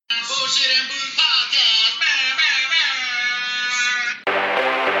Bullshit and Booze Podcast.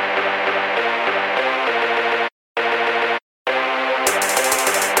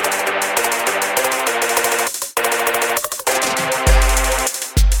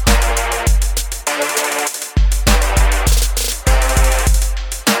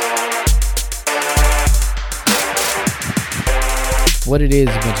 What it is,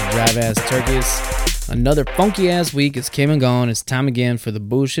 a bunch of drive-ass turkeys. Another funky-ass week has came and gone. It's time again for the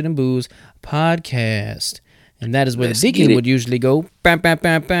Bullshit and Booze Podcast. And that is where the deacon would usually go. Bam, bam,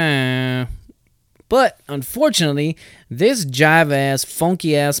 bam, bam. But, unfortunately, this jive-ass,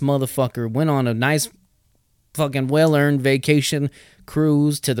 funky-ass motherfucker went on a nice fucking well-earned vacation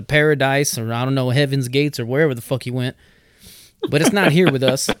cruise to the paradise, or I don't know, Heaven's Gates, or wherever the fuck he went. But it's not here with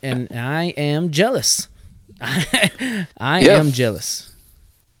us, and I am jealous. I am jealous.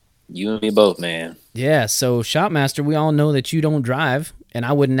 You and me both, man. Yeah, so Shopmaster, we all know that you don't drive, and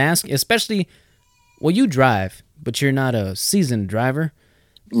I wouldn't ask, especially, well, you drive, but you're not a seasoned driver.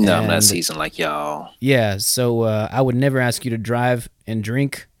 No, I'm not seasoned like y'all. Yeah, so I would never ask you to drive and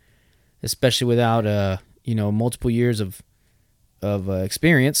drink, especially without, multiple years of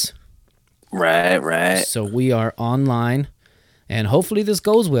experience. Right. So we are online. And hopefully this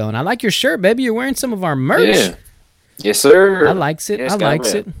goes well. And I like your shirt, baby. You're wearing some of our merch. Yeah. Yes, sir. I likes it. Yes, I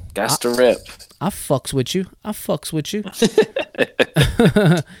likes it. Got to rep. I fucks with you.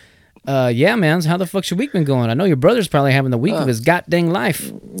 Yeah, man. How the fuck's your week been going? I know your brother's probably having the week of his goddamn life.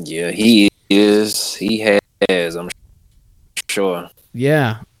 Yeah, he is. He has, I'm sure.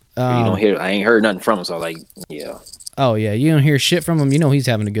 Yeah. You don't hear. I ain't heard nothing from him, so like, yeah. Oh, yeah. You don't hear shit from him. You know he's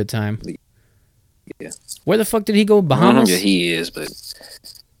having a good time. Yeah. Where the fuck did he go? Bahamas? Yeah, he is, but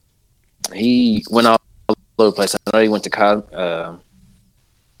he went all over the place. I know he went to Cozumel,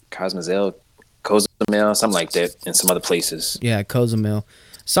 something like that, and some other places. Yeah, Cozumel.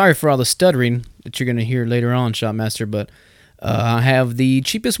 Sorry for all the stuttering that you're going to hear later on, Shopmaster, but I have the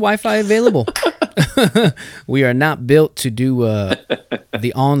cheapest Wi-Fi available. We are not built to do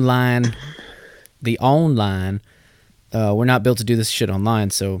the online. We're not built to do this shit online,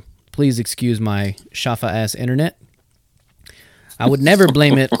 so please excuse my Shafa-ass internet. I would never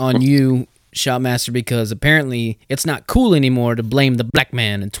blame it on you, Shopmaster, because apparently it's not cool anymore to blame the black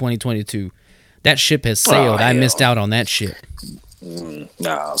man in 2022. That ship has sailed. I missed out on that shit.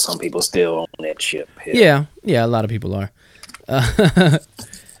 No, some people still on that ship. Hell. Yeah, a lot of people are.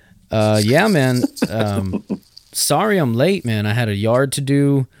 Yeah, man. Sorry I'm late, man. I had a yard to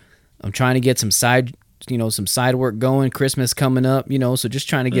do. I'm trying to get some side work going. Christmas coming up, so just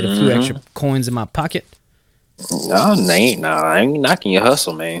trying to get a few extra coins in my pocket. No, I ain't knocking your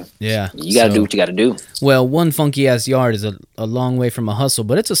hustle, man. Yeah. You got to do what you got to do. Well, one funky-ass yard is a long way from a hustle,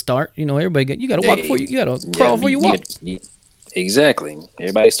 but it's a start. You got to walk before you got to crawl before you walk. Exactly.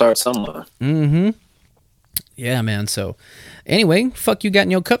 Everybody starts somewhere. Mm-hmm. Yeah, man. So, anyway, fuck you got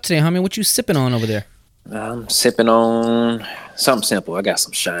in your cup today, homie. What you sipping on over there? I'm sipping on something simple. I got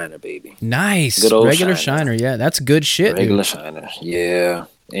some Shiner, baby. Nice. Good old regular Shiner. Yeah, that's good shit. Regular dude. Shiner. Yeah.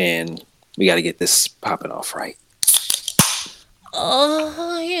 And we got to get this popping off right.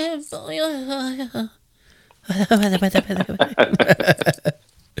 Oh, yeah.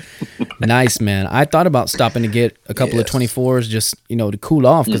 Nice, man. I thought about stopping to get a couple of 24s just, to cool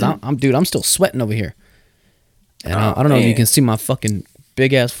off because I'm still sweating over here. And I don't know if you can see my fucking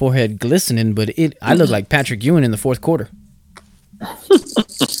big ass forehead glistening, but I look like Patrick Ewing in the fourth quarter.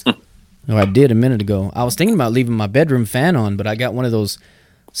 I did a minute ago. I was thinking about leaving my bedroom fan on, but I got one of those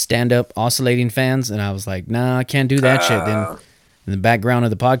stand-up oscillating fans, and I was like, nah, I can't do that shit. Then in the background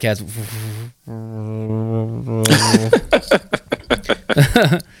of the podcast,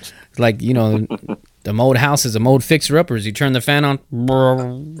 like, the old house is a old fixer-uppers. You turn the fan on,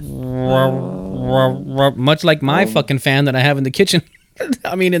 much like my fucking fan that I have in the kitchen.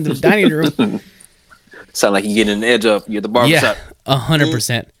 I mean, in the dining room. Sound like you getting an edge up. You're at the barbershop. Yeah,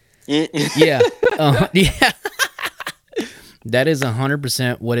 100%. Yeah. Yeah. That is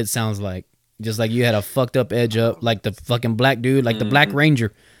 100% what it sounds like. Just like you had a fucked up edge up, like the fucking black dude, like the Black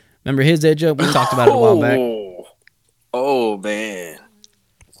Ranger. Remember his edge up? We talked about it a while back. Oh, man.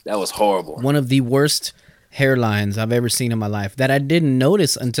 That was horrible. One of the worst hairlines I've ever seen in my life that I didn't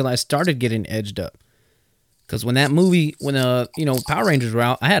notice until I started getting edged up. Because when that movie, Power Rangers were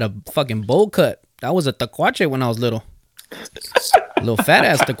out, I had a fucking bowl cut. I was a taquache when I was little. A little fat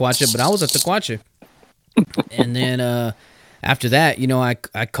ass taquache, but I was a taquache. And then after that,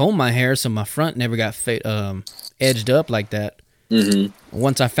 I combed my hair so my front never got edged up like that. Mm-hmm.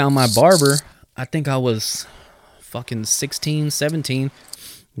 Once I found my barber, I think I was fucking 16, 17.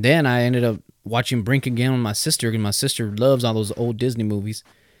 Then I ended up watching Brink again with my sister, and my sister loves all those old Disney movies.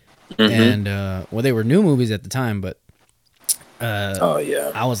 And well, they were new movies at the time, but Oh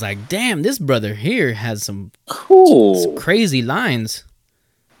yeah. I was like, damn, this brother here has some Cool. crazy lines.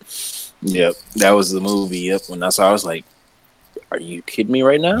 Yep, that was the movie. Yep, when I saw, I was like, "Are you kidding me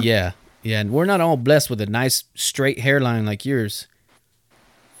right now?" Yeah, and we're not all blessed with a nice straight hairline like yours.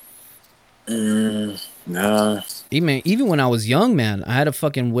 Nah. Even when I was young, man, I had a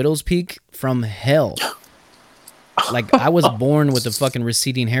fucking widow's peak from hell. Like I was born with a fucking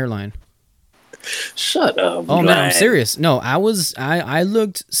receding hairline. Shut up. Oh man, I'm serious. No, I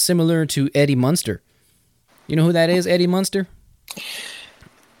looked similar to Eddie Munster. You know who that is, Eddie Munster?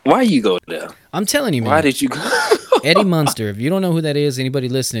 Why you go there? I'm telling you, man. Why did you go? Eddie Munster. If you don't know who that is, anybody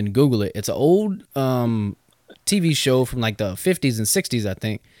listening, Google it. It's an old TV show from like the 50s and 60s, I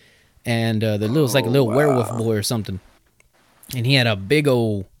think. And it was like a little werewolf boy or something. And he had a big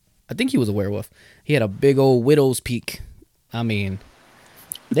old, I think he was a werewolf. He had a big old widow's peak. I mean,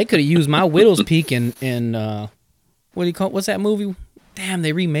 they could have used my widow's peak in what do you call it? What's that movie? Damn,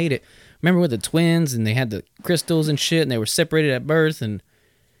 they remade it. Remember with the twins and they had the crystals and shit and they were separated at birth and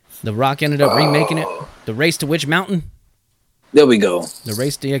The Rock ended up remaking it. The Race to Which Mountain? There we go. The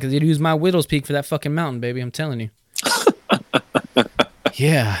race to, yeah, because they'd use my widow's peak for that fucking mountain, baby. I'm telling you.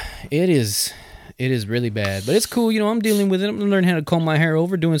 Yeah, it is really bad, but it's cool. You know, I'm dealing with it. I'm learning how to comb my hair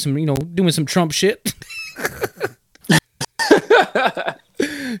over, doing some Trump shit.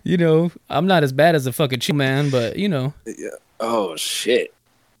 You know, I'm not as bad as a fucking chill man, but you know. Yeah. Oh shit.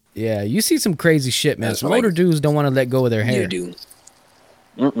 Yeah, you see some crazy shit, man. That's Some like, older dudes don't want to let go of their hair. You do.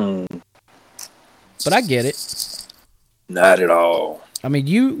 But I get it. Not at all. I mean,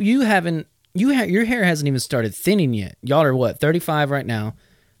 your hair hasn't even started thinning yet. Y'all are what, 35 right now,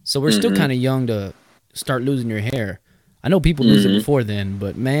 so we're still kind of young to start losing your hair. I know people lose it before then,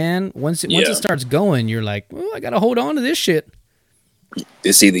 but man, once it starts going, you're like, oh, I gotta hold on to this shit.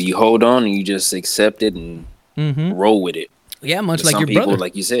 It's either you hold on and you just accept it and roll with it. Yeah, much like some your people, brother.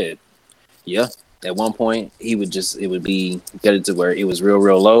 like you said. Yeah. At one point, it would get it to where it was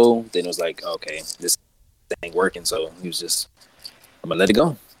real low. Then it was like, okay, this ain't working. So he was just, I'm gonna let it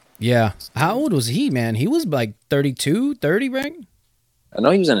go. Yeah. How old was he, man? He was like 32, 30, right? I know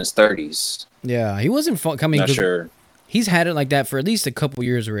he was in his 30s. Yeah, he wasn't coming. Not sure. He's had it like that for at least a couple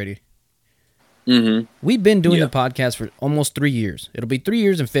years already. We've been doing the podcast for almost 3 years. It'll be 3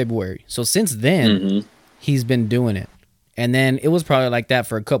 years in February. So since then, he's been doing it. And then it was probably like that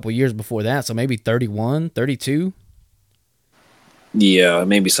for a couple years before that. So maybe 31, 32. Yeah,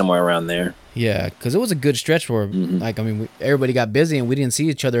 maybe somewhere around there. Yeah, because it was a good stretch for him. Like, I mean, everybody got busy and we didn't see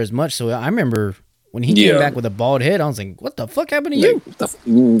each other as much. So I remember when he came back with a bald head, I was like, what the fuck happened to you?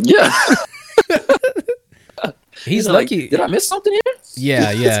 Yeah. He's lucky. Like, did I miss something here?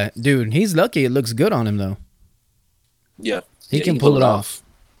 Yeah. Dude, he's lucky. It looks good on him, though. Yeah. He can pull it off.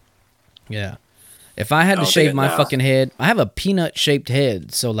 Yeah. If I had to shave my fucking head, I have a peanut-shaped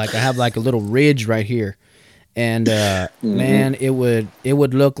head. So, like, I have, like, a little ridge right here. And, man, it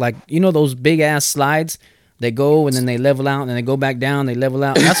would look like, you know those big-ass slides? They go, and then they level out, and then they go back down, they level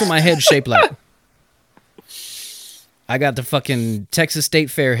out. That's what my head's shaped like. I got the fucking Texas State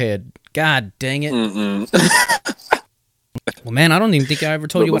Fair head. God dang it. Well, man, I don't even think I ever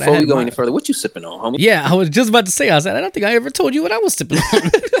told you what I had. Before we go any further, what you sipping on, homie? Yeah, I was just about to say, I don't think I ever told you what I was sipping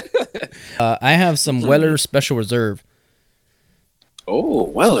on. I have some Weller Special Reserve. Oh,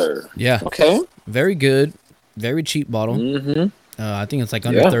 Weller. Yeah. Okay. Very good. Very cheap bottle. I think it's like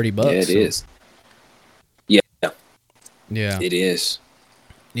under $30. Yeah, it is. Yeah. Yeah. It is.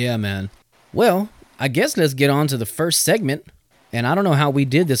 Yeah, man. Well, I guess let's get on to the first segment. And I don't know how we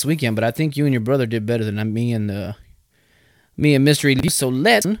did this weekend, but I think you and your brother did better than me and Mystery Lee. So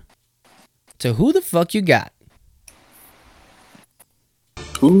let's to Who the Fuck You Got.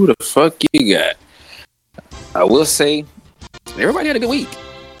 Who the fuck you got? I will say, everybody had a good week.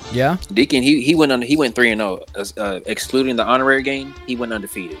 Yeah, Deacon, he went 3-0. Excluding the honorary game, he went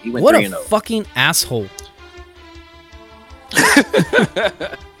undefeated. He went 3-0. What a fucking asshole!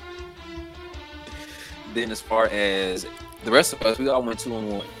 Then, as far as the rest of us, we all went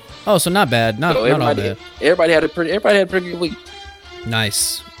 2-1. Oh, so not bad. Not all bad. Everybody had a pretty good week.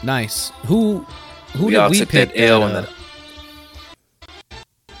 Nice. Who we did we pick? That L in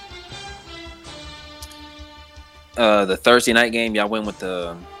the Thursday night game. Y'all went with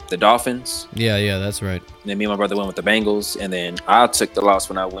the Dolphins. Yeah, that's right. And then me and my brother went with the Bengals, and then I took the loss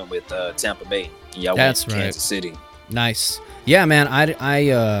when I went with Tampa Bay. And y'all went with Kansas City. Nice. Yeah, man.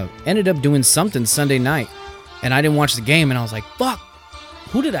 I ended up doing something Sunday night, and I didn't watch the game, and I was like, "Fuck,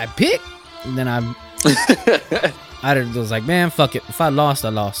 who did I pick?" And then I was like, "Man, fuck it. If I lost, I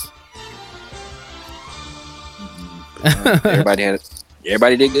lost."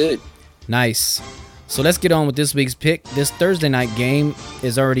 Everybody did good. Nice. So let's get on with this week's pick. This Thursday night game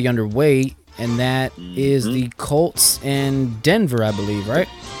is already underway, and that is the Colts and Denver, I believe, right?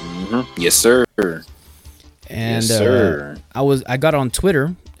 Yes, sir. And yes, sir. I got on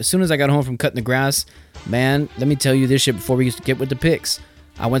Twitter as soon as I got home from cutting the grass. Man, let me tell you this shit before we get with the picks.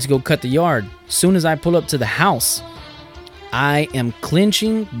 I went to go cut the yard. As soon as I pull up to the house, I am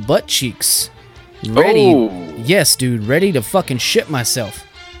clenching butt cheeks. Ready. Oh. Yes, dude, ready to fucking shit myself.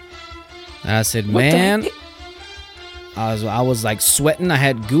 And I said, man, I was like sweating. I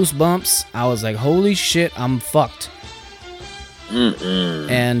had goosebumps. I was like, holy shit, I'm fucked.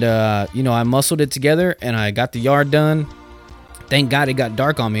 And, I muscled it together and I got the yard done. Thank God it got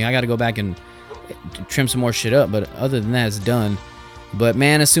dark on me. I got to go back and trim some more shit up. But other than that, it's done. But,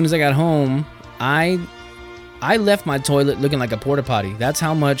 man, as soon as I got home, I left my toilet looking like a porta potty. That's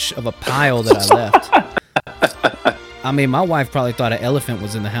how much of a pile that I left. I mean, my wife probably thought an elephant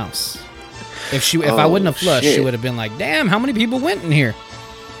was in the house. If I wouldn't have flushed, she would have been like, damn, how many people went in here?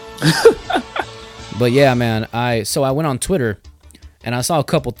 But yeah, man, I went on Twitter and I saw a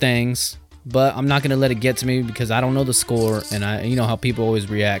couple things, but I'm not going to let it get to me because I don't know the score and you know how people always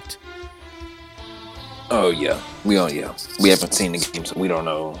react. Oh, yeah. We haven't seen the game, so we don't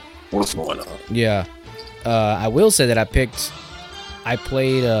know what's going on. Yeah. I will say that I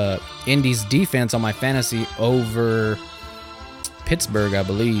played Indy's defense on my fantasy over Pittsburgh, I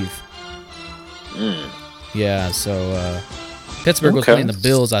believe. Yeah, so Pittsburgh was playing the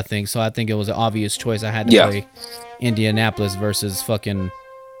Bills, I think. So I think it was an obvious choice. I had to play Indianapolis versus fucking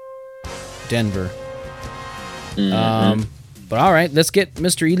Denver. But all right, let's get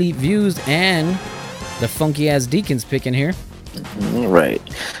Mr. Elite Views and the funky ass Deacons pick in here. All right.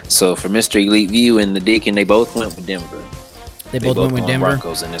 So for Mr. Elite View and the Deacon, they both went with Denver. They both went with Denver.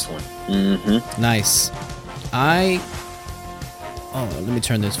 Broncos in this one. Nice. Let me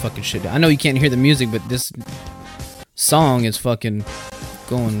turn this fucking shit down. I know you can't hear the music, but this song is fucking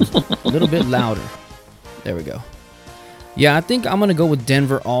going a little bit louder. There we go. Yeah, I think I'm going to go with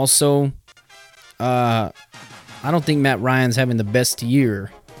Denver also. I don't think Matt Ryan's having the best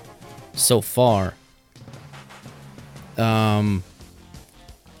year so far. I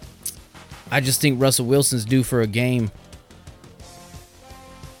just think Russell Wilson's due for a game.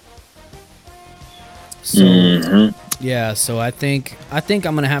 So, yeah, so I think I'm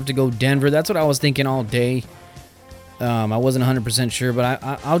going to have to go Denver. That's what I was thinking all day. I wasn't 100% sure, but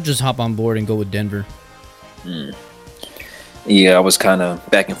I'll just hop on board and go with Denver. Yeah, I was kind of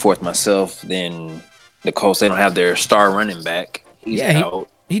back and forth myself. Then the Colts, they don't have their star running back. He's out.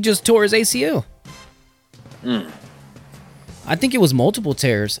 He just tore his ACL. I think it was multiple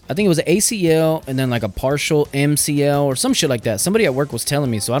tears. I think it was an ACL and then like a partial MCL or some shit like that. Somebody at work was telling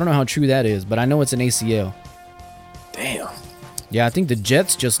me, so I don't know how true that is, but I know it's an ACL. Damn. Yeah, I think the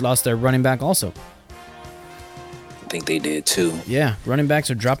Jets just lost their running back also. I think they did too. Yeah, running backs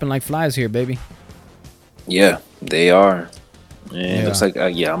are dropping like flies here, baby. Yeah, they are. And it looks like,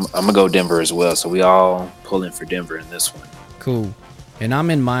 I'm going to go Denver as well. So we all pulling for Denver in this one. Cool. And I'm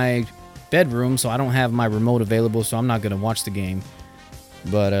in my bedroom, so I don't have my remote available, so I'm not going to watch the game.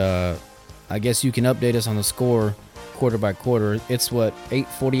 But I guess you can update us on the score quarter by quarter. It's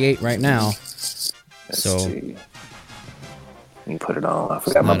 8:48 right now. Let's see. Let me put it on. I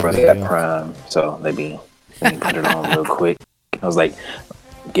forgot my brother got Prime, so let me put it on real quick. I was like,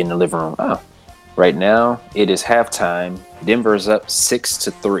 get in the living room. Oh, right now it is halftime. Denver's up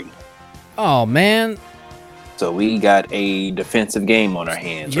 6-3. Oh man. So we got a defensive game on our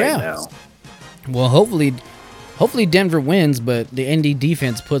hands right now. Well, hopefully Denver wins, but the Indy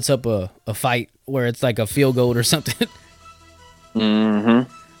defense puts up a fight where it's like a field goal or something.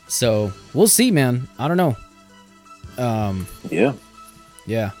 So we'll see, man. I don't know. Yeah.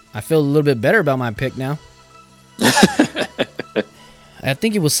 I feel a little bit better about my pick now. I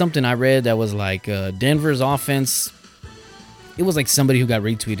think it was something I read that was like Denver's offense. It was like somebody who got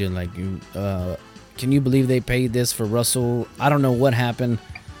retweeted like, can you believe they paid this for Russell? I don't know what happened.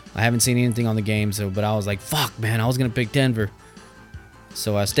 I haven't seen anything on the game, but I was like, fuck, man, I was gonna pick Denver.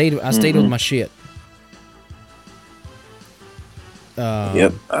 So I stayed with my shit.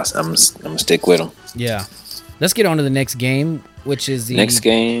 I'm gonna stick with them. Yeah. Let's get on to the next game, which is the next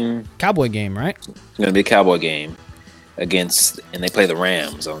game. Cowboy game, right? It's gonna be a Cowboy game and they play the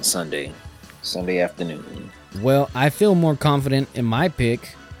Rams on Sunday afternoon. Well, I feel more confident in my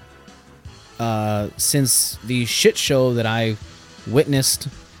pick since the shit show that I witnessed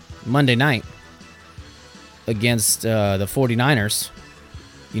Monday night against the 49ers.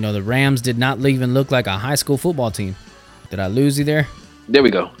 You know, the Rams did not even look like a high school football team. Did I lose you there? There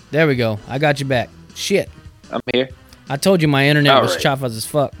we go. There we go. I got you back. Shit. I'm here. I told you my internet was chopped as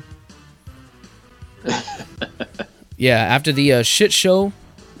fuck. Yeah, after the shit show,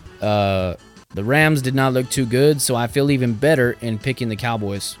 the Rams did not look too good, so I feel even better in picking the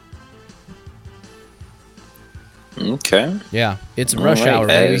Cowboys. Okay. Yeah, it's rush hour,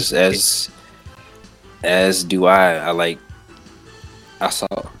 baby. As do I. I saw.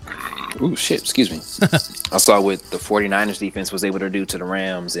 Ooh, shit. Excuse me. I saw what the 49ers defense was able to do to the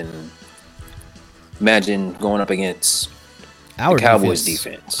Rams, and imagine going up against the Cowboys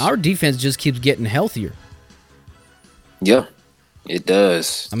defense. Our defense just keeps getting healthier. Yeah, it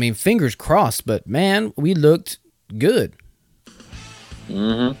does. I mean, fingers crossed, but man, we looked good.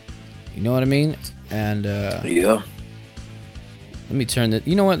 Mm-hmm. You know what I mean? And yeah. Let me turn the.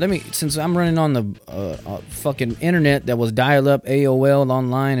 You know what? Since I'm running on the fucking internet that was dial up AOL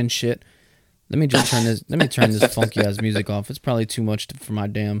online and shit. Let me just turn this. Let me turn this funky ass music off. It's probably too much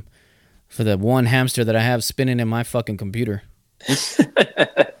for the one hamster that I have spinning in my fucking computer.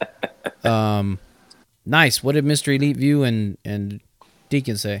 Nice. What did Mr. Elite View and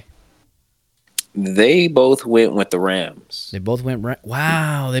Deacon say? They both went with the Rams. They both went.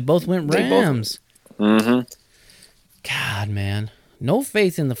 Wow. They both went Rams. Mm-hmm. God, man. No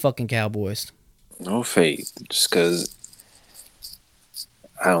faith in the fucking Cowboys. No faith, just because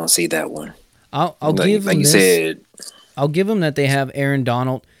I don't see that one. I'll give them you this. Said. I'll give them that they have Aaron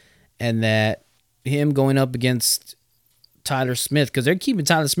Donald, and that him going up against Tyler Smith, because they're keeping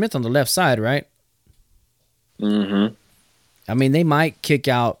Tyler Smith on the left side, right? Mm-hmm. I mean, they might kick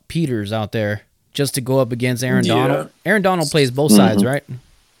out Peters out there just to go up against Aaron Donald. Aaron Donald plays both sides, right?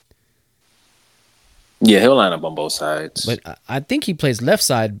 Yeah, he'll line up on both sides. But I think he plays left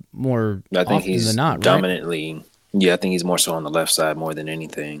side more often than not, right? Dominantly. Yeah, I think he's more so on the left side more than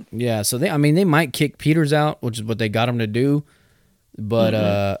anything. Yeah, so they might kick Peters out, which is what they got him to do.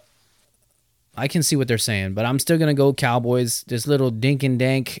 But I can see what they're saying. But I'm still going to go Cowboys. This little dink and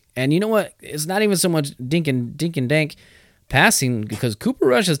dank. And you know what? It's not even so much dink and dank passing, because Cooper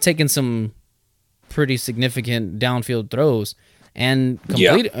Rush has taken some pretty significant downfield throws. And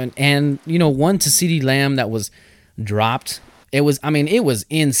and you know, one to CeeDee Lamb that was dropped. It was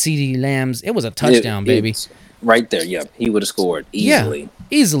in CeeDee Lamb's. It was a touchdown, baby. Right there, he would have scored easily. Yeah,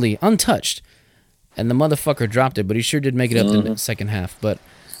 easily, untouched. And the motherfucker dropped it, but he sure did make it up in the second half. But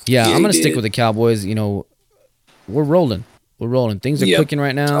yeah, I'm gonna stick with the Cowboys. You know, we're rolling. Things are clicking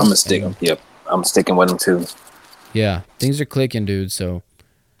right now. I'm gonna stick them. Yep, I'm sticking with them too. Yeah, things are clicking, dude. So,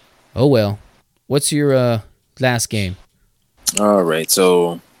 oh well. What's your last game? All right,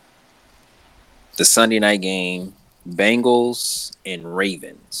 so the Sunday night game, Bengals and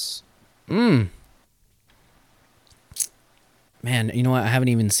Ravens. Man, you know what? I haven't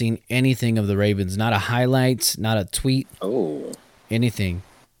even seen anything of the Ravens. Not a highlight, not a tweet. Oh. Anything.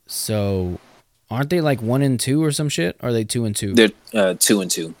 So, aren't they like 1-2 or some shit? Or are they 2-2? They're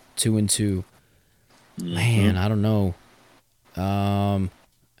 2-2. 2-2. Man, I don't know.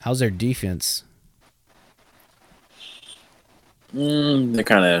 How's their defense? They're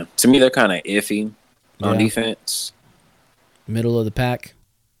kind of iffy on defense. Middle of the pack.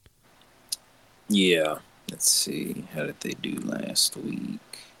 Yeah. Let's see. How did they do last week?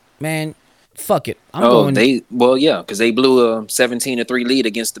 Man, fuck it. Because they blew a 17-3 lead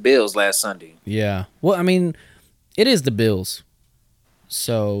against the Bills last Sunday. Yeah. Well, I mean, it is the Bills,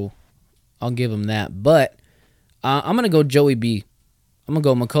 so I'll give them that. But I'm gonna go Joey B. I'm gonna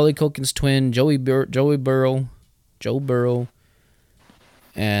go Macaulay Culkin's twin, Joe Burrow,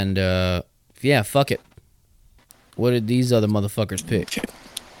 and fuck it. What did these other motherfuckers pick?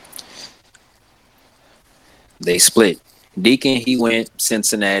 They split. Deacon, he went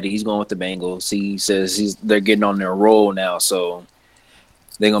Cincinnati. He's going with the Bengals. He says they're getting on their roll now, so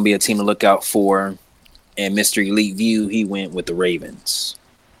they're gonna be a team to look out for. And Mr. Elite View, he went with the Ravens.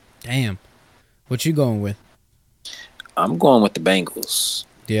 Damn. What you going with? I'm going with the Bengals.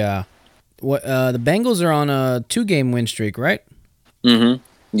 Yeah. What? The Bengals are on a 2-game win streak, right? Mm-hmm.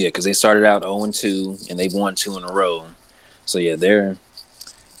 Yeah, because they started out 0-2 and they've won 2 in a row. So yeah, they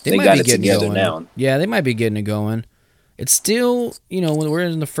got it together now. Yeah, they might be getting it going. It's still, we're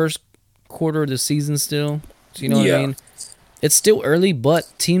in the first quarter of the season still. So you know what I mean? It's still early,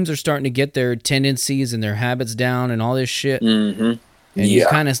 but teams are starting to get their tendencies and their habits down and all this shit. Mm-hmm. And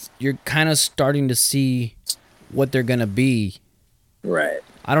you're kind of starting to see what they're gonna be. Right.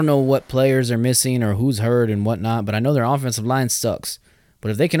 I don't know what players are missing or who's hurt and whatnot, but I know their offensive line sucks.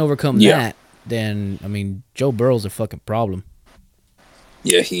 But if they can overcome that, then Joe Burrow's a fucking problem.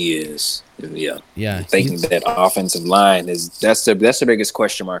 Yeah, he is. Yeah. Yeah. Thinking that offensive line that's the biggest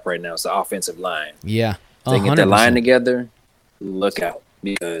question mark right now. Is the offensive line. Yeah. They get that line together. Look out,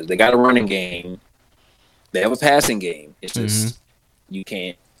 because they got a running game. They have a passing game. It's just you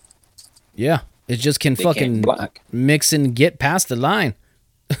can't. Yeah. It just can They can't fucking block. mix and get past the line.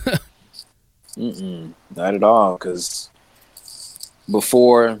 Not at all. Because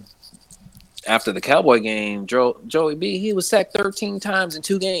after the Cowboy game, Joey B, he was sacked 13 times in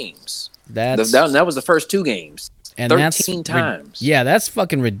 2 games. That was the first 2 games. And 13 times. Yeah, that's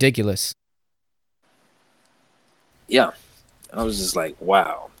fucking ridiculous. Yeah. I was just like,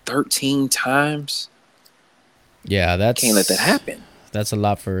 wow, 13 times? Yeah, can't let that happen. That's a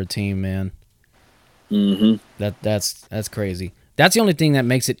lot for a team, man. Mm-hmm. That's crazy. That's the only thing that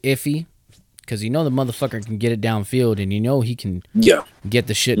makes it iffy, because the motherfucker can get it downfield, and he can get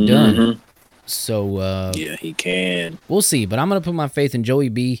the shit done. So yeah, he can. We'll see, but I'm gonna put my faith in Joey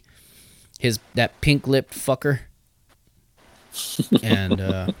B, that pink-lipped fucker, and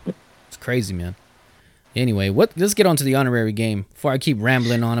it's crazy, man. Anyway, let's get on to the honorary game before I keep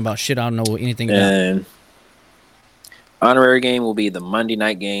rambling on about shit I don't know anything about. And honorary game will be the Monday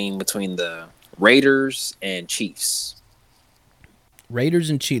night game between the Raiders and Chiefs. Raiders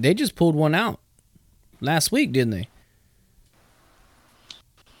and Chiefs. They just pulled one out last week, didn't they?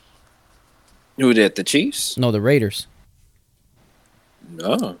 Who did? The Chiefs? No, the Raiders.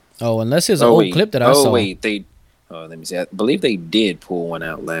 No. Oh, unless it's an old clip that I saw. Oh, wait. Let me see. I believe they did pull one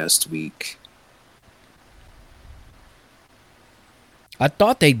out last week. I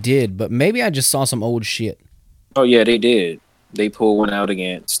thought they did, but maybe I just saw some old shit. Oh, yeah, they did. They pulled one out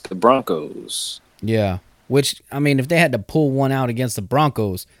against the Broncos. Yeah. Which, I mean, if they had to pull one out against the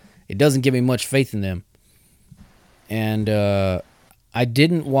Broncos, it doesn't give me much faith in them. And I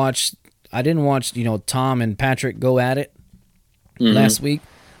didn't watch, Tom and Patrick go at it last week,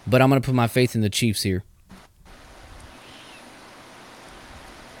 but I'm going to put my faith in the Chiefs here.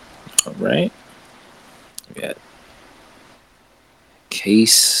 All right. We got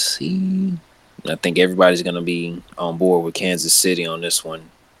KC. I think everybody's going to be on board with Kansas City on this one.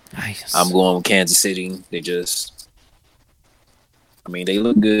 Nice. I'm going with Kansas City. They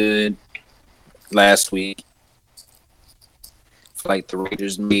look good last week. Like the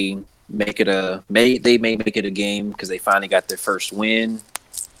Raiders may make it a game because they finally got their first win,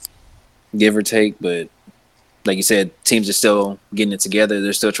 give or take. But like you said, teams are still getting it together.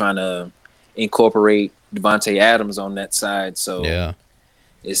 They're still trying to incorporate Devontae Adams on that side. So yeah,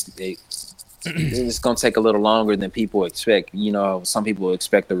 it's going to take a little longer than people expect. Some people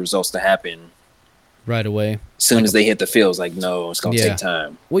expect the results to happen right away. As soon as they hit the field, it's like, no, it's going to take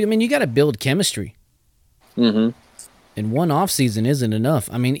time. Well, I mean, you got to build chemistry. Mm-hmm. And one off season isn't enough.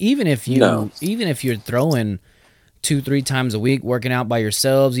 I mean, even if you're throwing 2-3 times a week, working out by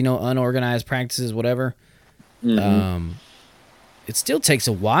yourselves, unorganized practices, whatever, it still takes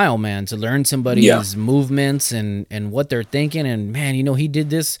a while, man, to learn somebody's movements and what they're thinking. And man, he did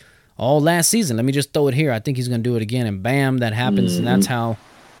this all last season. Let me just throw it here. I think he's going to do it again. And bam, that happens. And that's how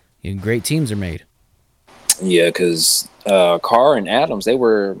great teams are made. Yeah, because Carr and Adams, they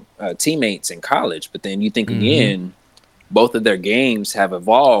were teammates in college. But then you think again, both of their games have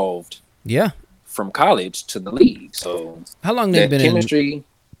evolved from college to the league. So how long they've been in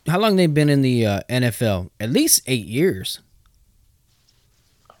the NFL? At least 8 years.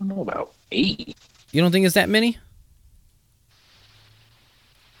 I don't know about 8. You don't think it's that many?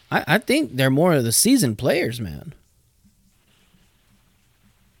 I think they're more of the seasoned players, man.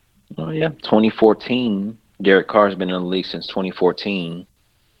 Oh, yeah. 2014. Derek Carr's been in the league since 2014.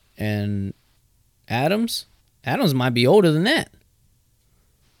 And Adams might be older than that.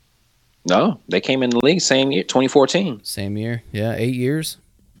 No, they came in the league same year, 2014. Same year. Yeah, 8 years.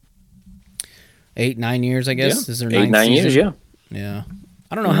 8-9 years, I guess. Yeah. This is their 8-9 years, yeah. Yeah.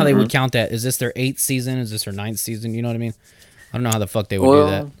 I don't know how they would count that. Is this their 8th season? Is this their 9th season? You know what I mean? I don't know how the fuck they would do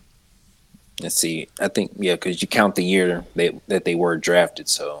that. Let's see. I think, because you count the year that they were drafted.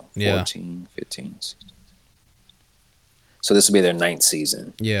 So 14, 15, 16. So this will be their 9th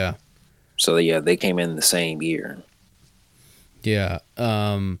season. Yeah. So, they came in the same year. Yeah.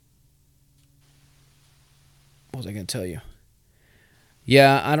 What was I going to tell you?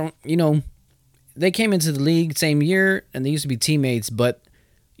 Yeah, I don't, they came into the league same year, and they used to be teammates, but,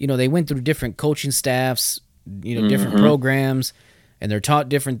 they went through different coaching staffs, different programs, and they're taught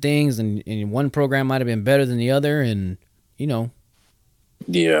different things, and one program might have been better than the other, and,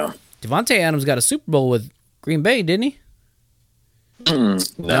 Yeah. Devontae Adams got a Super Bowl with Green Bay, didn't he?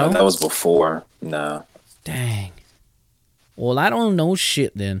 No, that was before. No. Dang. Well, I don't know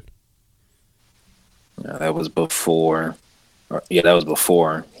shit then. No, that was before. Yeah, that was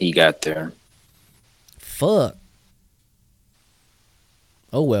before he got there. Fuck.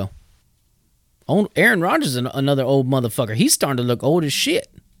 Oh, well. Aaron Rodgers is another old motherfucker. He's starting to look old as shit.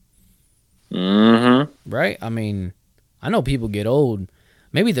 Mm-hmm. Right? I mean, I know people get old,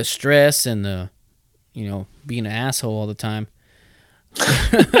 Maybe the stress and the, being an asshole all the time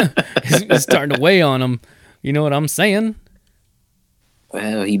is starting to weigh on him. You know what I'm saying?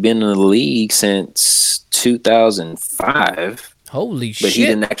 Well, he been in the league since 2005. Holy but shit. he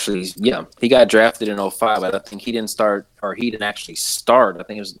didn't actually, he got drafted in 05, but I think he didn't start, or he didn't actually start. I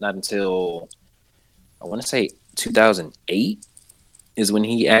think it was not until, I want to say 2008 is when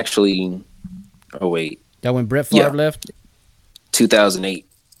he actually, that when Brett Favre left? 2008.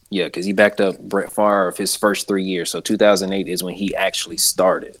 Yeah, because he backed up Brett Favre his first 3 years. So 2008 is when he actually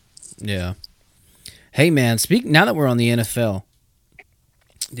started. Yeah. Hey, man, now that we're on the NFL,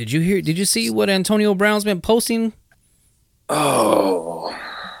 did you see what Antonio Brown's been posting? Oh.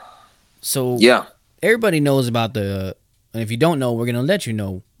 So, yeah. Everybody knows about and if you don't know, we're going to let you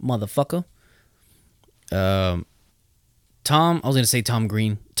know, motherfucker. I was going to say Tom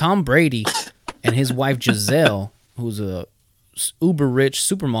Green. Tom Brady and his wife Giselle, who's a uber rich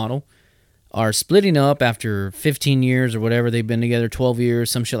supermodel, are splitting up after 15 years or whatever they've been together, 12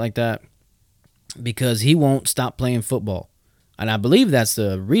 years, some shit like that, because he won't stop playing football. And I believe that's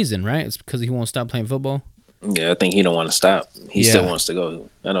the reason, right? It's because he won't stop playing football. Yeah, I think he don't want to stop. He still wants to go.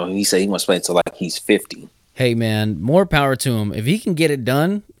 I know he said he wants to play until like he's 50. Hey man, more power to him. If he can get it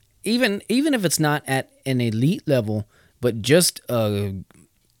done, even if it's not at an elite level, but just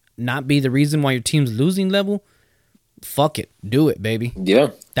not be the reason why your team's losing level, fuck it. Do it, baby. Yeah.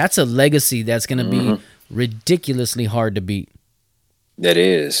 That's a legacy that's going to be ridiculously hard to beat. That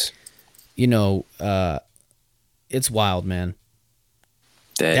is. It's wild, man.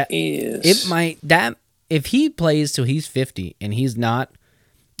 If he plays till he's 50 and he's not,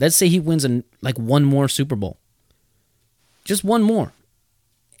 let's say he wins one more Super Bowl. Just one more.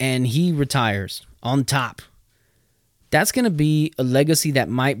 And he retires on top. That's going to be a legacy that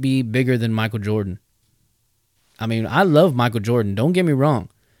might be bigger than Michael Jordan. I mean, I love Michael Jordan. Don't get me wrong.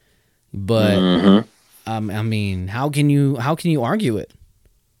 But, I mean, how can you argue it?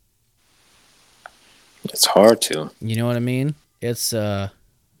 It's hard to. You know what I mean? It's, I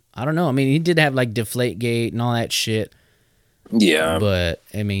don't know. I mean, he did have like Deflategate and all that shit. Yeah. But,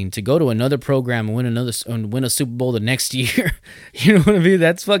 I mean, to go to another program and win a Super Bowl the next year, you know what I mean?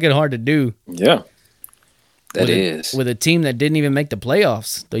 That's fucking hard to do. Yeah. That is. With a team that didn't even make the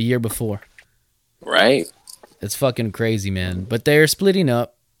playoffs the year before. Right. It's fucking crazy, man. But they're splitting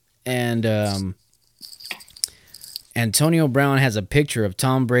up, and Antonio Brown has a picture of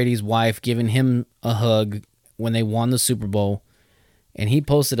Tom Brady's wife giving him a hug when they won the Super Bowl, and he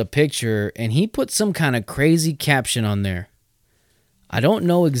posted a picture, and he put some kind of crazy caption on there. I don't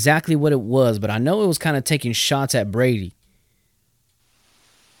know exactly what it was, but I know it was kind of taking shots at Brady.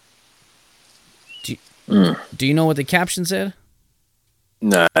 Do you know what the caption said?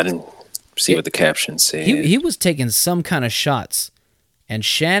 No, I didn't see what the caption said. He was taking some kind of shots, and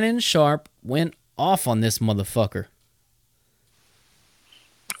Shannon Sharp went off on this motherfucker.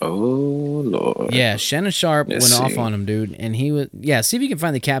 Oh, Lord. Yeah, Shannon Sharp went off on him, dude. And he was, see if you can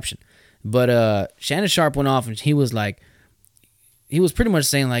find the caption. But Shannon Sharp went off, and he was pretty much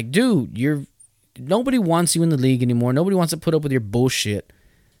saying, like, dude, nobody wants you in the league anymore. Nobody wants to put up with your bullshit.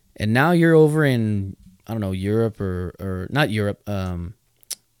 And now you're over in, I don't know, Europe or not Europe,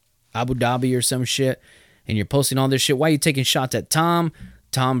 Abu Dhabi or some shit, and you're posting all this shit. Why are you taking shots at Tom?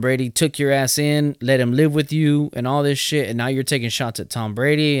 Tom Brady took your ass in, let him live with you, and all this shit, and now you're taking shots at Tom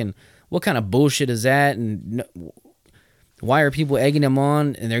Brady, and what kind of bullshit is that? And why are people egging him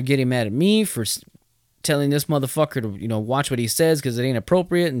on, and they're getting mad at me for telling this motherfucker to, watch what he says because it ain't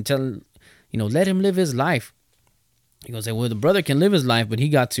appropriate, and telling, let him live his life. He goes, well, the brother can live his life, but he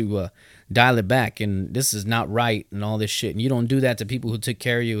got to dial it back, and this is not right, and all this shit, and you don't do that to people who took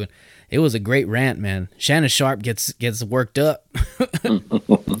care of you. And it was a great rant, man. Shannon Sharp gets worked up.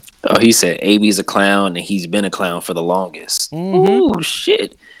 Oh, he said AB's a clown, and he's been a clown for the longest. Mm-hmm. Oh,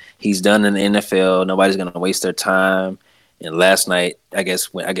 shit. He's done in the NFL. Nobody's gonna waste their time. And last night, I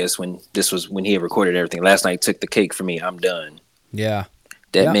guess when this was when he had recorded everything, last night took the cake for me. I'm done. Yeah.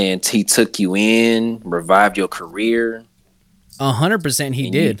 That man, he took you in, revived your career. 100% he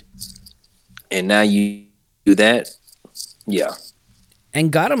did. And now you do that? Yeah.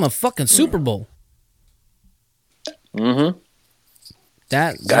 And got him a fucking Super Bowl. Mm-hmm.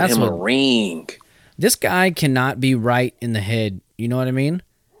 Got him a ring. This guy cannot be right in the head. You know what I mean?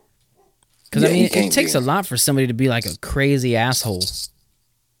 Because, it takes a lot for somebody to be like a crazy asshole.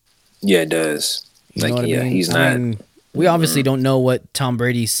 Yeah, it does. You know what I mean? He's not... we obviously don't know what Tom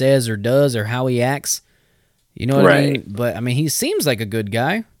Brady says or does or how he acts. You know what I mean? But, he seems like a good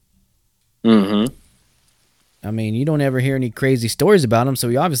guy. Mm-hmm. You don't ever hear any crazy stories about him, so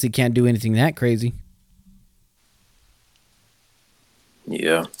he obviously can't do anything that crazy.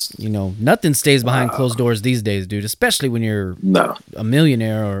 Yeah. You know, nothing stays behind closed doors these days, dude. Especially when you're a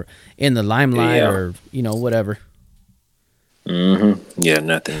millionaire or in the limelight or whatever. Yeah,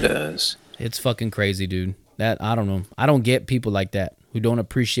 nothing does. It's fucking crazy, dude. That I don't know. I don't get people like that who don't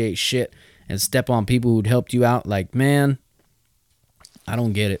appreciate shit and step on people who'd helped you out. Like, man, I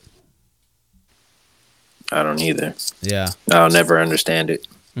don't get it. I don't either. Yeah, I'll never understand it.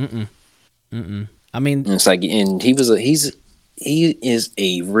 I mean, it's like, and he is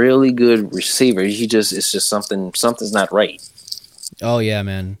a really good receiver. It's just something's not right. Oh yeah,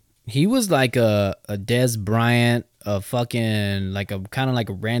 man. He was like a Des Bryant, a fucking like a kind of like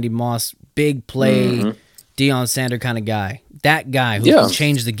a Randy Moss, big play, Deion Sanders kind of guy. That guy who can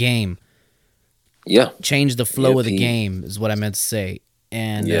change the game. Yeah, change the flow of the game is what I meant to say.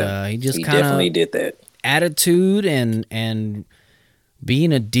 And he just kind of definitely did that. Attitude and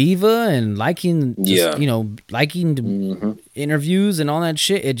being a diva and liking interviews and all that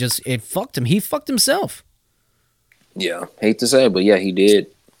shit. It fucked him. He fucked himself. Yeah, hate to say it, but yeah, he did.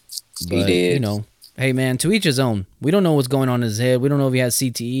 But, he did. You know, hey man, to each his own. We don't know what's going on in his head. We don't know if he has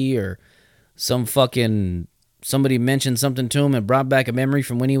CTE or somebody mentioned something to him and brought back a memory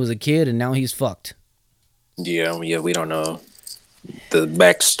from when he was a kid and now he's fucked. Yeah, we don't know the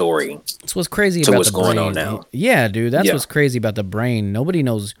backstory. That's what's crazy about what's the going brain. on now. Yeah, dude, that's what's crazy about the brain. Nobody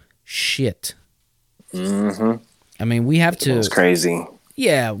knows shit. I mean, we have to. It's crazy.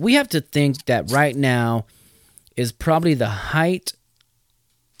 Yeah, we have to think that right now is probably the height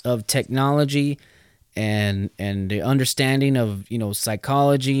of technology and the understanding of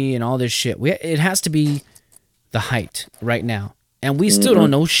psychology and all this shit. It has to be the height right now, and we still don't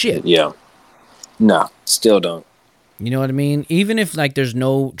know shit. Yeah, no, still don't. You know what I mean? Even if like there's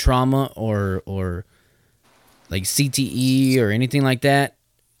no trauma or like CTE or anything like that,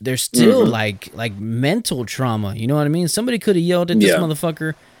 there's still like mental trauma. You know what I mean? Somebody could have yelled at this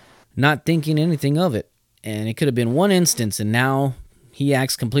motherfucker, not thinking anything of it, and it could have been one instance, and now he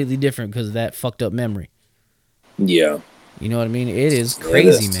acts completely different because of that fucked up memory. Yeah, you know what I mean? It is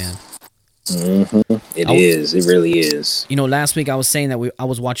crazy, man. It is. It really is. You know, last week I was saying that I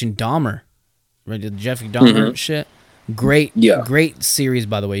was watching Dahmer, right? The Jeffrey Dahmer shit. Great series,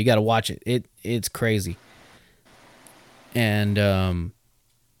 by the way. You got to watch it. It's crazy. And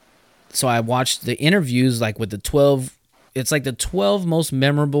so I watched the interviews, like with the 12. It's like the 12 most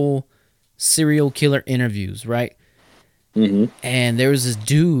memorable serial killer interviews, right? And there was this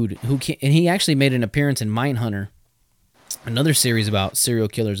dude and he actually made an appearance in Mindhunter, another series about serial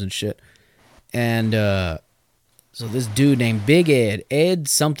killers and shit. And so this dude named Big Ed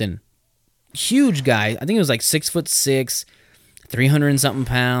something. Huge guy. I think he was like 6'6", 300 and something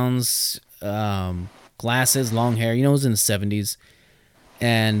pounds, glasses, long hair. You know, he was in the 70s.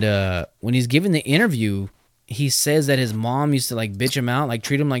 And when he's giving the interview, he says that his mom used to like bitch him out, like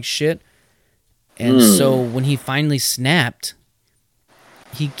treat him like shit. And so when he finally snapped,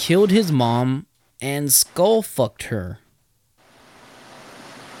 he killed his mom and skull fucked her.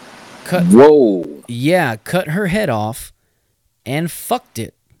 Cut her head off and fucked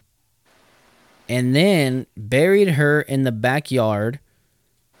it. And then buried her in the backyard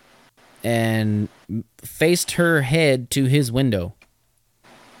and faced her head to his window.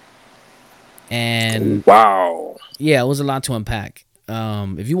 And yeah, it was a lot to unpack.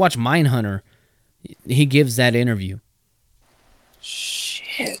 If you watch Mindhunter, he gives that interview.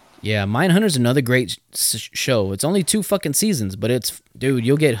 Shit. Yeah, Mindhunter's another great show. It's only 2 fucking seasons, but dude,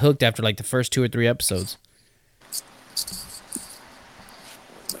 you'll get hooked after like the first 2 or 3 episodes.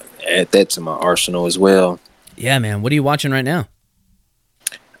 Add that to my arsenal as well. Yeah, man. What are you watching right now?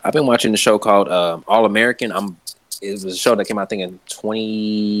 I've been watching the show called All American. It was a show that came out, I think, in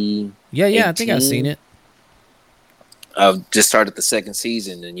 2018. Yeah, I think I've seen it. I've just started the 2nd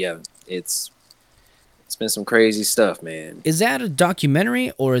season, and yeah, it's been some crazy stuff, man. Is that a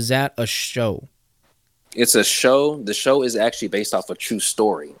documentary or is that a show? It's a show. The show is actually based off a true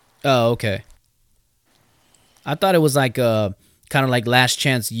story. Oh, okay. I thought it was like kind of like Last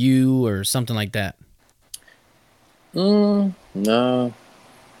Chance U or something like that. No.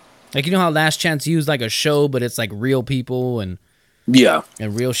 Like, you know how Last Chance U is like a show, but it's like real people and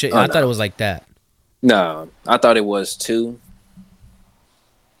real shit. I thought it was like that. No, I thought it was too,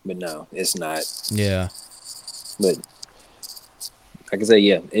 but no, it's not. Yeah, but I can say,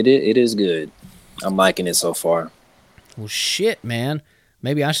 yeah, it is good. I'm liking it so far. Well, shit, man.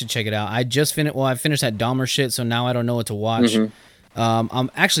 Maybe I should check it out. I just finished. Well, I finished that Dahmer shit, so now I don't know what to watch.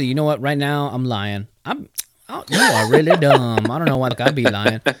 I'm actually, you know what? Right now, I'm lying. You are really dumb. I don't know why I'd be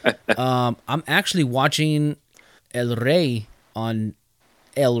lying. I'm actually watching El Rey on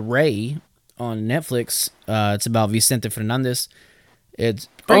Netflix. It's about Vicente Fernandez. It's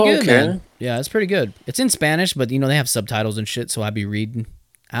pretty good, okay. man. Yeah, it's pretty good. It's in Spanish, but they have subtitles and shit, so I'll be reading.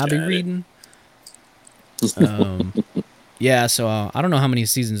 Yeah, so I don't know how many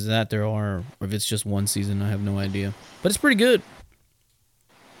seasons of that there are, or if it's just one season. I have no idea, but it's pretty good.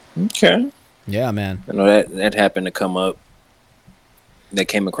 Okay. Yeah, man. I know that happened to come up. That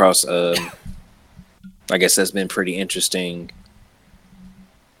came across. I guess that's been pretty interesting.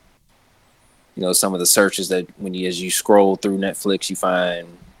 Some of the searches that as you scroll through Netflix, you find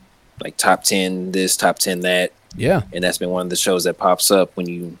like top 10 this, top 10 that. Yeah. And that's been one of the shows that pops up when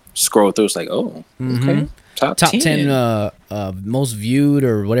you scroll through. It's like, oh, okay. Top 10 most viewed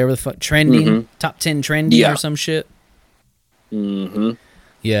or whatever the fuck, trending. Top 10 trending or some shit.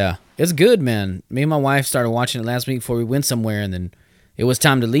 Yeah. It's good, man. Me and my wife started watching it last week before we went somewhere, and then it was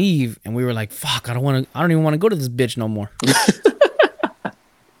time to leave, and we were like, fuck, I don't even want to go to this bitch no more.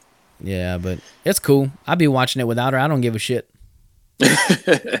 Yeah, but it's cool. I'll be watching it without her. I don't give a shit.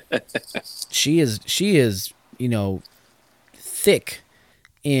 She is, thick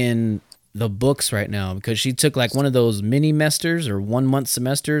in the books right now because she took like one of those mini mesters or 1 month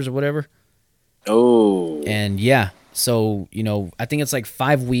semesters or whatever. Oh. And yeah, so, I think it's like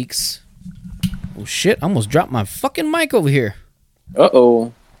 5 weeks. Oh shit, I almost dropped my fucking mic over here.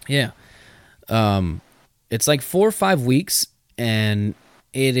 Uh-oh. Yeah. It's like 4 or 5 weeks, and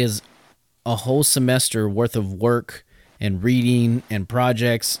it is a whole semester worth of work and reading and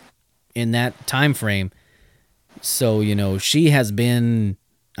projects in that time frame. So, she has been,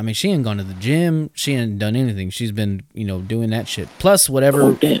 she ain't gone to the gym. She ain't done anything. She's been, doing that shit. Plus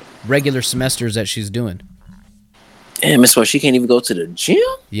whatever regular semesters that she's doing. Damn, Miss What, she can't even go to the gym?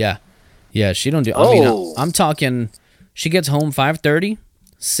 Yeah. Yeah, she don't do, I'm talking, she gets home 5:30,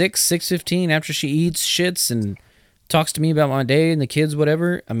 6:15 after she eats, shits, and talks to me about my day and the kids,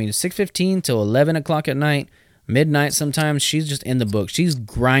 whatever. 6:15 till 11 o'clock at night, midnight sometimes. She's just in the book. She's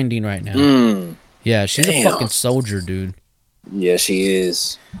grinding right now. Yeah, she's a fucking soldier, dude. Yeah, she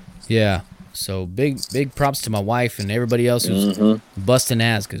is. Yeah. So big props to my wife and everybody else who's busting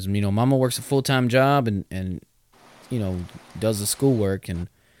ass because, mama works a full-time job and does the schoolwork, and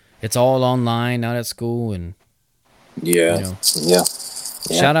it's all online out at school. And yeah.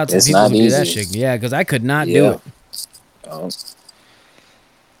 Shout out to the people who do that shit. Yeah, because I could not do it.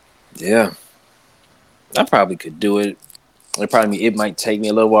 Yeah. I probably could do it. It might take me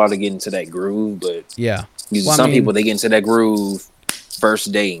a little while to get into that groove, but yeah. Some people, they get into that groove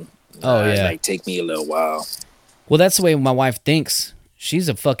first day. Oh, yeah. It might take me a little while. Well, that's the way my wife thinks. She's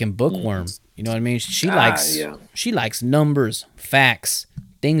a fucking bookworm. You know what I mean? She likes numbers, facts,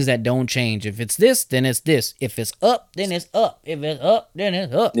 things that don't change. If it's this, then it's this. If it's up, then it's up. If it's up, then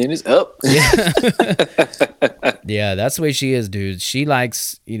it's up. Then it's up. Yeah. Yeah, that's the way she is, dude. She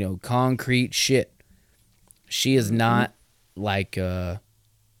likes, concrete shit. She is not like,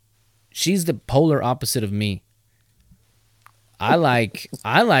 she's the polar opposite of me. I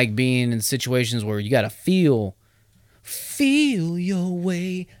like being in situations where you gotta feel your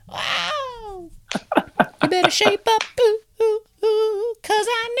way. Wow. You better shape up, cause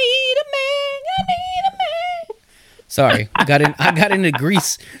I need a man. Sorry, I got into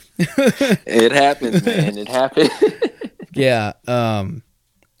Grease. It happens, man. It happens. Yeah,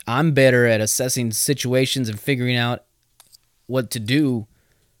 I'm better at assessing situations and figuring out what to do,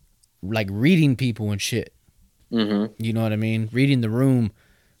 like reading people and shit. You know what I mean? Reading the room,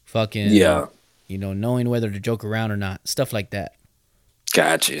 fucking, knowing whether to joke around or not, stuff like that.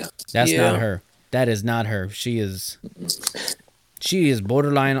 Gotcha. That's not her. That is not her. She is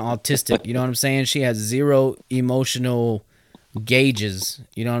borderline autistic. You know what I'm saying? She has zero emotional gauges.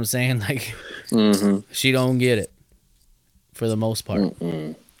 You know what I'm saying? Like, she don't get it for the most part.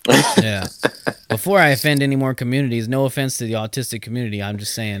 Yeah. Before I offend any more communities, no offense to the autistic community. I'm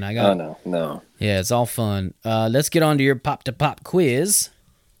just saying I got. Oh no. Yeah, it's all fun. Let's get on to your pop to pop quiz.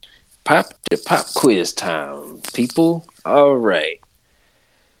 Pop to pop quiz time, people. All right.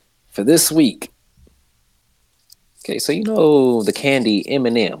 For this week. Okay, so the candy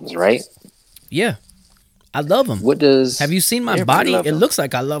M&Ms, right? Yeah. I love them. Have you seen my body? It looks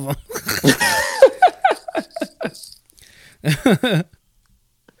like I love them.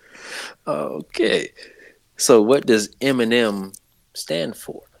 Okay. So what does M&M stand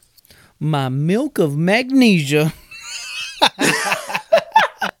for? My milk of magnesia.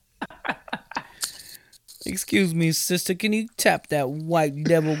 Excuse me, sister. Can you tap that white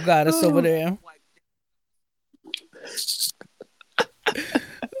devil goddess over there?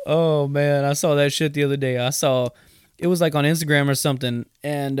 Oh, man. I saw that shit the other day. It was like on Instagram or something.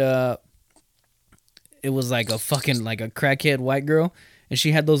 And it was like a fucking, like a crackhead white girl. And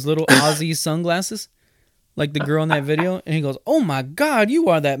she had those little Aussie sunglasses. like the girl in that video, and he goes, "Oh my God, you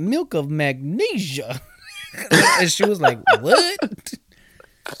are that milk of magnesia," and she was like, "What?"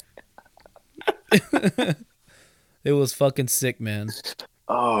 It was fucking sick, man.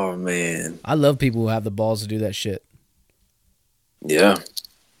 Oh man. I love people who have the balls to do that shit. Yeah.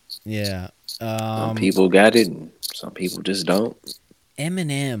 Yeah. Some people got it, and some people just don't.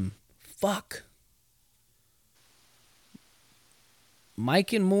 Eminem. Fuck.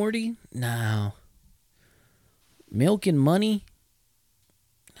 Mike and Morty? No. Milk and Money?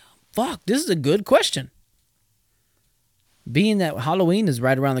 Fuck, this is a good question. Being that Halloween is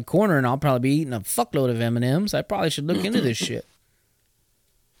right around the corner and I'll probably be eating a fuckload of M&Ms, I probably should look into this shit.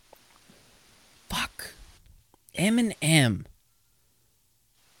 Fuck. M&M.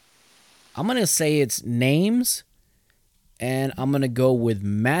 I'm going to say it's names, and I'm going to go with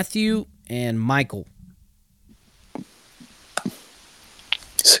Matthew and Michael.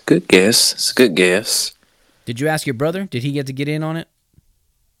 It's a good guess. It's a good guess. Did you ask your brother? Did he get in on it?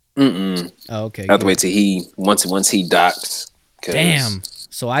 Mm-mm. Oh, okay. I have to wait till he once he docks. Damn.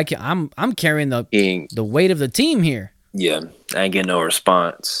 So I'm carrying the weight of the team here. Yeah, I ain't getting no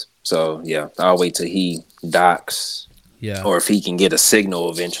response. So yeah, I'll wait till he docks. Yeah. Or if he can get a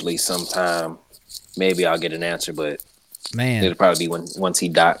signal eventually sometime, maybe I'll get an answer. But man, it'll probably be once he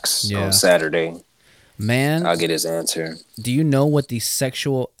docks on Saturday. Man, I'll get his answer. Do you know what the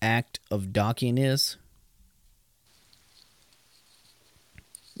sexual act of docking is?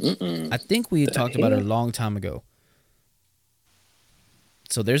 I think we talked about it a long time ago.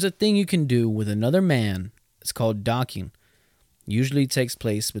 So there's a thing you can do with another man. It's called docking. Usually takes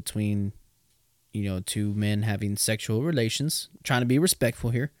place between, two men having sexual relations. Trying to be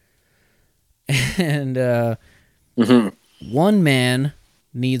respectful here. And one man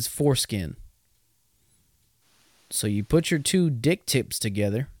needs foreskin. So you put your two dick tips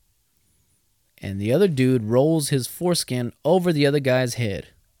together, and the other dude rolls his foreskin over the other guy's head.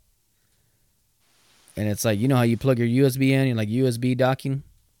 And it's like, you know how you plug your USB in, you're like USB docking?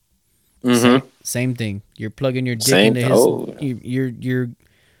 Same thing. You're plugging your dick into his... Oh.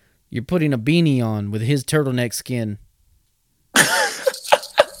 You're putting a beanie on with his turtleneck skin.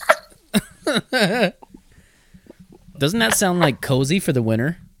 Doesn't that sound like cozy for the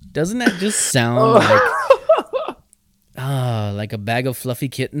winter? Doesn't that just sound like a bag of fluffy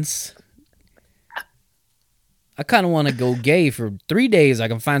kittens? I kind of want to go gay for 3 days. I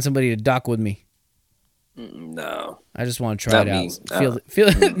can find somebody to dock with me. No. I just want to try it out.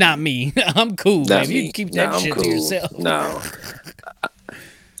 Feel not me. I'm cool, man. You can keep that shit to yourself. No.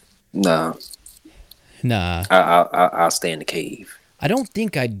 No. Nah. I'll stay in the cave. I don't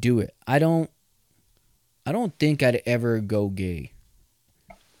think I'd do it. I don't think I'd ever go gay.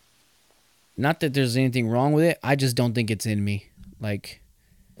 Not that there's anything wrong with it. I just don't think it's in me. Like,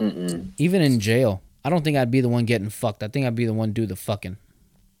 even in jail, I don't think I'd be the one getting fucked. I think I'd be the one do the fucking.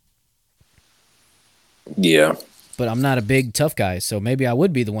 Yeah. But I'm not a big tough guy, so maybe I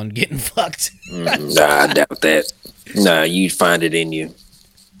would be the one getting fucked. Nah, I doubt that. Nah, you'd find it in you.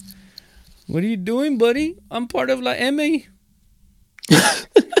 What are you doing, buddy? I'm part of La MA.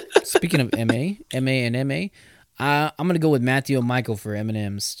 Speaking of MA and MA, I'm going to go with Matthew and Michael for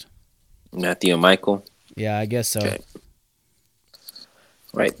M&M's. Matthew and Michael? Yeah, I guess so. Okay.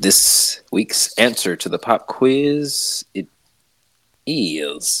 Right, this week's answer to the pop quiz, it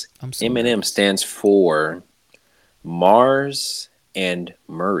is M&M stands for Mars and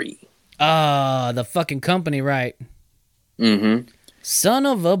Murray. Ah, the fucking company, right? Son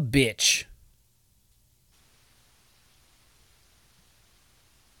of a bitch.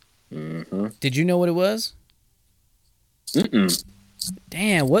 Did you know what it was?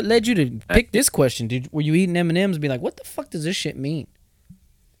 Damn, what led you to pick this question? Were you eating M&Ms and be like, what the fuck does this shit mean?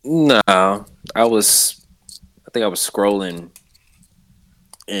 No, I think I was scrolling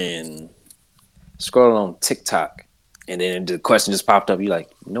on TikTok, and then the question just popped up. You like,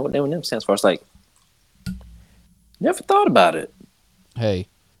 you know what M&M stands for? It's like, never thought about it. Hey,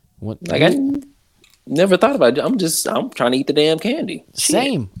 I never thought about it. I'm trying to eat the damn candy.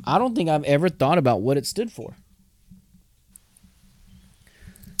 Same. Shit. I don't think I've ever thought about what it stood for.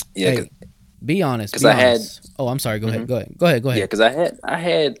 Yeah, hey, be honest. Because I had. Oh, I'm sorry. Go ahead. Go ahead. Yeah, because I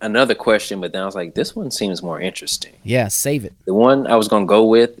had another question, but then I was like, this one seems more interesting. Yeah, save it. The one I was gonna go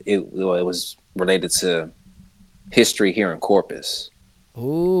with it was related to history here in Corpus.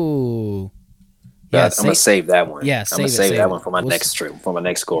 Ooh. Yeah, I'm gonna save that one. Yeah, I'm gonna save that one for my next trip, for my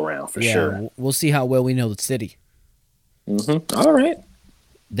next go around for sure. We'll see how well we know the city. All right.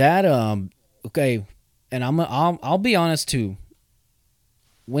 That okay, and I'll be honest too.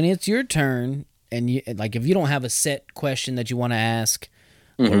 When it's your turn, and you like, if you don't have a set question that you want to ask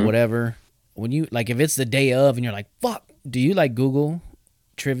or whatever, when you like, if it's the day of and you're like, fuck, do you like Google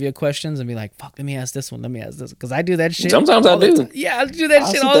trivia questions and be like, fuck, let me ask this one, let me ask this, because I do that shit. Sometimes I do. Yeah, I do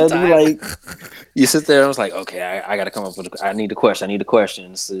that shit all the time. Like, you sit there and I was like, okay, I got to come up with. I need the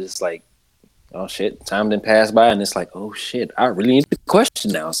question. So it's like, oh shit, time didn't pass by, and it's like, oh shit, I really need the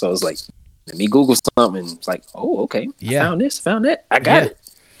question now. So it's like, let me Google something. It's like, oh, okay, Yeah. I found this, found that, I got it.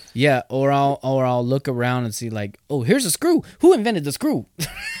 Yeah, or I'll look around and see like, oh, here's a screw. Who invented the screw?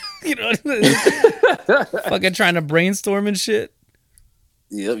 You know, fucking trying to brainstorm and shit.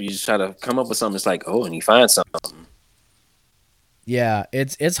 Yep, you just try to come up with something. It's like, oh, and you find something. Yeah,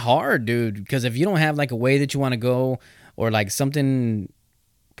 it's hard, dude, because if you don't have like a way that you want to go, or like something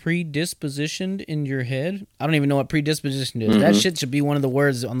predispositioned in your head, I don't even know what predisposition is. That shit should be one of the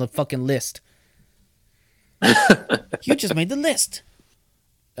words on the fucking list. You just made the list.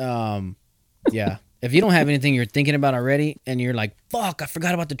 Yeah. If you don't have anything you're thinking about already, and you're like, fuck, I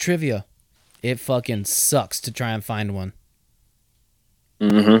forgot about the trivia, it fucking sucks to try and find one.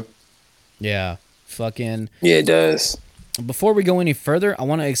 Yeah. Fucking. Yeah, it does. Before we go any further, I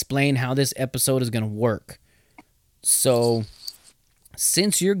want to explain how this episode is going to work. So,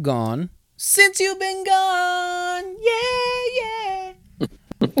 since you're gone, since you've been gone, yeah.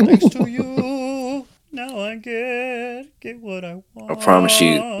 Thanks to you, now I get what I want. I promise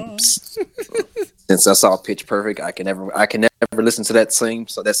you, since I saw Pitch Perfect, I can never listen to that song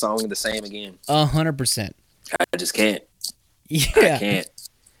the same again. 100%. I just can't. Yeah. I can't.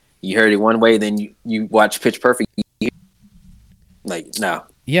 You heard it one way, then you watch Pitch Perfect. Like, no.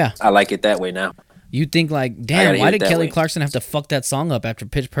 Yeah. I like it that way now. You think like, damn, why did Kelly Clarkson have to fuck that song up after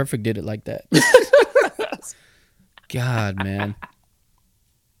Pitch Perfect did it like that? God, man.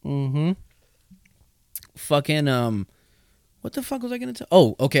 Fucking, what the fuck was I going to tell?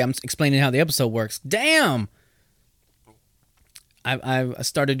 Oh, okay, I'm explaining how the episode works. Damn! I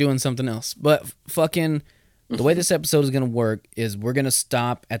started doing something else. But fucking, the way this episode is going to work is we're going to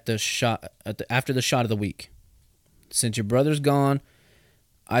stop at the shot, after the shot of the week. Since your brother's gone,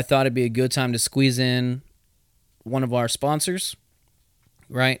 I thought it'd be a good time to squeeze in one of our sponsors,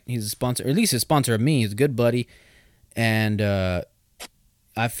 right? He's a sponsor, or at least a sponsor of me. He's a good buddy. And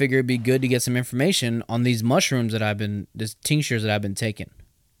I figure it'd be good to get some information on these mushrooms that these tinctures that I've been taking.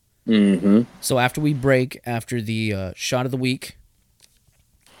 So after we break, after the shot of the week,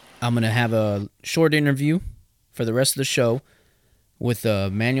 I'm going to have a short interview for the rest of the show with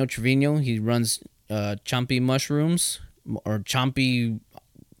Manuel Trevino. He runs Chompy Mushrooms, or Chompy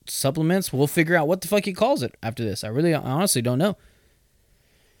Supplements. We'll figure out what the fuck he calls it after this. I honestly don't know.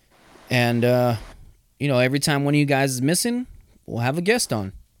 And, every time one of you guys is missing, we'll have a guest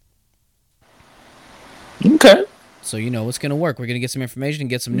on. Okay. So it's going to work. We're going to get some information and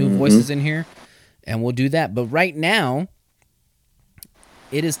get some new voices in here, and we'll do that. But right now,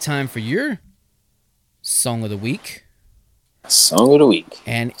 it is time for your Song of the Week. Song of the Week.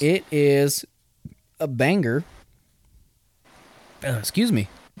 And it is a banger. Excuse me.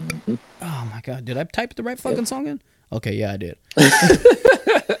 Oh my god, did I type the right fucking song in? Okay, yeah, I did.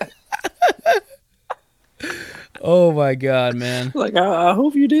 Oh my god, man. Like, I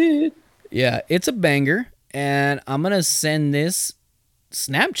hope you did. Yeah, it's a banger, and I'm gonna send this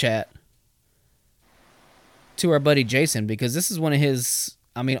Snapchat to our buddy Jason, because this is one of his,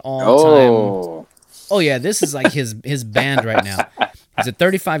 all time. Oh yeah, this is like his band right now. He's a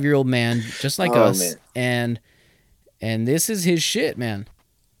 35-year-old man, just like us, man. and this is his shit, man.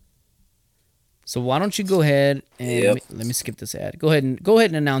 So why don't you go ahead and let me skip this ad. Go ahead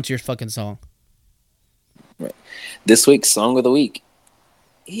and announce your fucking song. Right. This week's Song of the Week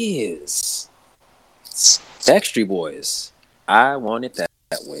is Backstreet Boys. I Want It That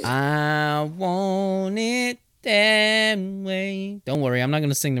Way. I want it that way. Don't worry, I'm not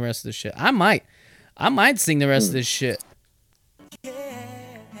gonna sing the rest of this shit. I might sing the rest of this shit.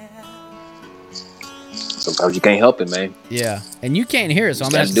 Sometimes you can't help it, man. Yeah, and you can't hear it, so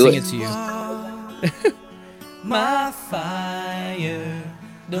I'm gonna have to sing it to you. My fire,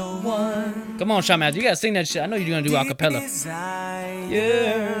 the one. Come on, Sean Matthews, you gotta sing that shit. I know you're gonna do acapella.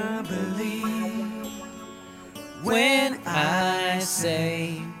 When I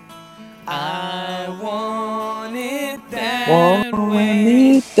say I want it that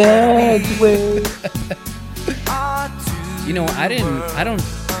way. I don't.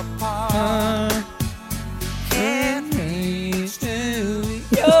 Can't reach to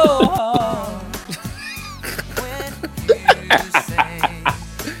your heart.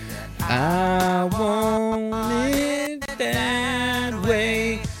 I want it that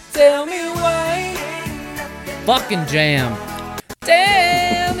way. Tell me why. Fucking jam.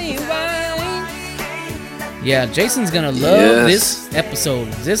 Tell me why. Yeah, Jason's gonna love this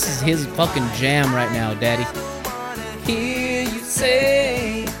episode. This is his fucking jam right now, Daddy. Hear you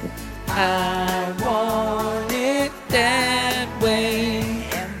say, I want it that way.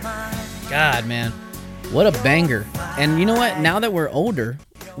 God, man. What a banger. And you know what? Now that we're older,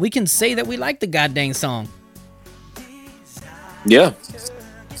 we can say that we like the goddamn song. Yeah.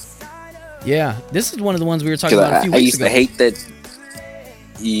 Yeah, this is one of the ones we were talking about a few weeks ago. I used to hate that.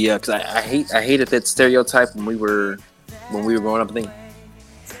 Yeah, because I hated that stereotype when we were growing up. I think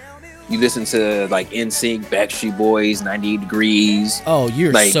you listen to like NSYNC, Backstreet Boys, 98 Degrees. Oh,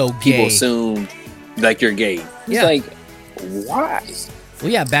 you're like, so gay. People assume like you're gay. It's like, why? Well,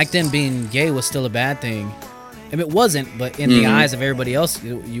 yeah, back then being gay was still a bad thing. I mean, it wasn't, but in the eyes of everybody else,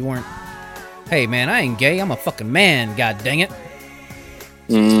 you weren't. Hey, man, I ain't gay. I'm a fucking man. God dang it.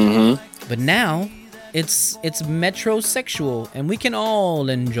 Mm-hmm. But now, it's metrosexual, and we can all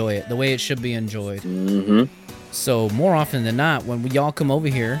enjoy it the way it should be enjoyed. Mm-hmm. So more often than not, when we all come over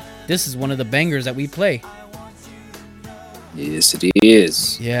here, this is one of the bangers that we play. Yes, it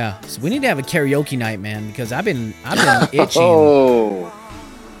is. Yeah. So we need to have a karaoke night, man, because I've been itching. Oh.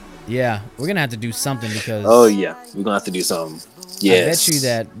 Yeah, we're gonna have to do something because. Oh yeah, we're gonna have to do something. Yes. I bet you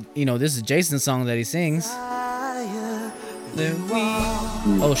that this is Jason's song that he sings.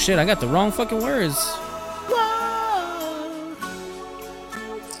 Oh shit! I got the wrong fucking words.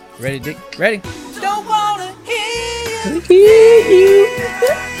 Ready, Dick? Ready? Don't wanna hear you.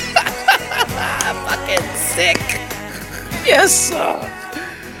 Fucking sick. Yes, sir.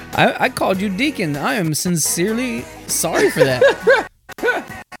 I called you Deacon. I am sincerely sorry for that.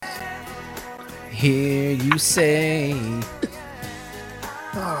 Hear you say,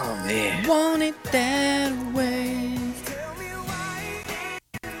 oh man, want it that way.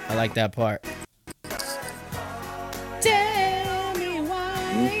 I like that part. Tell me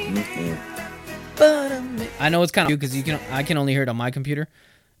why. But I know it's kind of because I can only hear it on my computer.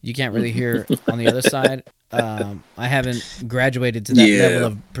 You can't really hear on the other side. I haven't graduated to that level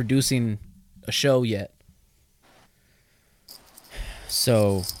of producing a show yet.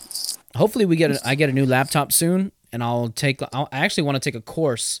 So hopefully I get a new laptop soon, and I actually want to take a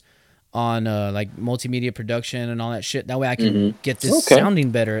course on like multimedia production and all that shit. That way I can get this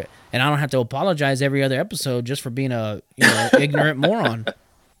sounding better, and I don't have to apologize every other episode just for being a ignorant moron.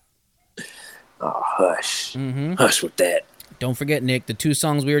 Oh, hush. Hush with that. Don't forget, Nick, the two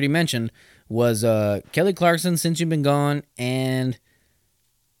songs we already mentioned was Kelly Clarkson, Since You've Been Gone, and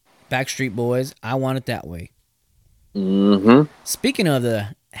Backstreet Boys, I Want It That Way. Mm-hmm. Speaking of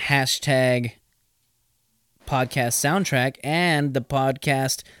the hashtag podcast soundtrack and the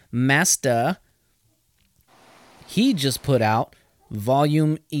podcast master, he just put out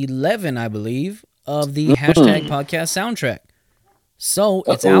volume 11, I believe, of the hashtag podcast soundtrack. So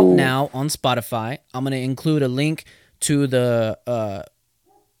it's out now on Spotify. I'm going to include a link to the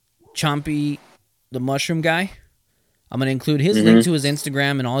Chompy, the mushroom guy. I'm going to include his link to his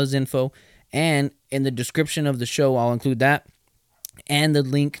Instagram and all his info. And in the description of the show, I'll include that. And the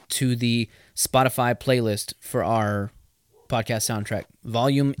link to the Spotify playlist for our podcast soundtrack.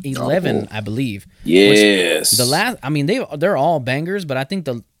 Volume 11, I believe. Yes. They're all bangers, but I think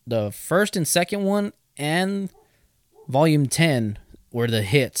the first and second one and volume 10 were the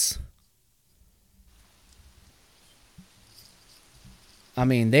hits. I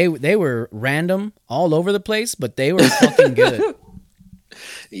mean, they were random all over the place, but they were fucking good.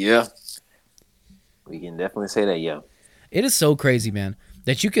 Yeah. We can definitely say that, yeah. It is so crazy, man,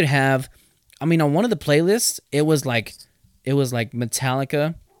 that you could have, on one of the playlists, it was like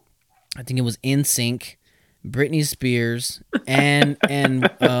Metallica, I think it was NSYNC, Britney Spears, and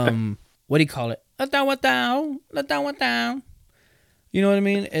what do you call it? You know what I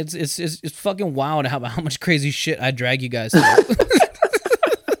mean? It's fucking wild how much crazy shit I drag you guys through.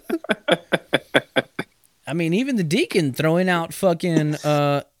 I mean, even the Deacon throwing out fucking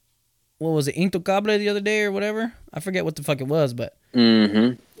what was it, Intocable the other day or whatever? I forget what the fuck it was, but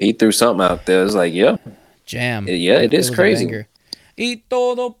he threw something out there. It was like, yeah, jam. Yeah, it is crazy. Y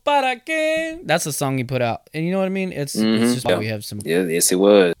todo para qué? That's the song he put out, and you know what I mean. It's just we have some yes, it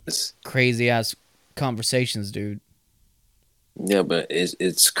was crazy ass conversations, dude. Yeah, but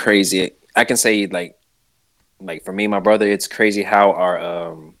it's crazy. I can say like for me and my brother, it's crazy how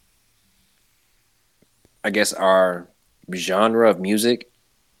our I guess our genre of music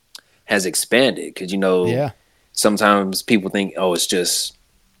has expanded, because sometimes people think, oh, it's just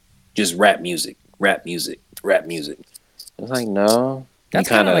rap music. It's like, no, that's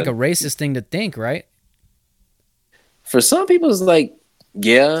kind of like a racist thing to think, right? For some people, it's like,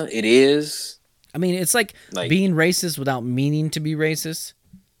 yeah, it is. I mean, it's like being racist without meaning to be racist.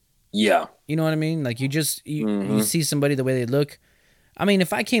 Yeah. You know what I mean? Like you Mm-hmm. see somebody the way they look. I mean,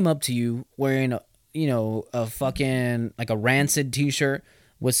 if I came up to you wearing a fucking like a Rancid t-shirt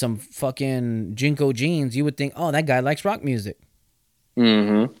with some fucking Jinko jeans, you would think, oh, that guy likes rock music.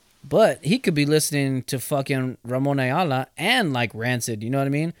 Mm-hmm. But he could be listening to fucking Ramon Ayala and like Rancid. You know what I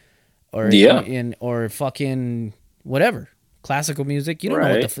mean? Yeah. Or fucking whatever classical music. You don't know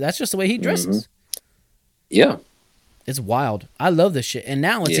what Right. that's just the way he Mm-hmm. dresses. Yeah. It's wild. I love this shit, and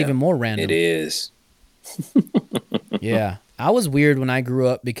now it's Yeah. even more It random. is. Yeah, I was weird when I grew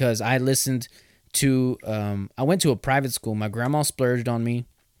up because I listened to. I went to a private school. My grandma splurged on me.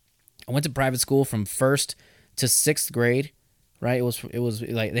 I went to private school from first to sixth grade. Right, it was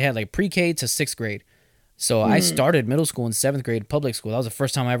like they had like pre-K to sixth grade. So I started middle school in seventh grade, public school. That was the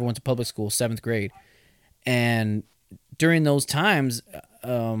first time I ever went to public school, seventh grade. And during those times,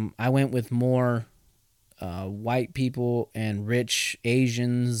 I went with more white people and rich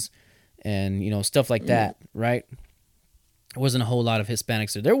Asians, and stuff like that. Right, there wasn't a whole lot of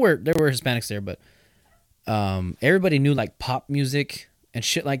Hispanics there. There were Hispanics there, but everybody knew like pop music and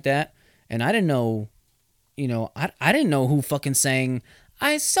shit like that. And I didn't know, I didn't know who fucking sang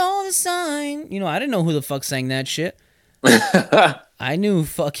 "I Saw the Sign." I didn't know who the fuck sang that shit. I knew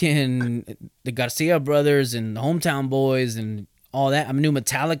fucking the Garcia brothers and the Hometown Boys and all that. I knew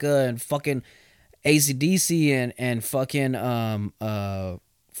Metallica and fucking AC/DC and fucking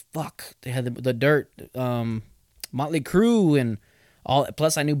fuck, they had the Dirt, Motley Crue and all.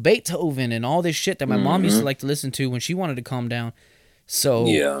 Plus I knew Beethoven and all this shit that my mom used to like to listen to when she wanted to calm down. So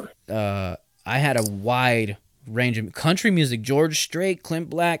Yeah. I had a wide range of country music: George Strait, Clint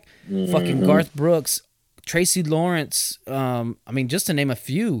Black, fucking Garth Brooks, Tracy Lawrence. I mean, just to name a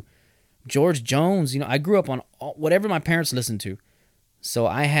few. George Jones. I grew up on whatever my parents listened to. So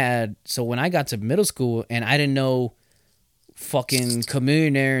when I got to middle school and I didn't know fucking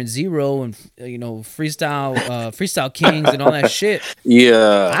Chamillionaire and Zero and freestyle Kings and all that shit,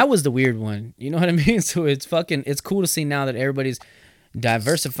 Yeah. I was the weird one. You know what I mean? So it's cool to see now that everybody's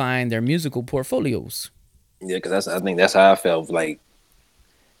diversifying their musical portfolios. Yeah, because I think that's how I felt like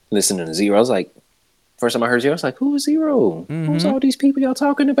listening to Zero. I was like, first time I heard Zero, I was like, who is Zero? Who's all these people y'all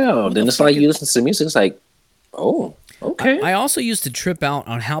talking about? Then it's like you listen to the music, it's like, oh, okay. I also used to trip out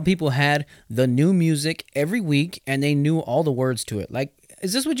on how people had the new music every week and they knew all the words to it. Like,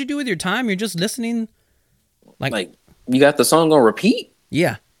 is this what you do with your time? You're just listening? Like you got the song on repeat?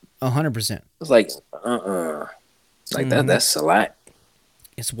 Yeah, 100%. It's like, like that's a lot.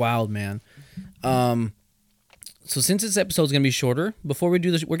 It's wild, man. So since this episode's going to be shorter, before we do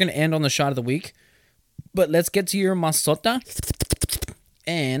this, we're going to end on the shot of the week. But let's get to your masota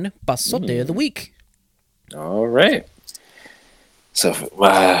and pasote of the week. All right. So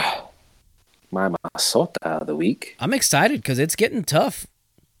my masota of the week. I'm excited because it's getting tough.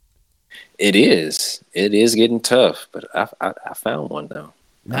 It is. It is getting tough, but I found one though.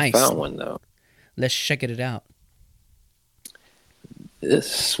 Nice. I found one though. Let's check it out.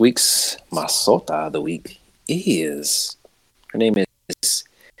 This week's masota of the week is, her name is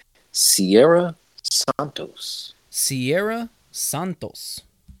Sierra Santos. Sierra Santos.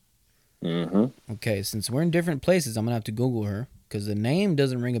 Mm-hmm. Okay, since we're in different places, I'm going to have to Google her because the name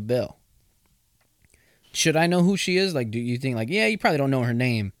doesn't ring a bell. Should I know who she is? Like, do you think, like, yeah, you probably don't know her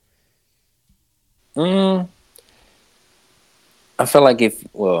name? I feel like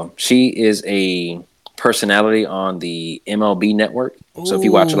she is a personality on the MLB network. So if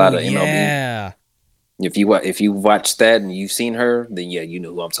you watch a lot of MLB, yeah. if you watch that and you've seen her, then yeah, you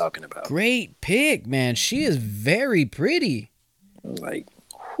know who I'm talking about. Great pick, man. She is very pretty. Like,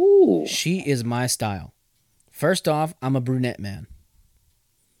 whoo. She is my style. First off, I'm a brunette man.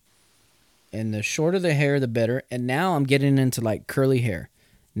 And the shorter the hair, the better. And now I'm getting into like curly hair.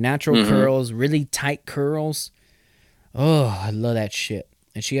 Natural curls, really tight curls. Oh, I love that shit.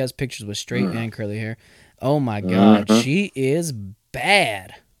 And she has pictures with straight and curly hair. Oh my God. She is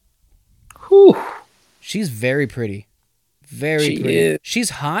bad. Whew. She's very pretty. Very pretty. Is. She's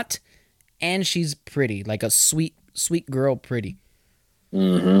hot and she's pretty. Like a sweet girl pretty.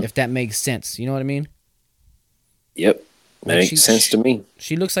 If that makes sense. You know what I mean? Yep. Makes sense to me.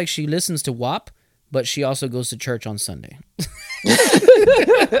 She looks like she listens to WAP, but she also goes to church on Sunday.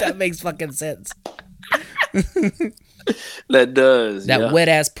 That makes fucking sense. That does. That wet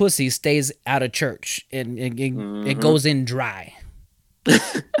ass pussy stays out of church and it goes in dry. But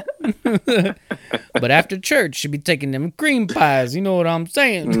after church, she be taking them cream pies. You know what I'm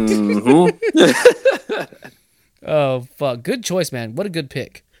saying? Oh, fuck. Good choice, man. What a good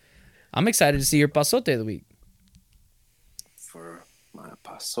pick. I'm excited to see your pasote of the week. For my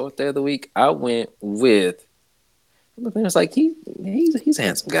pasote of the week, I went with But then it's like he's a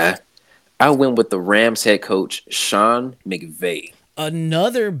handsome guy. I went with the Rams head coach Sean McVay.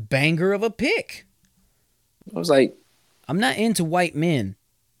 Another banger of a pick. I was like, I'm not into white men,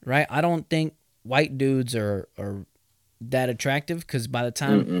 right? I don't think white dudes are that attractive because by the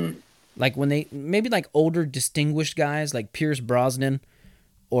time, like when they maybe like older distinguished guys like Pierce Brosnan,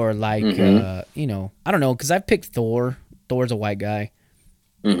 or like I don't know, because I've picked Thor. Thor's a white guy.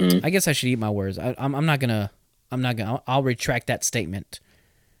 I guess I should eat my words. I'm not gonna. I'll retract that statement.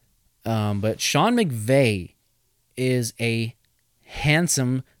 But Sean McVay is a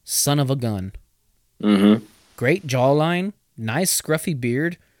handsome son of a gun. Great jawline, nice scruffy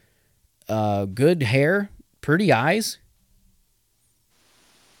beard, good hair, pretty eyes.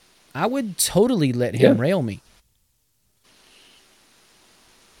 I would totally let him rail me.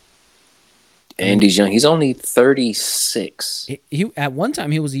 And he's young. He's only 36. He at one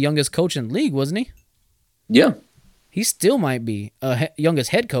time he was the youngest coach in the league, wasn't he? Yeah. He still might be youngest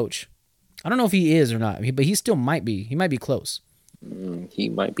head coach. I don't know if he is or not, but he still might be. He might be close. He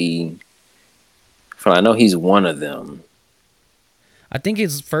might be. I know he's one of them. I think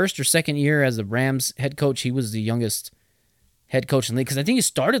his first or second year as the Rams head coach, he was the youngest head coach in the league. Because I think he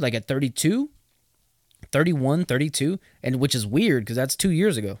started like at 32, 31, 32, and which is weird because that's 2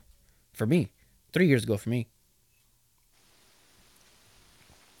 years ago for me. 3 years ago for me.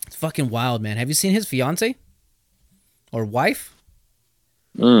 It's fucking wild, man. Have you seen his fiance? Or wife?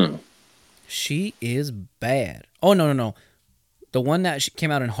 She is bad. Oh, no. The one that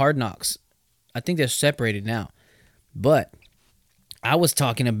came out in Hard Knocks. I think they're separated now. But I was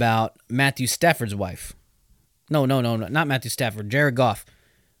talking about Matthew Stafford's wife. No, not Matthew Stafford. Jared Goff.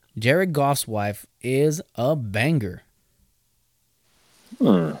 Jared Goff's wife is a banger.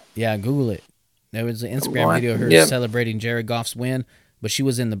 Yeah, Google it. There was an Instagram video of her celebrating Jared Goff's win, but she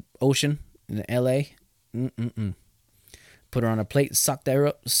was in the ocean in L.A. Put her on a plate, suck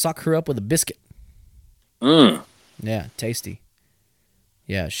her up with a biscuit. Yeah, tasty.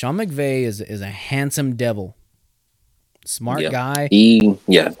 Yeah, Sean McVay is a handsome devil. Smart guy.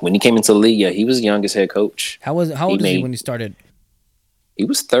 When he came into the league, he was the youngest head coach. How old is he when he started? He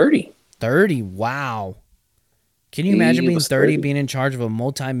was 30. 30, wow. Can you imagine being 30, being in charge of a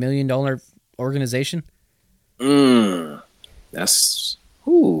multi-million-dollar organization? That's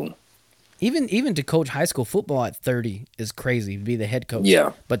Even to coach high school football at 30 is crazy. To be the head coach,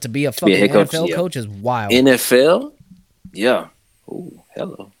 But to be a fucking NFL coach is wild. NFL, yeah. Ooh,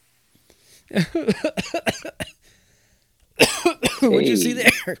 hello. What'd you see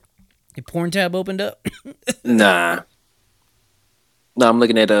there? Your porn tab opened up? Nah. No, I'm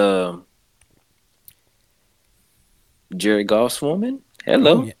looking at Jared Goff's woman.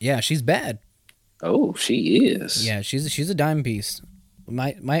 Hello. Oh, yeah, she's bad. Oh, she is. Yeah, she's a dime piece.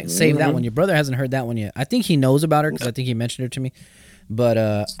 Might save that one. Your brother hasn't heard that one yet. I think he knows about her because I think he mentioned her to me.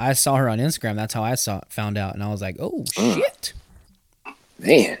 But I saw her on Instagram. That's how I found out, and I was like, oh shit,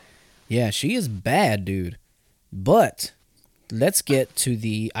 man. Yeah, she is bad, dude. But let's get to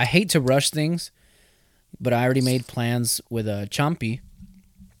the. I hate to rush things, but I already made plans with Chompy,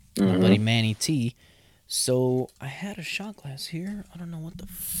 my buddy Manny T. So I had a shot glass here. I don't know what the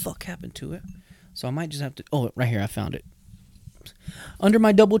fuck happened to it. So I might just have to. Oh, right here, I found it. Under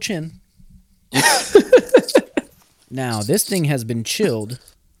my double chin. Now, this thing has been chilled.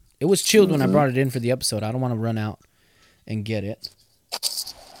 It was chilled when I brought it in for the episode. I don't want to run out and get it.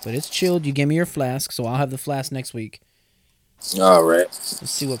 But it's chilled. You gave me your flask, so I'll have the flask next week. All right.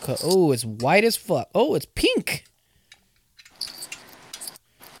 Let's see what color. Oh, it's white as fuck. Oh, it's pink.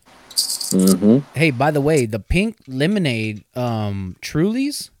 Hey, by the way, the pink lemonade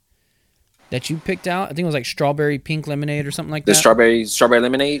Trulies that you picked out, I think it was like strawberry pink lemonade or something like that. The strawberry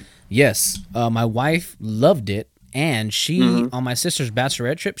lemonade? Yes. My wife loved it, and she, on my sister's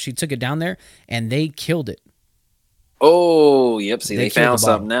bachelorette trip, she took it down there, and they killed it. Oh, yep. See, they found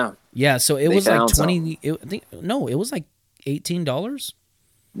something now. Yeah, so it was like 20. It was like $18.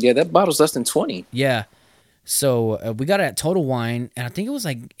 Yeah, that bottle's less than 20. Yeah. So we got it at Total Wine, and I think it was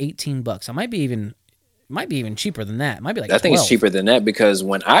like $18. I might be even cheaper than that. It might be like I think it's cheaper than that because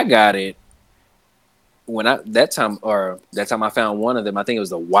when I got it, that time I found one of them, I think it was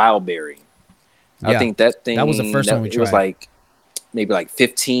the Wild Berry. I think that was the first one we tried. It was like maybe like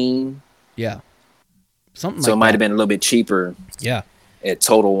 15. Yeah. Something like that. So it might have been a little bit cheaper. Yeah. At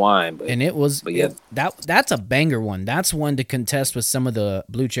Total Wine, and it was that's a banger one. That's one to contest with some of the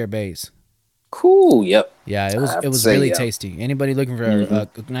Blue Chair Bays. Cool. Yep. Yeah, it was really tasty. Anybody looking for a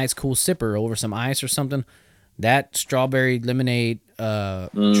nice cool sipper over some ice or something, that strawberry lemonade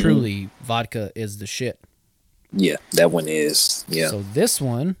Truly vodka is the shit. Yeah, that one is. Yeah. So this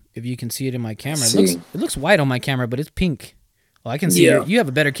one, if you can see it in my camera, See. it looks white on my camera, but it's pink. Well, I can see you have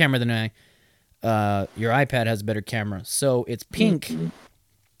a better camera than I. Your iPad has a better camera, so it's pink. Mm-hmm.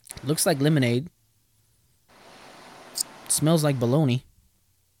 Looks like lemonade. Smells like bologna.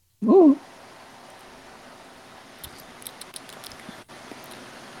 Ooh.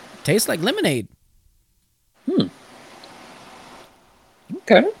 Tastes like lemonade.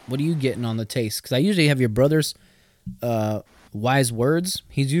 Okay. What are you getting on the taste? Because I usually have your brother's wise words.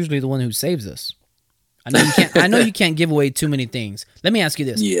 He's usually the one who saves us. I know you can't give away too many things. Let me ask you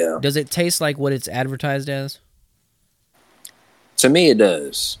this. Yeah. Does it taste like what it's advertised as? To me, it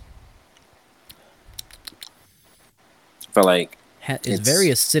does. I feel like It's very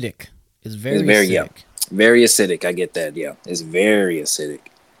acidic. It's very acidic. acidic. Yeah. Very acidic. I get that. Yeah. It's very acidic.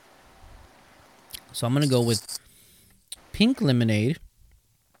 So I'm going to go with pink lemonade.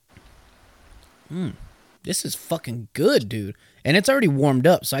 This is fucking good, dude. And it's already warmed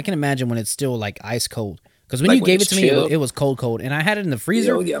up, so I can imagine when it's still like ice cold. Because when you gave it to me, it was cold. And I had it in the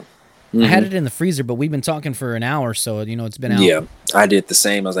freezer. Yeah. Mm-hmm. I had it in the freezer, but we've been talking for an hour, so it's been out. Yeah, I did the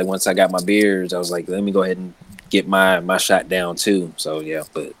same. I was like, once I got my beers, I was like, let me go ahead and get my shot down too. So yeah,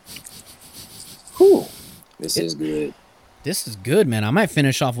 but this is good. This is good, man. I might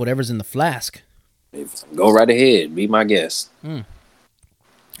finish off whatever's in the flask. Go right ahead. Be my guest.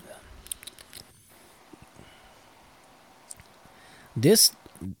 This,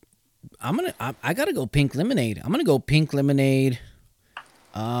 I gotta go pink lemonade. I'm gonna go pink lemonade.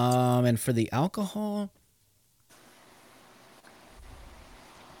 And for the alcohol,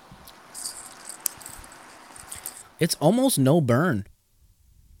 it's almost no burn.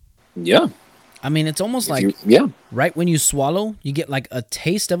 Yeah. I mean, it's almost like right when you swallow, you get like a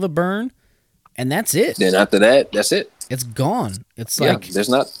taste of a burn, and that's it. Then after that, that's it. It's gone. It's like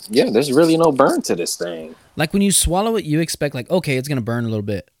there's really no burn to this thing. Like when you swallow it, you expect like, okay, it's gonna burn a little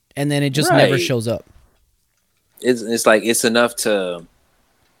bit, and then it just never shows up. It's like it's enough to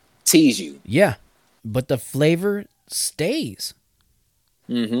tease you. Yeah, but the flavor stays.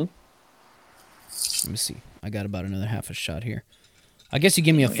 Mm-hmm. Let me see. I got about another half a shot here. I guess you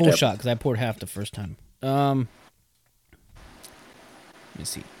give me a full shot because I poured half the first time. Let me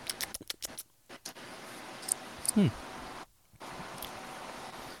see.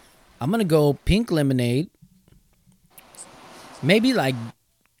 I'm gonna go pink lemonade. Maybe like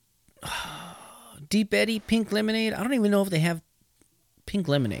Deep Eddy pink lemonade. I don't even know if they have pink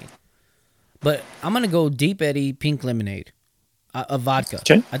lemonade, but I'm gonna go Deep Eddy pink lemonade, a vodka.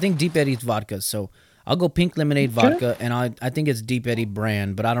 Okay. I think Deep Eddy's vodka, so I'll go pink lemonade vodka, and I think it's Deep Eddy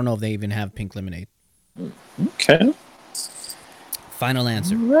brand, but I don't know if they even have pink lemonade. Okay. Final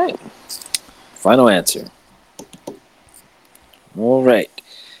answer. All right. Final answer. All right.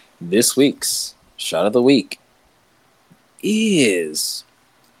 This week's shot of the week is,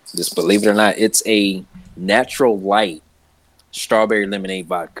 just believe it or not, it's a Natural Light strawberry lemonade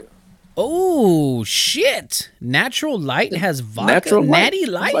vodka. Oh shit! Natural Light has vodka. Natty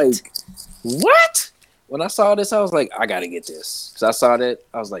Light. Like, what? When I saw this, I was like, I gotta get this. Because I saw that,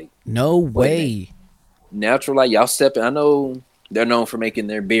 I was like, no way. Natural Light, y'all stepping. I know they're known for making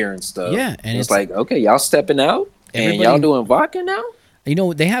their beer and stuff. Yeah, and it's like, okay, y'all stepping out, and y'all doing vodka now. You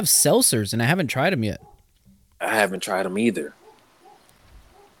know, they have seltzers, and I haven't tried them yet. I haven't tried them either.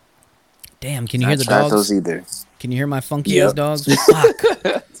 Damn, can you hear the dogs? Those either. Can you hear my funky ass dogs?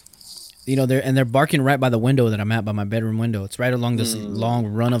 Fuck. You know, they're barking right by the window that I'm at, by my bedroom window. It's right along this long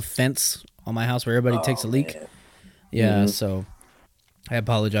run of fence on my house where everybody takes a leak. Man. Yeah, so I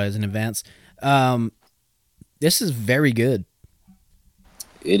apologize in advance. This is very good.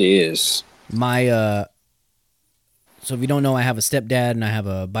 It is. So if you don't know, I have a stepdad and I have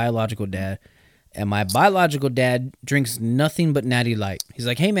a biological dad. And my biological dad drinks nothing but Natty Light. He's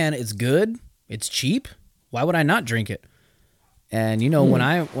like, hey man, it's good. It's cheap. Why would I not drink it? And you know, when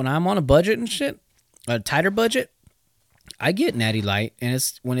I'm on a budget and shit, a tighter budget, I get Natty Light. And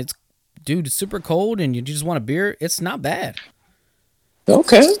it's super cold and you just want a beer, it's not bad.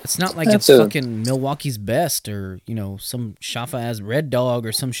 Okay. It's not like it's fucking Milwaukee's Best or, you know, some Shafa ass Red Dog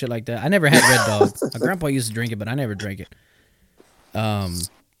or some shit like that. I never had Red Dog. My grandpa used to drink it, but I never drank it.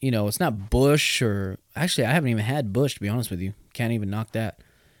 You know, it's not Bush or... Actually, I haven't even had Bush, to be honest with you. Can't even knock that.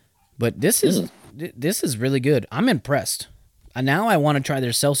 But this is really good. I'm impressed. Now I want to try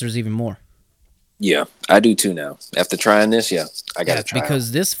their seltzers even more. Yeah, I do too now. After trying this, I got to try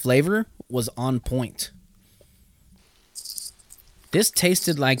because this flavor was on point. This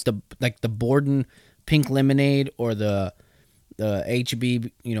tasted like the Borden pink lemonade or the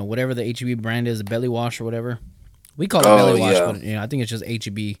HEB, you know, whatever the HEB brand is, the Belly Wash or whatever. We call it Belly Wash, but you know, I think it's just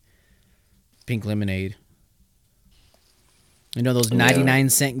HEB pink lemonade. You know those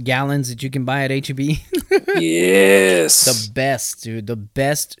 99-cent gallons that you can buy at HEB? Yes. The best, dude. The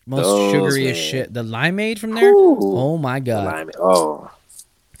best, most sugariest shit. The limeade from there? Ooh. Oh, my God. Oh.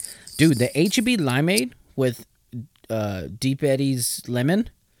 Dude, the HEB limeade with Deep Eddy's lemon,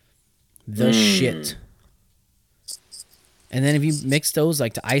 the shit. And then if you mix those,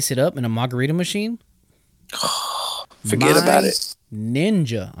 like, to ice it up in a margarita machine, forget about it.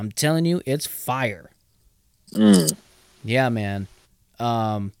 Ninja. I'm telling you, it's fire. Yeah, man.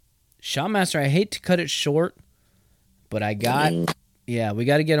 Shotmaster, I hate to cut it short, but I got... Yeah, we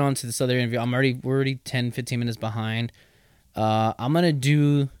got to get on to this other interview. We're already 10, 15 minutes behind. I'm going to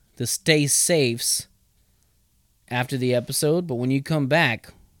do the Stay Safes after the episode, but when you come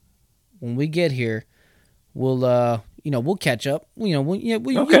back, when we get here, we'll catch up.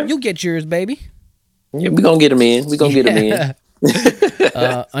 You'll get yours, baby. Yeah, we're going to get them in. We're going to get them in.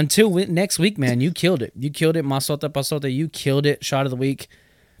 Until next week, man, you killed it. You killed it. Pasota, you killed it. Shot of the week.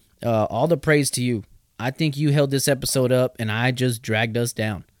 All the praise to you. I think you held this episode up, and I just dragged us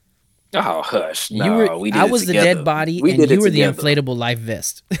down. Oh, hush. I was the dead body, and you were the inflatable life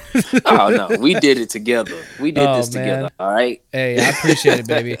vest. Oh, no. We did it together. We did this together, all right? Hey, I appreciate it,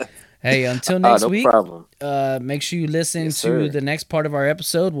 baby. Hey, until next week, problem. Make sure you listen to the next part of our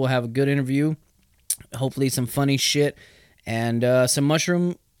episode. We'll have a good interview, hopefully some funny shit, and some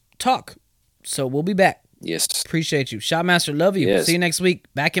mushroom talk. So we'll be back. Yes. Appreciate you. Shotmaster, love you. Yes. See you next week.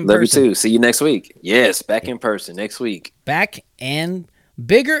 Back in person. person. Love you too. See you next week. Yes, back in person next week. Back and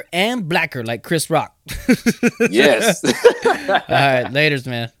bigger and blacker like Chris Rock. Yes. All right. Laters,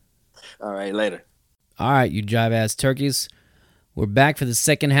 man. All right. Later. All right, you jive-ass turkeys. We're back for the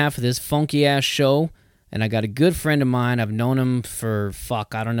second half of this funky-ass show, and I got a good friend of mine. I've known him for,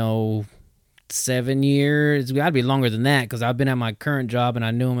 7 years. It's got to be longer than that because I've been at my current job, and I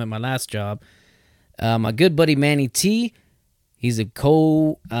knew him at my last job. My good buddy Manny T, he's a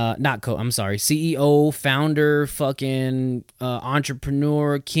CEO, founder,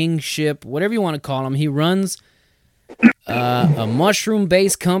 entrepreneur, kingship, whatever you want to call him. He runs a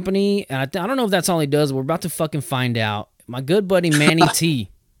mushroom-based company, and I don't know if that's all he does. We're about to fucking find out. My good buddy Manny T.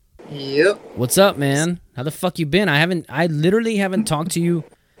 Yep. What's up, man? How the fuck you been? I literally haven't talked to you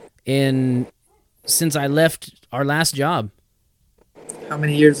since I left our last job. How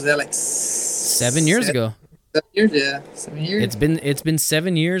many years was that? Like 7 years ago. 7 years, yeah. 7 years. It's been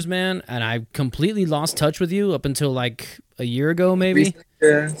 7 years, man, and I completely lost touch with you up until like a year ago, maybe.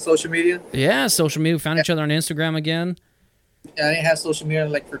 Social media. Yeah, social media. We found each other on Instagram again. Yeah, I didn't have social media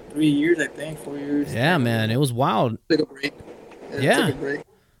like for 3 years, I think, 4 years. Yeah, man, it was wild. Took a break. Yeah. Took a break.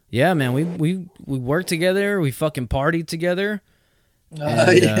 Yeah, man, we worked together. We fucking partied together.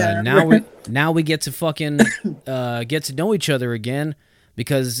 Now we get to fucking get to know each other again.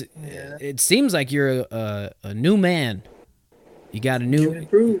 Because it seems like you're a new man. You got a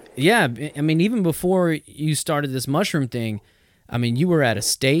new... Yeah, I mean, even before you started this mushroom thing, I mean, you were at a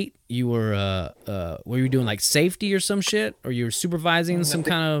state. You were you doing like safety or some shit? Or you were supervising some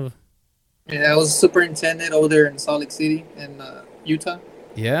kind of... Yeah, I was superintendent over there in Salt Lake City in Utah.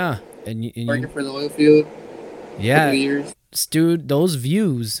 Yeah. And working for the oil field. Yeah. For years. Dude, those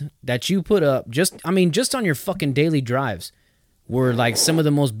views that you put up, just on your fucking daily drives, were like some of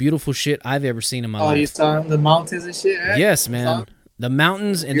the most beautiful shit I've ever seen in my life. Oh, you saw the mountains and shit, right? Yes, man. The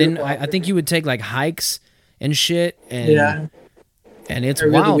mountains, and then I think you would take like hikes and shit, and it's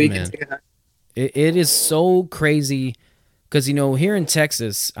wild, man. It is so crazy, because here in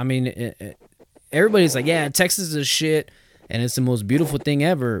Texas, I mean, everybody's like, yeah, Texas is shit, and it's the most beautiful thing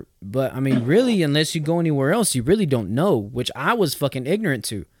ever. But I mean, really, unless you go anywhere else, you really don't know, which I was fucking ignorant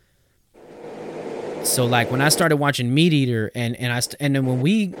to. So like when I started watching Meat Eater and then when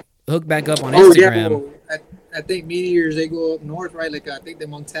we hooked back up on Instagram, I think Meat Eaters, they go up north, right? Like I think the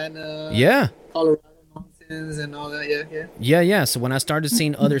Montana, Colorado mountains and all that. Yeah. So when I started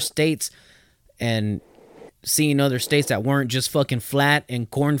seeing other states and seeing other states that weren't just fucking flat and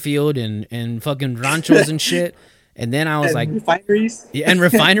cornfield and fucking ranchos and shit, and then I was like refineries, and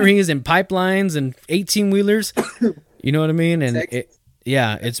refineries and pipelines and 18-wheelers, you know what I mean? And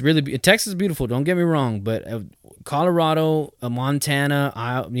it's really Texas is beautiful. Don't get me wrong, but Colorado, Montana,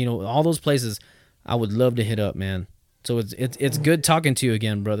 all those places, I would love to hit up, man. So it's good talking to you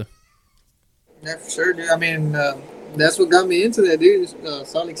again, brother. Yeah, for sure, dude. I mean, that's what got me into that, dude.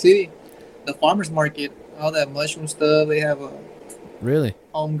 Salt Lake City, the farmers market, all that mushroom stuff. They have really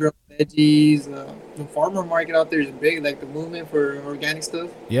homegrown veggies. The farmer market out there is big, like the movement for organic stuff.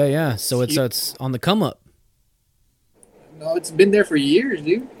 Yeah. So it's on the come up. No, it's been there for years,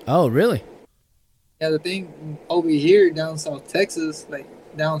 dude. Oh, really? Yeah, the thing over here down South Texas, like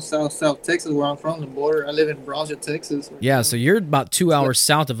down South Texas, where I'm from, the border. I live in Brownsville, Texas. Right Yeah, now. so you're about 2 hours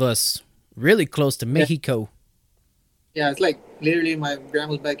south of us, really close to Mexico. Yeah, it's like literally my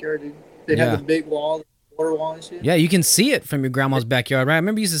grandma's backyard, dude. They have Yeah. the big wall, water wall and shit. Yeah, you can see it from your grandma's backyard, right? I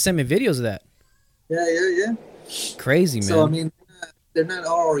remember you used to send me videos of that. Yeah. Crazy, man. So I mean, they're not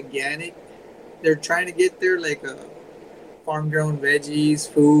all organic. They're trying to get there, like farm-grown veggies,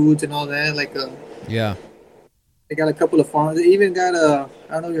 foods, and all that. Like Yeah. they got a couple of farms. They even got I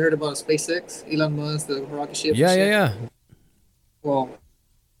don't know if you heard about SpaceX, Elon Musk, the rocket ship. and shit. Yeah. Well,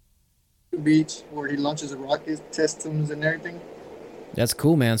 beach where he launches a rocket, tests them and everything. That's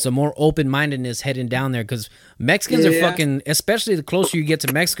cool, man. So more open-mindedness heading down there, because Mexicans are fucking, especially the closer you get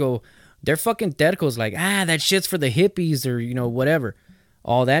to Mexico, they're fucking theticals like, that shit's for the hippies or, whatever.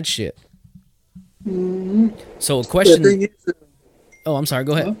 All that shit. Mm-hmm. So a question. The thing is, Oh, I'm sorry.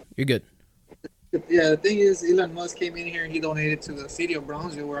 Go ahead. Huh? You're good. the thing is, Elon Musk came in here and he donated to the city of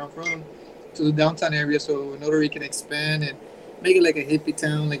Brownsville, where I'm from, to the downtown area, so in order we can expand and make it like a hippie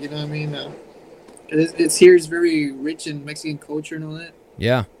town, like, you know what I mean? It's here is very rich in Mexican culture and all that.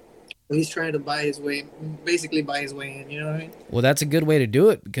 Yeah. So he's trying to basically buy his way in, you know what I mean? Well, that's a good way to do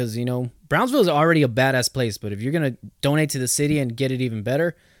it because, Brownsville is already a badass place, but if you're going to donate to the city and get it even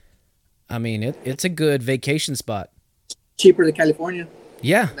better, I mean, it's a good vacation spot. Cheaper than California.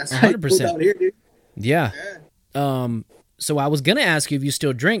 Yeah, That's how 100%. out here, dude. Yeah. Yeah. So I was going to ask you if you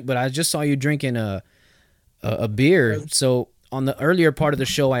still drink, but I just saw you drinking a beer. So on the earlier part of the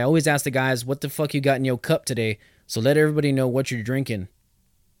show, I always ask the guys, what the fuck you got in your cup today? So let everybody know what you're drinking.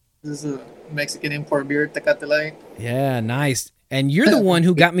 This is a Mexican import beer, Tecate Light. Yeah, nice. And you're the one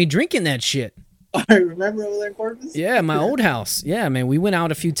who got me drinking that shit. I remember over there in Corpus? Yeah, my old house. Yeah, man, we went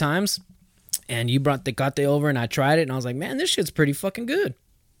out a few times, and you brought Tecate over, and I tried it, and I was like, man, this shit's pretty fucking good.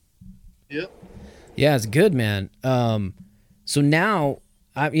 Yep. Yeah, it's good, man. So now,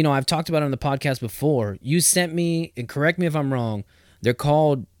 I've talked about it on the podcast before. You sent me, and correct me if I'm wrong, they're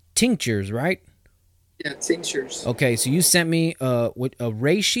called tinctures, right? Yeah, tinctures. Okay, so you sent me a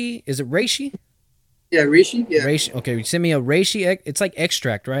reishi. Is it reishi? Yeah, reishi. Yeah. Reishi. Okay, you sent me a reishi. It's like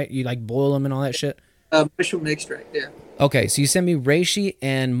extract, right? You like boil them and all that shit. Mushroom extract. Yeah. Okay, so you sent me reishi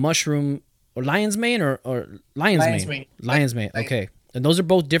and mushroom, or lion's mane, or lion's mane. Lion's mane. Okay, and those are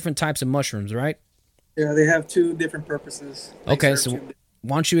both different types of mushrooms, right? Yeah, they have two different purposes. Okay, so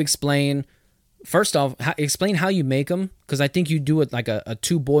why don't you explain? First off, explain how you make them, because I think you do it like a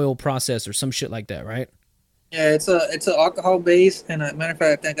 2-boil process or some shit like that, right? Yeah, it's an alcohol base, and matter of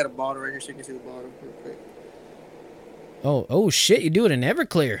fact, I think I got a bottle right here, so you can see the bottle real quick. Oh shit! You do it in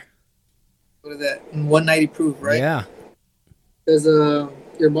Everclear. What is that? 190 proof, right? Yeah. Because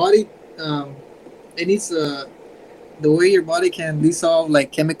your body, it needs the way your body can dissolve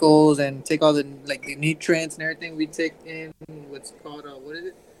like chemicals and take all the nutrients and everything. We take in what's called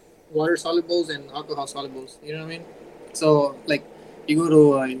water solubles and alcohol solubles. You know what I mean? So like you go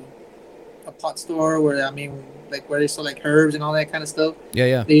to a pot store where where they sell like herbs and all that kind of stuff.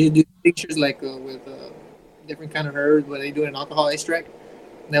 Yeah. They usually do tinctures with different kind of herbs, where they do an alcohol extract.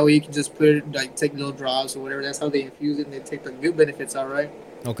 That way you can just put it, like, take little drops or whatever. That's how they infuse it, and they take the good benefits out, right?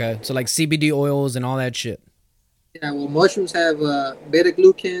 Okay, so like CBD oils and all that shit. Yeah, well, mushrooms have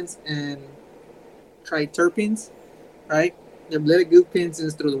beta-glucans and triterpenes, right? The beta-glucans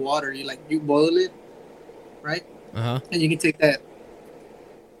is through the water. You boil it, right? Uh-huh. And you can take that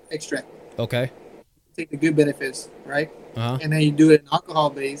extract. Okay. Take the good benefits, right? Uh-huh. And then you do it in alcohol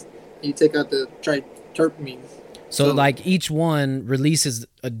base. You take out the triterpenes. So like each one releases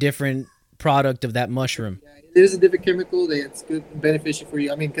a different product of that mushroom. Yeah, it is a different chemical that's good and beneficial for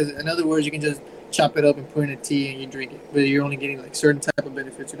you. I mean, because in other words, you can just chop it up and put it in a tea and you drink it, but you're only getting like certain type of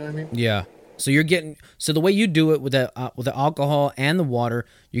benefits. You know what I mean? Yeah. So the way you do it with the alcohol and the water,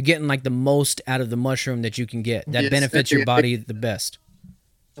 you're getting like the most out of the mushroom that you can get. That benefits your body the best.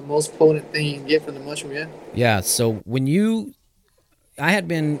 The most potent thing you can get from the mushroom, yeah. Yeah. So I had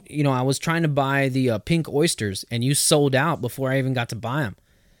been, I was trying to buy the pink oysters, and you sold out before I even got to buy them.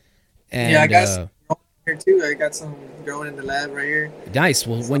 And, yeah, I got some here too. I got some growing in the lab right here. Nice.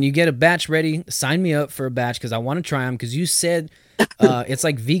 Well, when you get a batch ready, sign me up for a batch because I want to try them. Because you said it's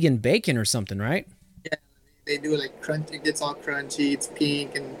like vegan bacon or something, right? Yeah, they do it like crunchy. It gets all crunchy. It's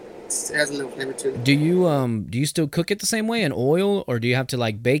pink and it has a little flavor to it. Do you still cook it the same way in oil, or do you have to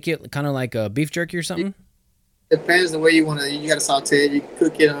like bake it kind of like a beef jerky or something? Depends the way you want to. You got to saute it. You can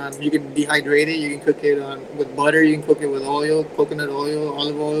cook it on. You can dehydrate it. You can cook it on with butter. You can cook it with oil, coconut oil,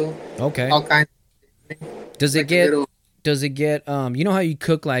 olive oil. Okay. All kinds. Does it get? You know how you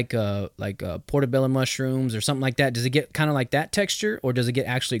cook like portobello mushrooms or something like that? Does it get kind of like that texture, or does it get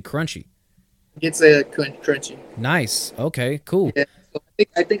actually crunchy? It gets a crunchy. Nice. Okay. Cool. Yeah. So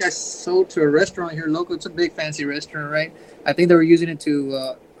I think I sold to a restaurant here local. It's a big fancy restaurant, right? I think they were using it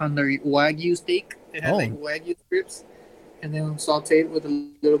to on their wagyu steak. It had like Oh, wagyu strips, and then sauteed with a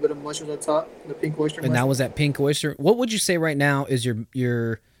little bit of mushrooms on top, the pink oyster and that mushroom. was at Pink Oyster. What would you say right now is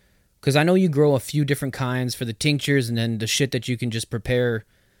your? Because I know you grow a few different kinds for the tinctures, and then the shit that you can just prepare,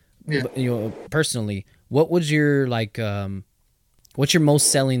 Yeah, personally. What was your like? What's your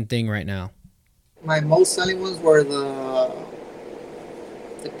most selling thing right now? my most selling ones were the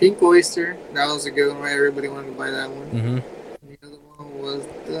pink oyster. That was a good one, right? Everybody wanted to buy that one. Mm-hmm. The other one was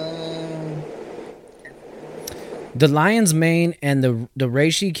the The lion's mane and the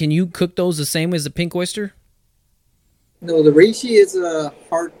reishi. Can you cook those the same as the pink oyster? no, the reishi is a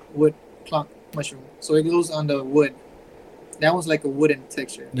hardwood plunk mushroom, so it goes on the wood. That one's like a wooden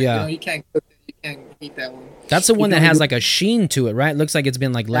texture. Like, Yeah. you can't cook it. You can't eat that one. That's the You one can that only has do- like a sheen to it, right? It looks like it's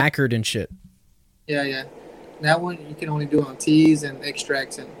been like Yeah. lacquered and shit. Yeah. That one you can only do on teas and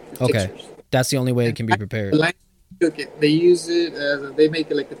extracts and Okay. tinctures. That's the only way it can be The prepared. line cook it. They use it they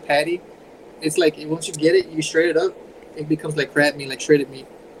make it like the patty. It's like once you get it, you shred it up. It becomes like crab meat, like shredded meat.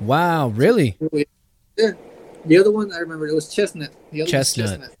 Wow, really? Yeah. The other one I remember it was chestnut. The other Chestnut.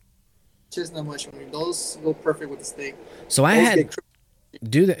 one's chestnut. Chestnut mushroom. Those go perfect with the steak. So I Those had get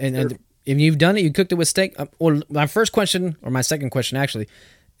do that, and if you've done it, you cooked it with steak. Or my first question, or my second question, actually,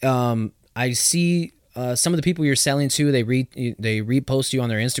 I see some of the people you're selling to, they repost you on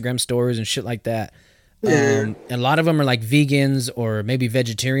their Instagram stories and shit like that. Yeah. And a lot of them are like vegans or maybe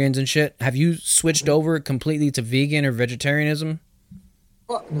vegetarians and shit. Have you switched over completely to vegan or vegetarianism?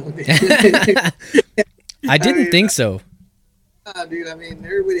 Fuck no, dude. I didn't think so. Nah, dude. I mean,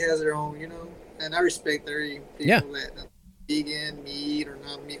 everybody has their own, and I respect every people Yeah. that vegan, meat or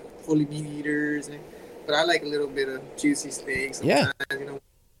not meat, fully meat eaters. But I like a little bit of juicy steak sometimes. Yeah.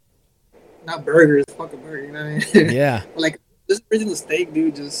 Not burgers. Fuck a burger. You know what I mean? Yeah, But like this original steak,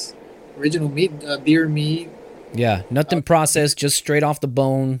 dude. Just original meat, deer meat. yeah, nothing processed, just straight off the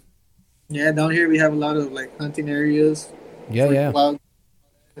bone. Yeah, down here we have a lot of like hunting areas. Yeah, for yeah. Wild,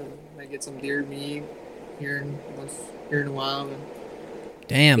 I get some deer meat here in a while. And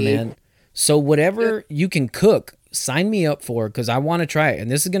Damn, Big. man. So whatever you can cook, sign me up for, because I want to try it.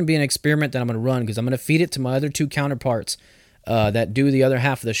 And this is going to be an experiment that I'm going to run, because I'm going to feed it to my other two counterparts that do the other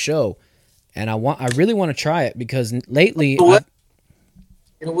half of the show. And I really want to try it, because lately, You know what?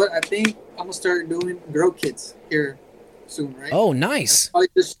 You know what? I think I'm gonna start doing grow kits here soon, right? oh, And nice. I'll probably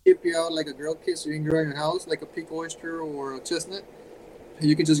just ship you out like a grow kit so you can grow in your house, like a pink oyster or a chestnut. And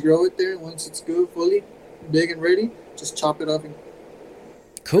you can just grow it there. Once it's good, fully big and ready, just chop it up and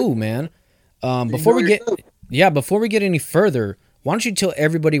Cool, man. you Before grow we get, yourself. before we get any further, why don't you tell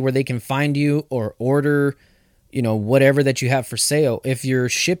everybody where they can find you or order, whatever that you have for sale if you're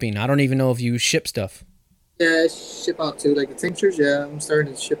shipping. I don't even know if you ship stuff. Yeah, I ship out too, like the tinctures. Yeah, I'm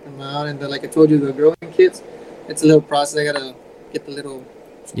starting to ship them out, and then like I told you, the growing kits. It's a little process. I gotta get the little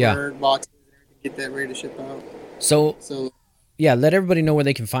Yeah. square boxes and everything, get that ready to ship out. So, So yeah, let everybody know where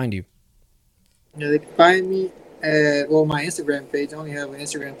they can find you. yeah, they can find me at my Instagram page. I only have an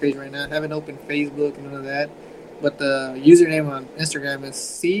Instagram page right now. I haven't opened Facebook and none of that. But the username on Instagram is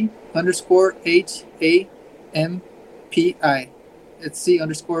C_HAMPI. It's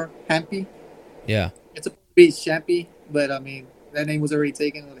C_Hampy. Yeah. It's a beach champy, but I mean that name was already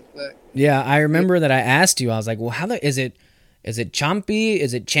taken. I was like, fuck. Yeah, I remember that I asked you. I was like, "Well, is it Champy?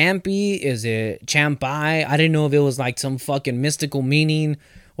 Is it Champy? Is it Champai?" I didn't know if it was like some fucking mystical meaning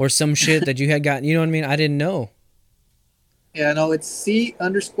or some shit that you had gotten. You know what I mean? I didn't know. Yeah, no, it's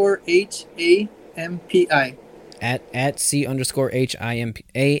C_HAMPI. At C_HIMPI.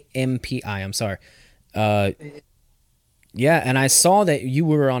 I'm sorry. Yeah, and I saw that you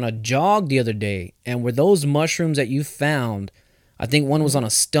were on a jog the other day, and were those mushrooms that you found? I think one was on a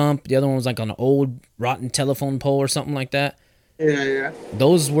stump, the other one was like on an old rotten telephone pole or something like that. Yeah.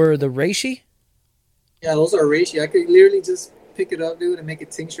 Those were the reishi? Yeah, those are reishi. I could literally just pick it up, dude, and make a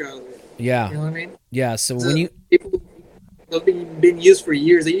tincture out of it. Yeah, You know what I mean? yeah. So So when you people, they've been used for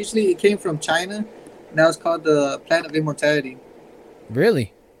years. It came from China. Now it's called the plant of immortality.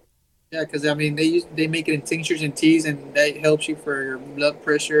 really, Yeah, because I mean they make it in tinctures and teas, and that helps you for your blood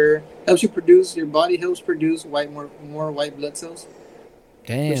pressure. Helps you produce your body helps produce more white blood cells, which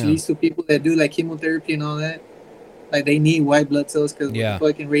damn, leads to people that do like chemotherapy and all that. Like they need white blood cells because Yeah.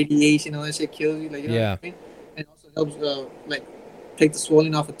 fucking radiation, all that shit kills you. Like Yeah. what I mean? And also helps like take the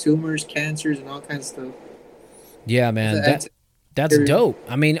swelling off of tumors, cancers, and all kinds of stuff. yeah, man, It's a- that's dope.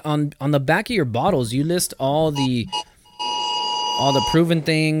 I mean, on the back of your bottles, you list all the proven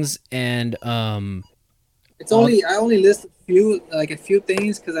things, and It's only I only list a few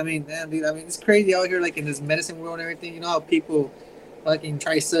things because I mean, damn, dude, I mean it's crazy out here like in this medicine world and everything. You know how people fucking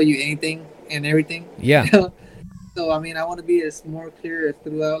try to sell you anything and everything. Yeah. You know? So I mean, I want to be as more clear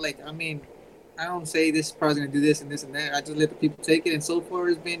throughout. Like, I mean, I don't say this product's gonna do this and this and that. I just let the people take it, and so far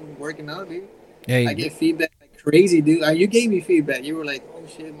it's been working out, dude. Hey, I get feedback like crazy, dude. You gave me feedback. You were like, "Oh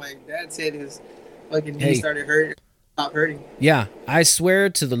shit, my dad said his fucking knee started hurting, stopped hurting." Yeah, I swear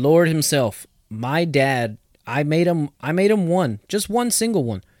to the Lord Himself, my dad. I made him just one single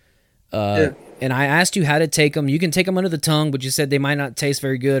one. And I asked you how to take them. You can take them under the tongue, but you said they might not taste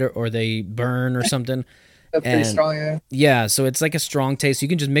very good or they burn or something. Pretty strong, yeah. Yeah, so it's like a strong taste. You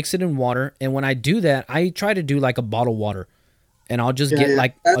can just mix it in water. And when I do that, I try to do like a bottle water. And I'll just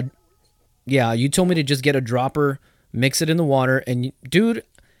get you told me to just get a dropper, mix it in the water. And dude,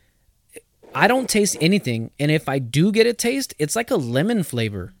 I don't taste anything. And if I do get a taste, it's like a lemon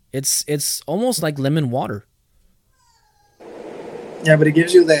flavor. It's almost like lemon water. Yeah, but it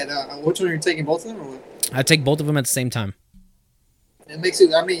gives you that. Which one are you taking? Both of them, or what? I take both of them at the same time. It makes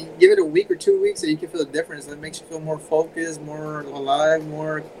you. I mean, give it a week or 2 weeks, so you can feel the difference. It makes you feel more focused, more alive,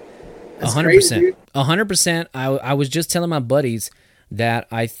 more. 100%. 100%. I was just telling my buddies that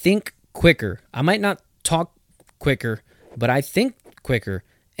I think quicker. I might not talk quicker, but I think quicker,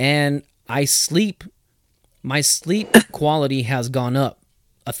 and I sleep. My sleep quality has gone up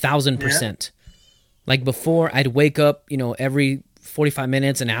 1,000%. Like before, I'd wake up, every 45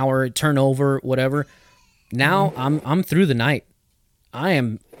 minutes, an hour, turn over, whatever. Now I'm through the night. I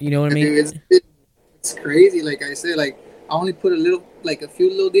am, you know what I mean? Dude, it's crazy. Like I said, like I only put a few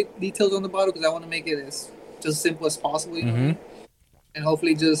little details on the bottle because I want to make it as just simple as possible. You know what I mean? And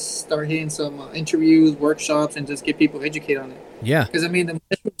hopefully just start hitting some interviews, workshops, and just get people educated on it. Yeah. Because I mean, the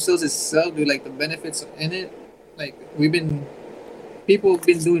mushroom sales itself, dude, like the benefits in it, like people have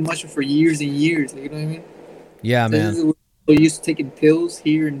been doing mushroom for years and years. Like, you know what I mean? Yeah, so man. We're used to taking pills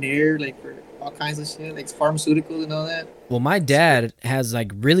here and there, like for all kinds of shit, like pharmaceuticals and all that. Well, my dad has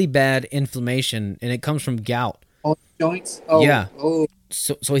like really bad inflammation, and it comes from gout. Oh, joints? Oh, yeah. Oh.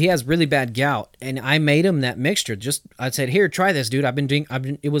 So he has really bad gout, and I made him that mixture. I said, here, try this, dude.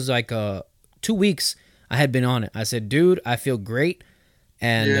 It was like 2 weeks I had been on it. I said, dude, I feel great.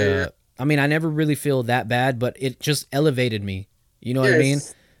 And I mean, I never really feel that bad, but it just elevated me. You know what I mean?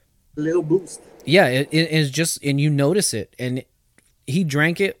 A little boost. Yeah, it is just, and you notice it. And he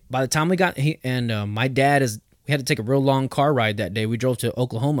drank it. By the time we got, my dad we had to take a real long car ride that day. We drove to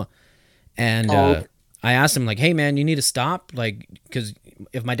Oklahoma. And I asked him, like, hey, man, you need to stop? Like, because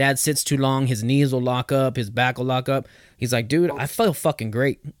if my dad sits too long, his knees will lock up, his back will lock up. He's like, dude, I feel fucking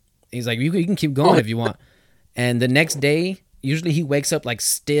great. He's like, you can keep going if you want. And the next day, usually he wakes up like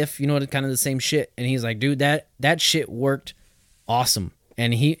stiff, kind of the same shit. And he's like, dude, that shit worked awesome.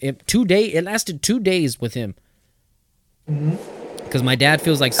 And it lasted 2 days with him. Because my dad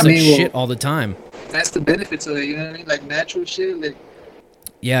feels like shit all the time. That's the benefits of it, you know what I mean? Like natural shit. Like...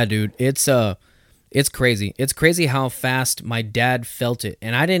 Yeah, dude, it's crazy. It's crazy how fast my dad felt it.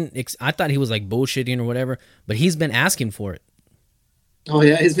 And I thought he was like bullshitting or whatever, but he's been asking for it. Oh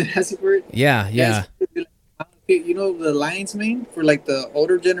yeah, he's been asking for it? Yeah. You know the lion's mane for like the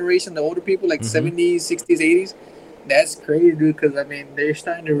older generation, the older people, like 70s, 60s, 80s? That's crazy, dude, because I mean, they're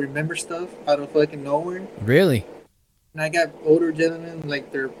starting to remember stuff out of fucking nowhere. Really? And I got older gentlemen,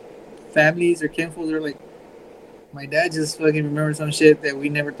 like their families, their kinfolk, they're like, my dad just fucking remembered some shit that we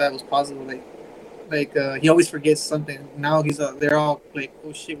never thought was possible. Like he always forgets something. Now they're all like,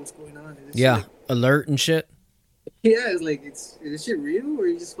 oh shit, what's going on? Yeah, like, alert and shit. Yeah, it's like, is this shit real or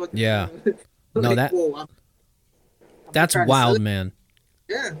you just fucking... Yeah. No, like, that's wild, man.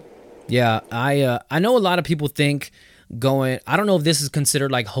 Yeah. Yeah, I know a lot of people think I don't know if this is considered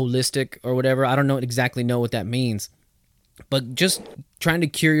like holistic or whatever. I don't exactly know what that means. But just trying to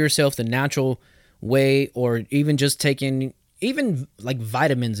cure yourself the natural way, or even just taking even like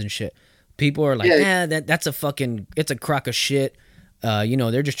vitamins and shit. People are like, that's it's a crock of shit.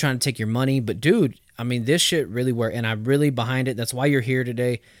 They're just trying to take your money. But dude, I mean, this shit really works, and I'm really behind it. That's why you're here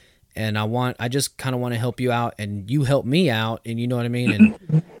today. And I just kind of want to help you out, and you help me out, and you know what I mean?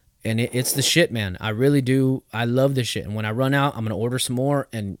 And it's the shit, man. I really do. I love this shit. And when I run out, I'm going to order some more,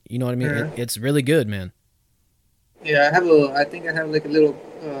 and you know what I mean? Yeah. It's really good, man. Yeah, I think I have like a little...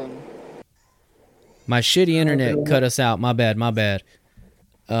 My shitty internet cut us out. My bad.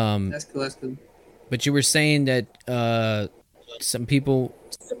 That's cool. But you were saying that some people...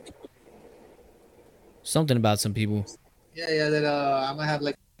 Something about some people. Yeah, that I'm going to have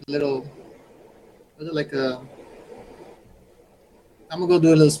like a little... Like a... I'm gonna go do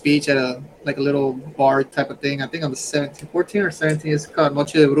a little speech at a little bar type of thing. I think on the 14 or 17. It's called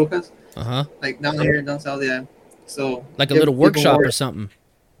Noche de Brujas. Like down here, down south, yeah. So like a little workshop or something.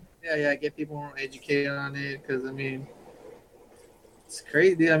 Yeah. Get people more educated on it, because I mean, It's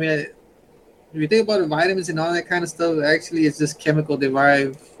crazy, dude. I mean, if you think about the vitamins and all that kind of stuff, actually, it's just chemical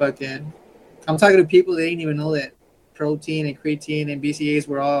derived. Fucking, I'm talking to people that didn't even know that protein and creatine and BCAAs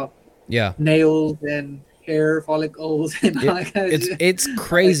were all nails and hair follicles and all that kind of shit. It's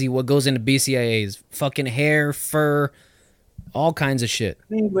crazy what goes into BCAAs. Fucking hair, fur, all kinds of shit.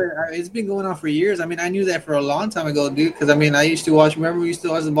 I mean, but it's been going on for years. I mean, I knew that for a long time ago, dude. Because I mean, I used to watch. Remember, we used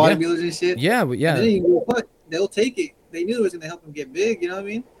to watch the bodybuilders and shit. Yeah, but yeah. And then you go, fuck, they'll take it. They knew it was gonna help them get big. You know what I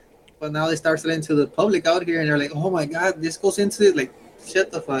mean? But now they start selling to the public out here, and they're like, "Oh my god, this goes into it." Like, shut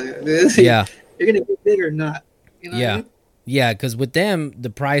the fuck up. Yeah, you're gonna get big or not. You know what I mean? Yeah, because with them, the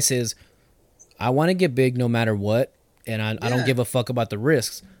price is, I want to get big no matter what, and I don't give a fuck about the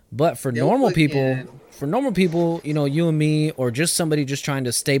risks. But for normal people, you know, you and me, or just somebody just trying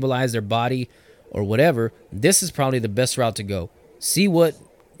to stabilize their body or whatever, this is probably the best route to go. See what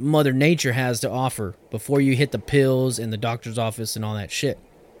Mother Nature has to offer before you hit the pills and the doctor's office and all that shit.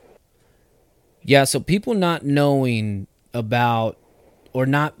 Yeah, so people not knowing about, or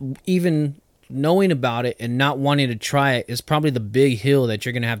not even knowing about it and not wanting to try it is probably the big hill that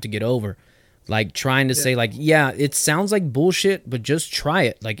you're going to have to get over. Like trying to say like, yeah, it sounds like bullshit, but just try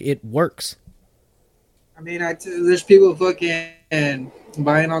it. Like it works. I mean, there's people fucking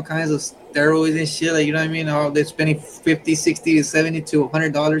buying all kinds of steroids and shit. Like, you know what I mean? Oh, they're spending $50, $60, $70 to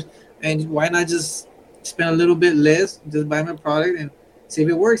 $100. And why not just spend a little bit less, just buy my product and see if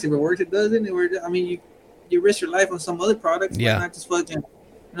it works. If it works, it doesn't. I mean, you risk your life on some other products. Yeah. Why not just fucking, you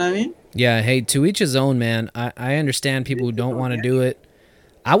know what I mean? Yeah, hey, to each his own, man. I understand people who don't want to do it.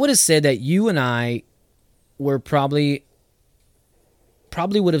 I would have said that you and I were probably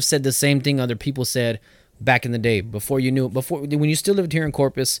would have said the same thing other people said back in the day before you knew it. When you still lived here in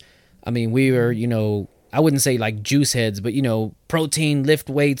Corpus, I mean, we were, you know, I wouldn't say like juice heads, but, you know, protein, lift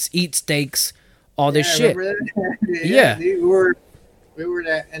weights, eat steaks, all this shit. Yeah. Dude, we were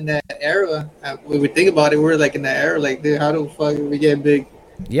in that era. When we think about it, we're like in that era. Like, dude, how the fuck did we get big?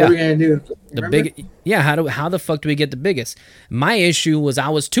 Yeah. What are we gonna do? How the fuck do we get the biggest? My issue was I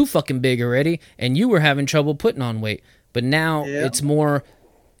was too fucking big already, and you were having trouble putting on weight. But now it's more.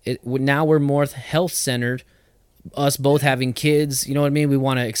 Now we're more health centered. Us both having kids, you know what I mean. We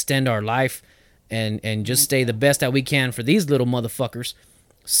want to extend our life, and just stay the best that we can for these little motherfuckers.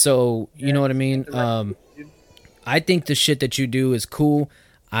 So you know what I mean. I think the shit that you do is cool.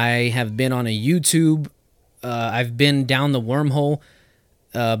 I have been on a YouTube. I've been down the wormhole.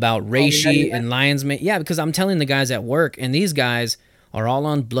 About reishi and lion's mane. Yeah, because I'm telling the guys at work, and these guys are all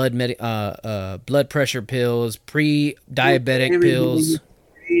on blood pressure pills, pre-diabetic pills.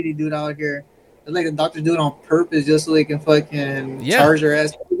 Crazy dude out here. It's like the doctors do it on purpose just so they can fucking charge their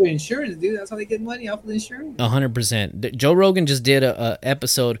ass for insurance, dude. That's how they get money off of the insurance. 100%. Joe Rogan just did a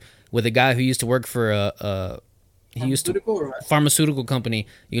episode with a guy who used to work for a pharmaceutical company.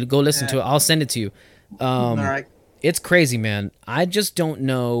 You can go listen to it. I'll send it to you. All right. It's crazy, man. I just don't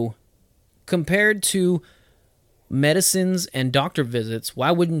know. Compared to medicines and doctor visits, why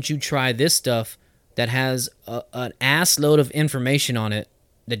wouldn't you try this stuff that has an ass load of information on it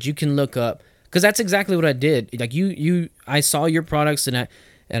that you can look up? Because that's exactly what I did. Like I saw your products and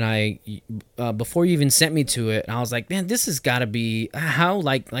I before you even sent me to it, and I was like, man, this has got to be how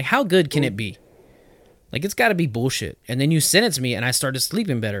good can it be? Like it's got to be bullshit. And then you sent it to me, and I started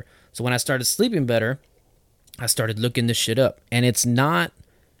sleeping better. So when I started sleeping better, I started looking this shit up, and it's not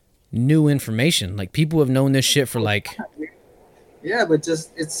new information. Like people have known this shit for like. Yeah, but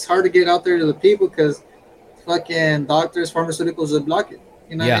just it's hard to get out there to the people because fucking doctors, pharmaceuticals, will block it.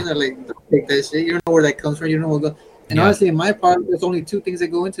 You know what I mean? They're like, don't take that shit. You don't know where that comes from. You don't know what goes. And honestly, in my product, there's only two things that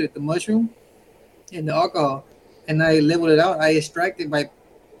go into it: the mushroom and the alcohol. And I level it out. I extract it by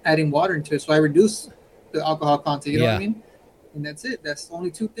adding water into it, so I reduce the alcohol content. You know what I mean? And that's it. That's only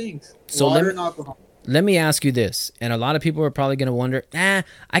two things: water and alcohol. Let me ask you this, and a lot of people are probably going to wonder,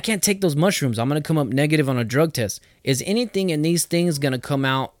 I can't take those mushrooms. I'm going to come up negative on a drug test. Is anything in these things going to come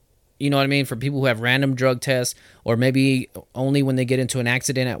out, you know what I mean, for people who have random drug tests, or maybe only when they get into an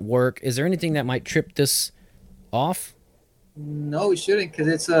accident at work? Is there anything that might trip this off? No, it shouldn't, because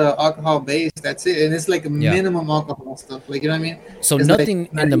it's alcohol-based. That's it, and it's like a minimum alcohol stuff. Like, you know what I mean? So it's nothing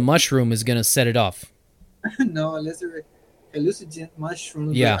in the mushroom is going to set it off? No, unless they're hallucinogen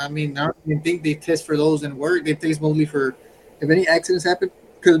mushrooms. Yeah. I mean, I don't even think they test for those in work. They test mostly for if any accidents happen.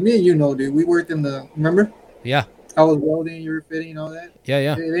 Because me and you know, dude, we worked in the, remember? Yeah. I was welding, you were fitting, and all that.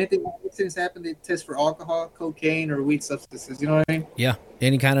 Yeah. If anything accidents happen, they test for alcohol, cocaine, or weed substances. You know what I mean? Yeah.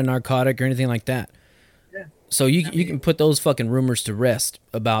 Any kind of narcotic or anything like that. Yeah. So you can put those fucking rumors to rest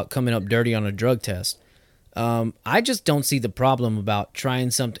about coming up dirty on a drug test. I just don't see the problem about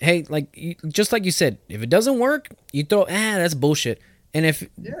trying something. Hey, like just like you said, if it doesn't work, you throw that's bullshit. And if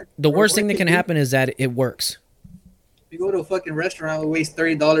Yeah, the or worst thing that work can it, dude. happen is that it works. You go to a fucking restaurant, we waste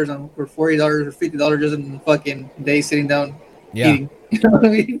 $30 on or $40 or $50 just in the fucking day sitting down Yeah. eating. You know what I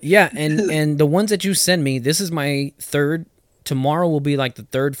mean? Yeah, and the ones that you send me, this is my third. Tomorrow will be like the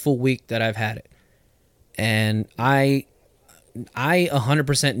third full week that I've had it, and I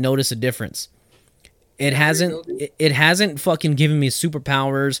 100% notice a difference. It hasn't it hasn't fucking given me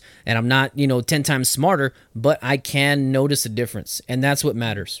superpowers, and I'm not 10 times smarter, but I can notice a difference, and that's what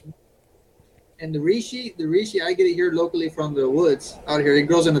matters. And the reishi, I get it here locally from the woods out here. It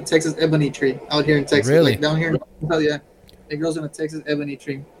grows in a Texas ebony tree out here in Texas, Really? like down here. Yeah, it grows in a Texas ebony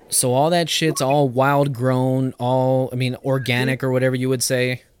tree. So all that shit's all wild grown, organic or whatever you would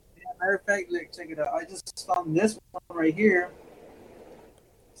say. Yeah, matter of fact, look, check it out. I just found this one right here.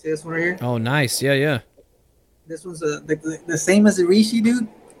 See this one right here? Oh, nice. Yeah, yeah. This one's the same as the reishi, dude,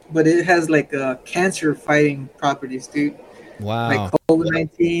 but it has like cancer fighting properties, dude. Wow. Like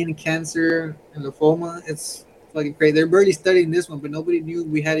COVID-19, cancer, and lymphoma. It's fucking crazy. They're barely studying this one, but nobody knew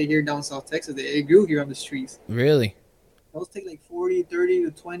we had it here down South Texas. It grew here on the streets. Really? Those take like 40, 30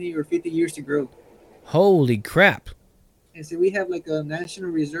 to 20 or 50 years to grow. Holy crap. And so we have like a national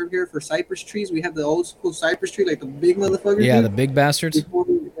reserve here for cypress trees. We have the old school cypress tree, like the big motherfuckers. Yeah, dude. the big bastards. Before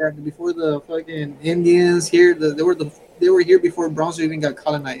the fucking Indians here, they were here before Brownsville even got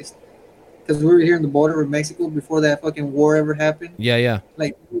colonized. Because we were here in the border with Mexico before that fucking war ever happened. Yeah, yeah.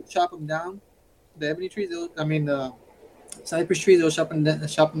 Like we would chop them down, the ebony trees. Cypress trees. They'll chop them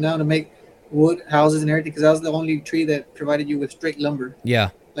down to make wood houses and everything. Because that was the only tree that provided you with straight lumber. Yeah.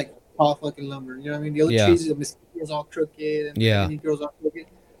 Like tall fucking lumber. You know what I mean? The other Yeah. trees, the mesquite is all crooked and Yeah. everything grows all crooked.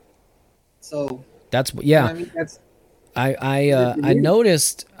 So That's you know yeah. what I mean, that's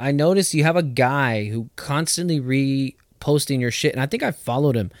I noticed you have a guy who constantly reposting your shit, and I think I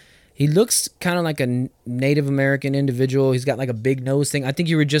followed him. He looks kind of like a Native American individual. He's got like a big nose thing. I think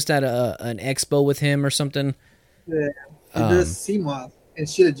you were just at an expo with him or something. yeah. It does sea moth and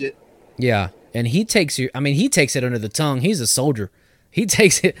shit legit. Yeah, and he takes he takes it under the tongue. He's a soldier. He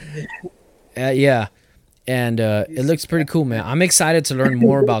takes it. Yeah, and it looks pretty cool, man. I'm excited to learn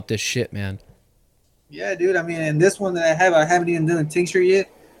more about this shit, man. Yeah, dude. I mean, and this one that I haven't even done a tincture yet,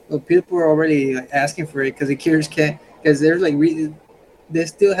 but people are already like, asking for it because the cures can't. Because there's like they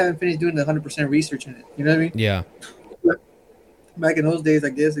still haven't finished doing the 100% research in it. You know what I mean? Yeah. Back in those days, I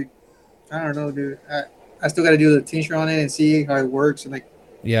guess I don't know, dude. I still got to do the tincture on it and see how it works and like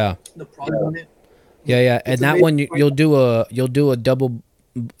Yeah. the product on it. Yeah. And that one you'll do a double.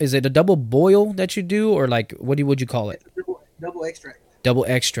 Is it a double boil that you do, or like would you call it? Double extract. Double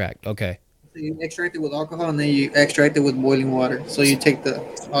extract. Okay. So you extract it with alcohol and then you extract it with boiling water. So you take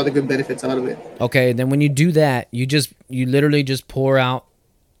all the good benefits out of it. Okay, then when you do that, you literally just pour out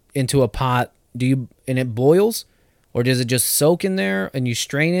into a pot. And it boils, or does it just soak in there and you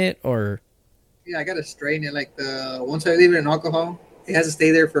strain it, or? Yeah, I gotta strain it. Like once I leave it in alcohol, it has to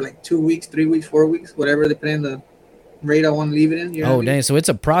stay there for like 2 weeks, 3 weeks, 4 weeks, whatever, depending on the rate I want to leave it in. You know what I mean? Dang! So it's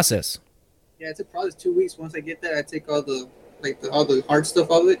a process. Yeah, it's a process. 2 weeks. Once I get that, I take all the hard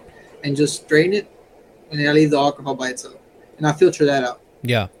stuff of it and just strain it, and then I leave the alcohol by itself, and I filter that out.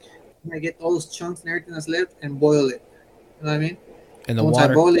 Yeah. And I get all those chunks and everything that's left and boil it. You know what I mean? And the Once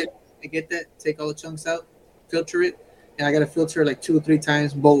water. I boil it, I get that, take all the chunks out, filter it, and I gotta filter like 2 or 3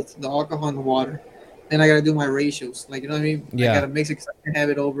 times both the alcohol and the water. Then I gotta do my ratios, like you know what I mean? Yeah. I gotta mix it 'cause I can have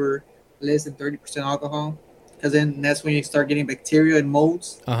it over less than 30% alcohol, because then that's when you start getting bacteria and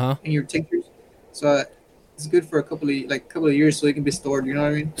molds in your tinctures. So it's good for a couple of years so it can be stored. You know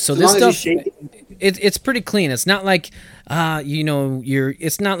what I mean? So as this long as you stuff, shake it. it's pretty clean. It's not like,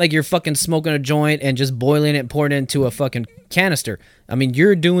 it's not like you're fucking smoking a joint and just boiling it, pouring it into a fucking canister. I mean,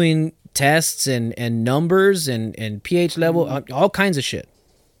 you're doing tests and numbers and pH level, all kinds of shit.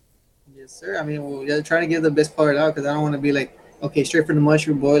 Yes, sir. I mean, well, you're trying to get the best part out because I don't want to be like, okay, straight from the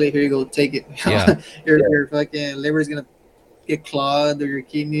mushroom, boil it. Here you go, take it. Yeah. your fucking liver is gonna get clogged, or your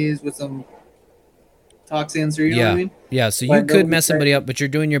kidneys with some toxins, or you know what I mean? Yeah. So you could mess somebody up, but you're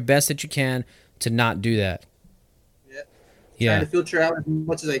doing your best that you can to not do that. Yeah. Yeah. Trying to filter out as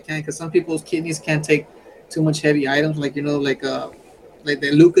much as I can, because some people's kidneys can't take too much heavy items, like like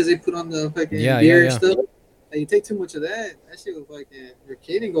the Lucas they put on the fucking beer and stuff. Like you take too much of that shit will fucking your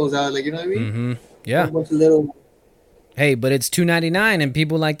kidney goes out. Like you know what I mean? Mm-hmm. Yeah. A bunch of little. Hey, but it's $2.99 and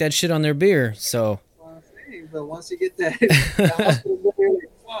people like that shit on their beer. So. But once you get that, the hospital bill, you're like,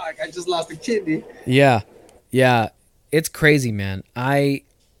 fuck, I just lost a kidney. Yeah. It's crazy, man. I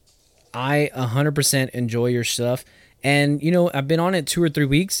 100% enjoy your stuff, and I've been on it 2 or 3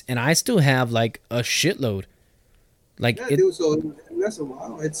 weeks, and I still have like a shitload. Like yeah, dude. So that's a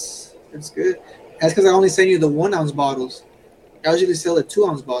while. It's good. That's because I only send you the 1 ounce bottles. I usually sell the 2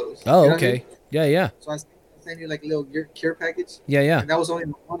 ounce bottles. Oh, You know what I okay. mean? Yeah, yeah. So I send you like a little care package. Yeah, yeah. And that was only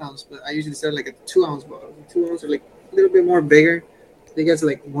 1 ounce, but I usually sell like a 2 ounce bottle. The 2 ounce are like a little bit more bigger. They get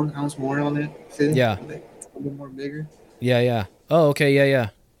like 1 ounce more on it. See? Yeah. Like a little more bigger. Yeah, yeah. Oh, okay. Yeah, yeah.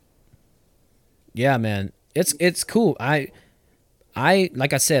 Yeah, man. It's cool. I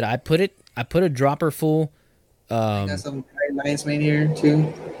like I said, I put a dropper full. I got some Lion's Mane here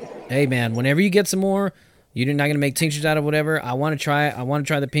too. Hey, man, whenever you get some more, you're not gonna make tinctures out of whatever. I want to try. I want to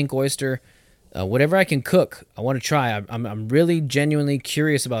try the pink oyster. Whatever I can cook, I want to try. I'm really genuinely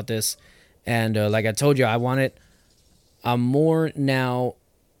curious about this, and like I told you, I want it. I'm more now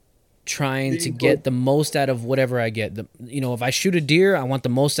trying to get the most out of whatever I get. If I shoot a deer, I want the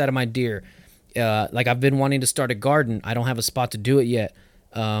most out of my deer. Like I've been wanting to start a garden. I don't have a spot to do it yet.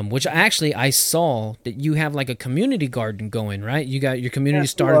 Which I saw that you have like a community garden going, right? You got your community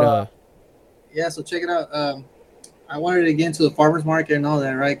started. Yeah, so check it out. I wanted to get into the farmers market and all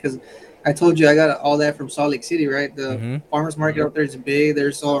that, right? Because I told you I got all that from Salt Lake City, right? The farmers market up there is big.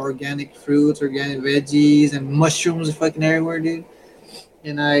 There's all organic fruits, organic veggies, and mushrooms fucking everywhere, dude.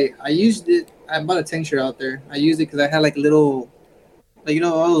 And I used it. I bought a tincture out there. I used it because I had like a little, like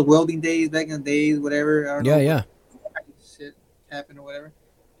all those welding days back in the days, whatever. I don't know. Yeah. Shit happened or whatever.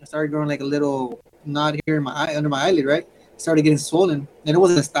 I started growing like a little knot here in my eye, under my eyelid, right? Started getting swollen, and it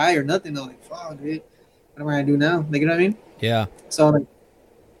wasn't a sty or nothing. I was like, "Fuck, dude, what am I gonna do now?" Like, you know what I mean? Yeah. So I'm like,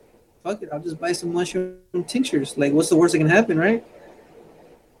 "Fuck it, I'll just buy some mushroom tinctures. Like, what's the worst that can happen, right?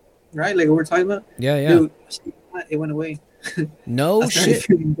 Right? Like what we're talking about." Yeah, yeah. Dude, it went away. No shit.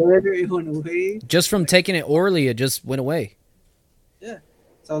 It went away. Just from taking it orally, it just went away. Yeah.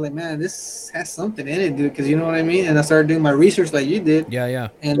 So I was like, man, this has something in it, dude. Because you know what I mean. And I started doing my research like you did. Yeah, yeah.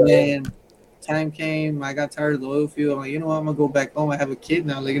 And then time came. I got tired of the oil field. I'm like, you know what? I'm gonna go back home. I have a kid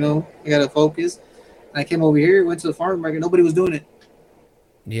now. Like, I gotta focus. And I came over here, went to the farmer's market. Nobody was doing it.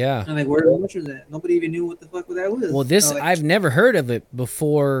 Yeah. I'm like, where are the mushrooms at? Nobody even knew what the fuck that was. Well, this So, like, I've never heard of it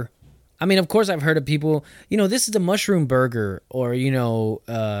before. I mean, of course, I've heard of people. This is the mushroom burger, or it's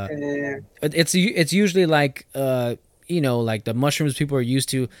usually like like the mushrooms people are used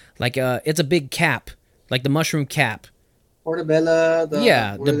to. Like it's a big cap, like the mushroom cap. portobello.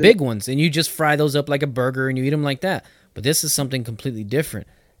 The big ones, and you just fry those up like a burger, and you eat them like that. But this is something completely different,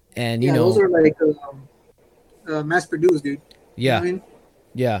 and those are like mass produced, dude. Yeah. You know what I mean?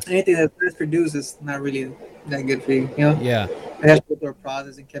 Yeah. Anything that's mass produced is not really that good for you. Yeah. It has to go through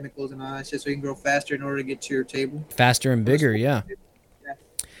processing chemicals and all that shit so you can grow faster in order to get to your table. Faster and bigger, yeah.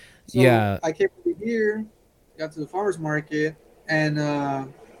 So I came over here, got to the farmer's market, and I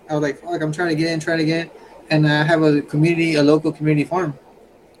was like, fuck, I'm trying to get in. And I have a local community farm.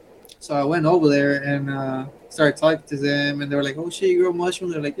 So I went over there and started talking to them, and they were like, oh shit, you grow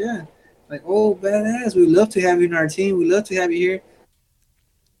mushrooms? They're like, yeah. Like, oh, badass. We'd love to have you in our team. We'd love to have you here.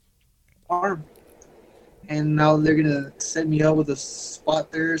 Farm. And now they're gonna set me up with a spot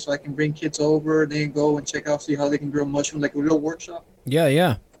there so I can bring kids over. They can go and check out, see how they can grow mushrooms, like a real workshop.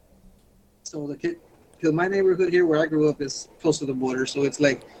 Yeah. So because my neighborhood here where I grew up is close to the border, so it's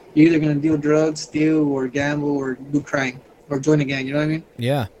like you're either gonna deal drugs, steal, or gamble, or do crime, or join a gang. You know what I mean?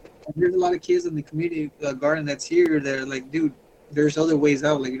 Yeah. And there's a lot of kids in the community garden that's here. They're like, dude, there's other ways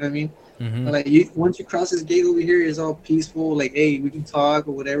out. Like, you know what I mean? Mm-hmm. Like once you cross this gate over here, it's all peaceful. Like, hey, we can talk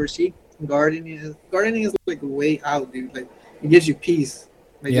or whatever. See. Gardening is like a way out, dude. Like it gives you peace.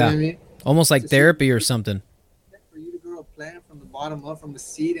 Like, you know what I mean? Almost like therapy or something. For you to grow a plant from the bottom up, from the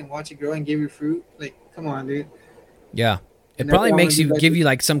seed, and watch it grow and give you fruit. Like, come on, dude. Yeah. It probably makes you give you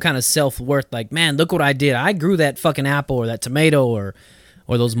like some kind of self-worth. Like, man, look what I did. I grew that fucking apple or that tomato or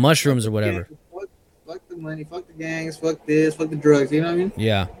those mushrooms or whatever. Fuck the money. Fuck the gangs. Fuck this. Fuck the drugs. You know what I mean?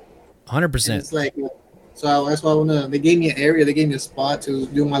 Yeah. 100%. It's like. So that's why they gave me an area, they gave me a spot to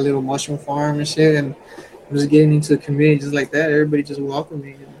do my little mushroom farm and shit, and I'm just getting into the community just like that. Everybody just welcomed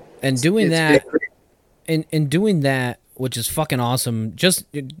me. And doing that, and doing that, which is fucking awesome. Just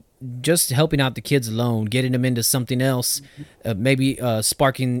helping out the kids alone, getting them into something else, maybe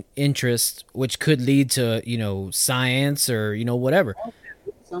sparking interest, which could lead to science or whatever.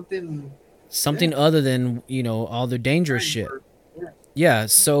 Something other than all the dangerous shit. Yeah.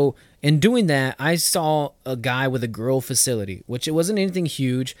 So. In doing that, I saw a guy with a grow facility, which it wasn't anything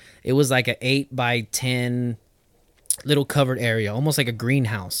huge. It was like an 8x10 little covered area, almost like a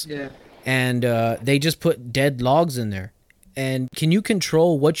greenhouse. Yeah. And they just put dead logs in there. And can you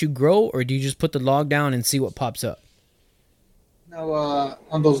control what you grow, or do you just put the log down and see what pops up? No,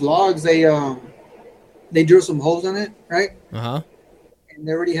 on those logs, they drill some holes in it, right? Uh-huh. And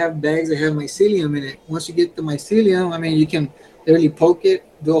they already have bags that have mycelium in it. Once you get the mycelium, I mean, you can literally poke it,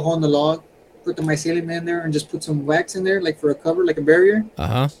 drill a hole in the log, put the mycelium in there and just put some wax in there, like for a cover, like a barrier.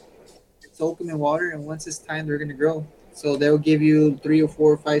 Uh-huh. Soak them in water, and once it's time, they're gonna grow. So they'll give you 3 or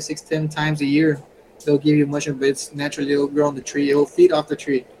 4, 5, 6, 10 times a year. They'll give you mushroom, but it's naturally it'll grow on the tree. It'll feed off the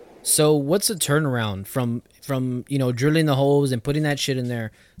tree. So what's the turnaround from drilling the holes and putting that shit in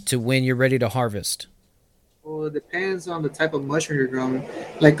there to when you're ready to harvest? Well, it depends on the type of mushroom you're growing.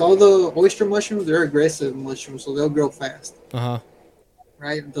 Like all the oyster mushrooms, they're aggressive mushrooms, so they'll grow fast. Uh-huh.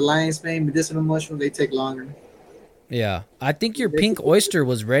 Right? The lion's mane, medicinal mushrooms, they take longer. Yeah. I think your pink oyster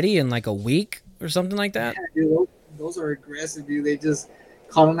was ready in like a week or something like that. Yeah, dude, those are aggressive, dude. They just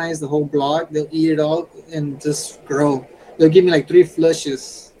colonize the whole block. They'll eat it all and just grow. They'll give me like 3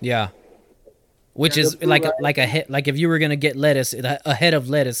 flushes. Yeah. Which Yeah, is like a hit. Like if you were gonna get lettuce, a head of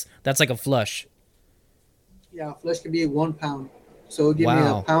lettuce, that's like a flush. Yeah, a flush can be 1 pound. So it'll give me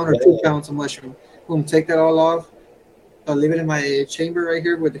Wow. a pound or 2 pounds of mushroom. Boom, take that all off. I'll leave it in my chamber right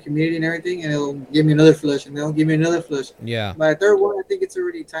here with the humidity and everything, and it'll give me another flush, and they'll give me another flush. Yeah. By the third one, I think it's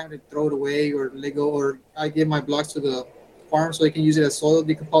already time to throw it away or let go, or I give my blocks to the farm so they can use it as soil,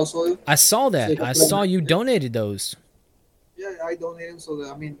 decomposed soil. I saw that. I saw you donated those. Yeah, I donate them so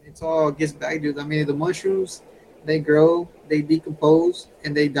that, I mean, it's all gets back, dude. I mean, the mushrooms, they grow, they decompose,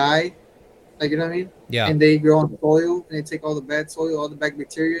 and they die. Like, you know what I mean? Yeah. And they grow on soil, and they take all the bad soil, all the bad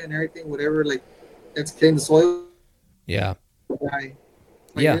bacteria and everything, whatever, like, that's killing the soil. Yeah. Die. Yeah. Like,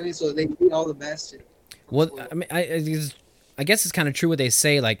 you know what I mean? So they eat all the bad shit. Well, I mean, I guess it's kind of true what they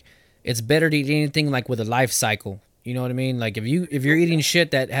say. Like, it's better to eat anything like with a life cycle. You know what I mean? Like if you're eating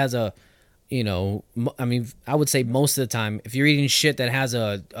shit that has a, I mean, I would say most of the time, if you're eating shit that has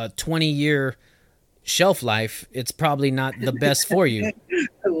a 20-year shelf life, it's probably not the best for you.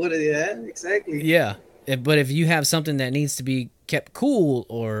 What is that? Exactly. Yeah. But if you have something that needs to be kept cool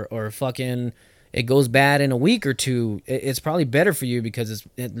or fucking it goes bad in a week or two, it's probably better for you because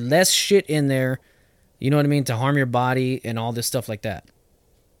it's less shit in there, you know what I mean, to harm your body and all this stuff like that.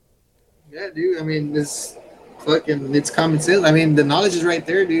 Yeah, dude. I mean, it's common sense. I mean, the knowledge is right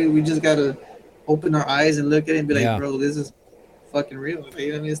there, dude. We just gotta open our eyes and look at it and be like, bro, this is fucking real. Like, you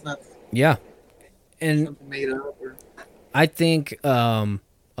know what I mean? It's not and something made up. I think a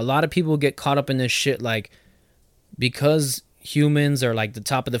lot of people get caught up in this shit, like, because humans are like the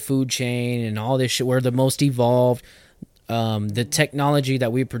top of the food chain and all this shit, we're the most evolved, the technology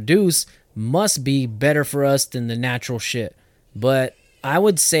that we produce must be better for us than the natural shit. But I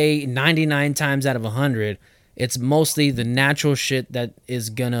would say 99 times out of 100, it's mostly the natural shit that is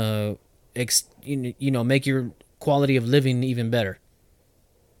gonna make your quality of living even better.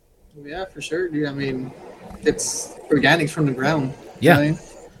 Yeah, for sure, dude. I mean, it's organic from the ground. Yeah. You know what I mean?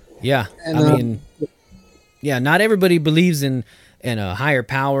 Yeah. And, I mean, yeah, not everybody believes in a higher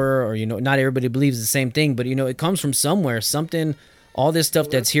power, or not everybody believes the same thing, but it comes from somewhere. Something, all this stuff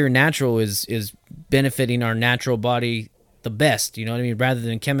that's here natural is benefiting our natural body the best, you know what I mean, rather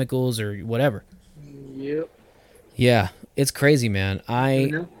than chemicals or whatever. Yep. Yeah, it's crazy, man.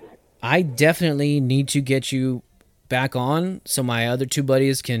 I definitely need to get you back on so my other 2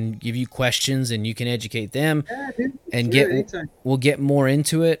 buddies can give you questions and you can educate them. Yeah, dude. And we'll get more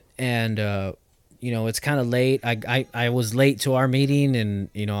into it. And it's kind of late. I was late to our meeting, and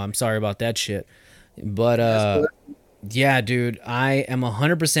I'm sorry about that shit. But yeah, dude, I am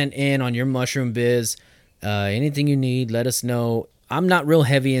 100% in on your mushroom biz. Anything you need, let us know. I'm not real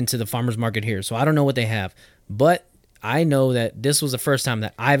heavy into the farmers market here, so I don't know what they have, but I know that this was the first time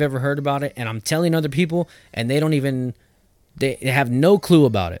that I've ever heard about it, and I'm telling other people, and they have no clue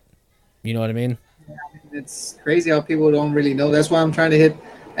about it. You know what I mean? Yeah, it's crazy how people don't really know. That's why I'm trying to hit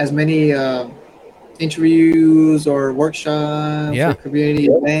as many interviews or workshops or community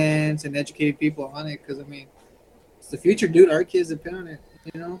events and educate people on it, because I mean, it's the future, dude. Our kids depend on it.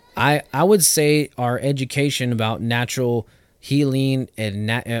 I would say our education about natural healing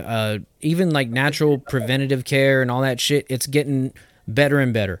and even like natural preventative care and all that shit, it's getting better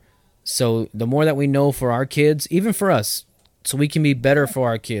and better. So the more that we know for our kids, even for us, so we can be better for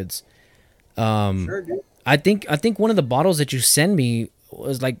our kids. Sure, dude. I think one of the bottles that you send me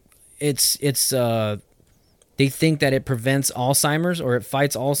was like it's they think that it prevents Alzheimer's or it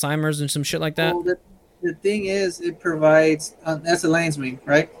fights Alzheimer's and some shit like that. Well, the thing is, it provides that's a lion's mane,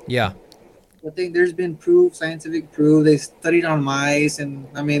 right? Yeah. I think there's been scientific proof. They studied on mice, and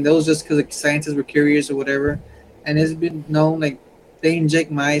I mean, that was just because the scientists were curious or whatever. And it's been known, like, they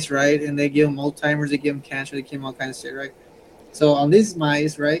inject mice, right? And they give them Alzheimer's, they give them cancer, they give them all kinds of shit, right? So on these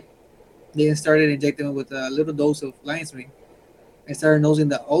mice, right, they started injecting them with a little dose of lion's mane. And started noticing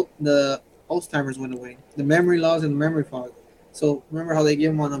the Alzheimer's went away, the memory loss and the memory fog. So remember how they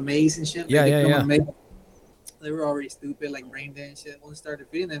give them on a maze and shit? Yeah. they were already stupid, like brain dead and shit. Once I started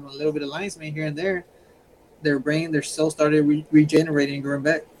feeding them a little bit of lion's mane here and there, their cells started regenerating and growing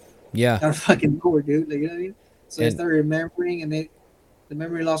back. Yeah. Out of fucking nowhere, dude. Like, you know what I mean? So they And- started remembering, and the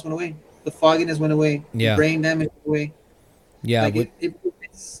memory loss went away. The fogginess went away. Yeah. The brain damage went away. Yeah. Like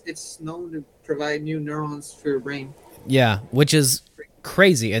it's known to provide new neurons for your brain. Yeah, which is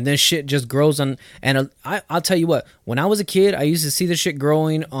crazy. And this shit just grows on. And I'll tell you what, when I was a kid, I used to see this shit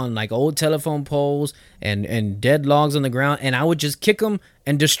growing on like old telephone poles and dead logs on the ground, and I would just kick them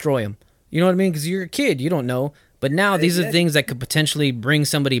and destroy them. You know what I mean? Because you're a kid, you don't know. But now these are things that could potentially bring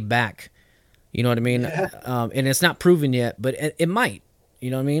somebody back. You know what I mean? Yeah. And it's not proven yet, but it might.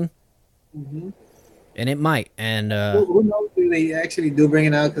 You know what I mean? Mm-hmm. And it might. And Who knows if they actually do bring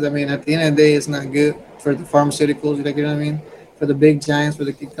it out? Because I mean, at the end of the day, it's not good for the pharmaceuticals. Like, you know what I mean? For the big giants, for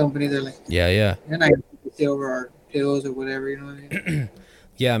the big company, they're like, yeah. they're not going to take over our pills or whatever. You know what I mean?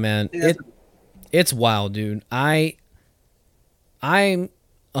 Yeah, man. Yeah. It's wild, dude. I'm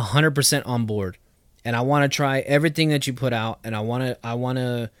 100% on board, and I want to try everything that you put out, and I want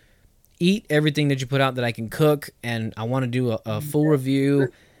to eat everything that you put out that I can cook, and I want to do a full review,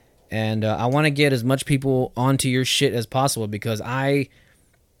 and I want to get as much people onto your shit as possible because I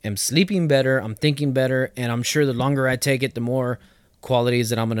am sleeping better, I'm thinking better, and I'm sure the longer I take it, the more qualities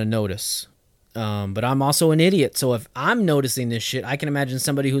that I'm going to notice. But I'm also an idiot, so if I'm noticing this shit, I can imagine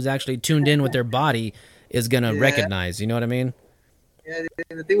somebody who's actually tuned in with their body is going to recognize, you know what I mean? Yeah,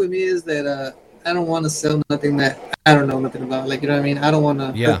 the thing with me is that I don't want to sell nothing that I don't know nothing about. Like, you know what I mean? I don't want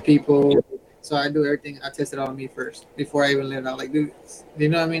to hurt people. So I do everything. I test it out on me first before I even let it out. Like, dude, you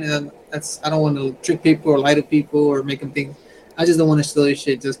know what I mean? And I don't want to trick people or lie to people or make them think. I just don't want to sell this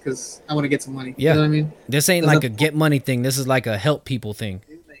shit just because I want to get some money. Yeah. You know what I mean? This ain't like a get money thing. This is like a help people thing.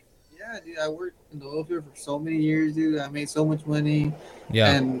 Dude, like, yeah, dude, I worked in the oil field for so many years, dude. I made so much money.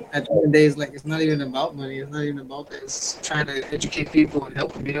 Yeah. And at the end of the day, it's like, it's not even about money. It's not even about that. It's trying to educate people and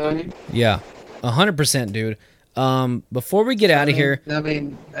help them. You know what I mean? Yeah. 100%, dude. Before we get out of here, I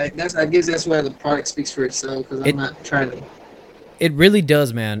mean, I guess that's why the product speaks for itself. Because I'm not trying to it really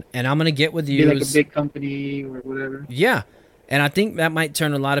does, man. And I'm gonna get with you. be like a big company or whatever. Yeah, and I think that might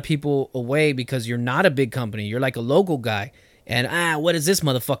turn a lot of people away because you're not a big company. You're like a local guy, and what does this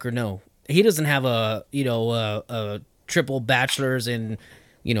motherfucker know? He doesn't have a triple bachelor's in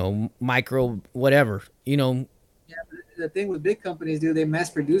micro whatever. Yeah, but the thing with big companies, dude, they mass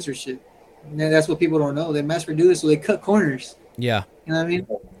produce their shit. And that's what people don't know. They mass produce, so they cut corners. Yeah. You know what I mean?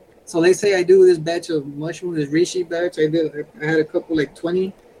 So they say I do this batch of mushrooms, this reishi batch. I had a couple, like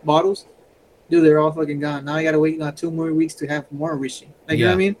 20 bottles. Dude, they're all fucking gone. Now I gotta wait 2 more weeks to have more reishi. Like, you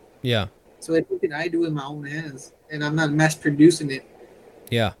know what I mean? Yeah. So it's something I do with my own hands, and I'm not mass producing it.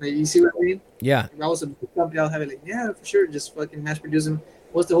 Yeah. Like, you see what I mean? Yeah. If I was a big company, I'll have it like, yeah, for sure, just fucking mass producing.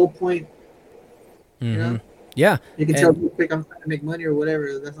 What's the whole point? Mm-hmm. You know? Yeah. You can tell real quick I'm trying to make money or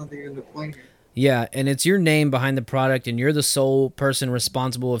whatever. That's not even the point here. Yeah, and it's your name behind the product, and you're the sole person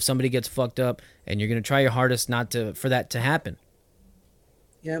responsible if somebody gets fucked up, and you're gonna try your hardest not to for that to happen.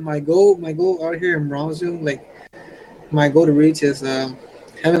 Yeah, my goal out here in Bronzeville, like my goal to reach is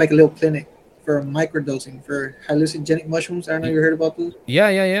having like a little clinic for microdosing for hallucinogenic mushrooms. I don't know if you heard about those. Yeah.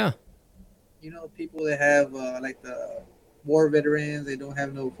 You know, people that have like the war veterans, they don't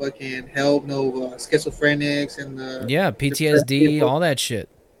have no fucking help, no schizophrenics, and PTSD, all that shit.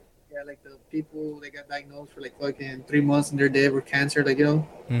 Yeah, like the people that got diagnosed for like fucking 3 months and they're dead with cancer, like,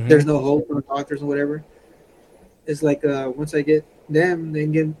 Mm-hmm. there's no hope from the doctors or whatever. It's like once I get them,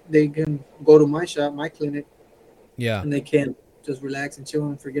 they can go to my shop, my clinic, Yeah. and they can just relax and chill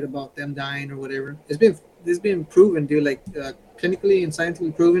and forget about them dying or whatever. It's been proven, dude, like clinically and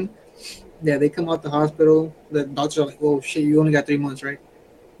scientifically proven. Yeah, they come out the hospital. The doctors are like, "Oh shit, you only got 3 months, right?"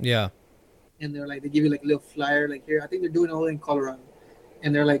 Yeah. And they're like, they give you like a little flyer, like, here. I think they're doing it all in Colorado.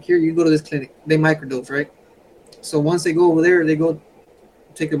 And they're like, here, you go to this clinic. They microdose, right? So once they go over there, they go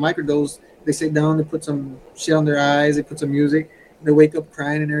take a microdose. They sit down, they put some shit on their eyes, they put some music. They wake up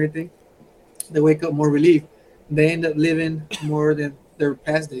crying and everything. They wake up more relief. They end up living more than their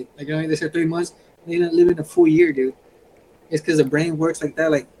past date. Like, they said 3 months. They end up living a full year, dude. It's because the brain works like that.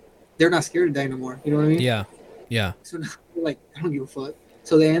 Like, they're not scared to die no more. You know what I mean? Yeah. So now they're like, I don't give a fuck.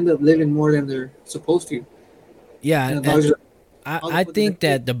 So they end up living more than they're supposed to. Yeah. And the doctors are, I think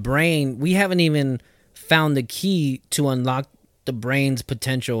that the brain, we haven't even found the key to unlock the brain's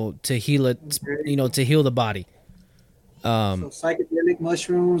potential to heal it, to heal the body. so psychedelic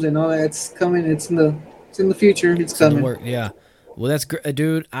mushrooms and all that's coming. It's in the future. It's coming. Work. Yeah. Well, that's great,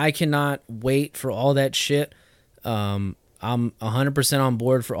 dude. I cannot wait for all that shit. I'm 100% on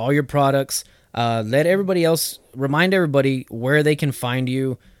board for all your products. Remind everybody where they can find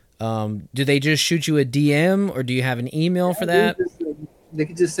you. Do they just shoot you a DM, or do you have an email for that? They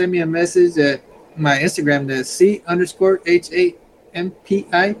could just send me a message at my Instagram, that's C_HAMPI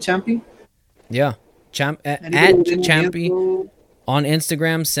Champy. Yeah. At Champy on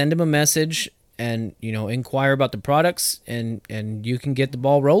Instagram. Send him a message and, inquire about the products, and you can get the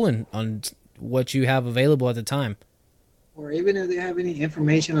ball rolling on what you have available at the time. Or even if they have any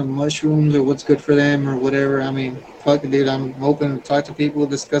information on mushrooms or what's good for them or whatever. I mean, fuck it, dude. I'm open to talk to people,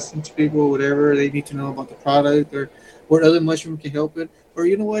 discussing to people, whatever they need to know about the product or what other mushroom can help it. Or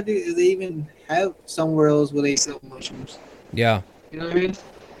you know what, dude? They even have somewhere else where they sell mushrooms. Yeah. You know what I mean?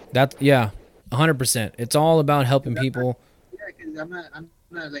 100%. It's all about helping people. Yeah, because I'm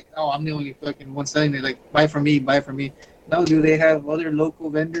not like, oh, I'm the only fucking one selling it. Like, buy from me. No, dude, they have other local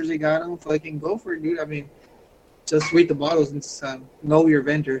vendors. They got them. Fucking go for it, dude. I mean, just read the bottles and know your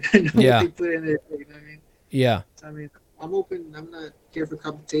vendor. Know what they put in there. You know what I mean? Yeah. So, I mean, I'm open. I'm not here for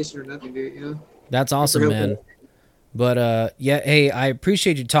competition or nothing, dude. You know? That's awesome, man. But hey, I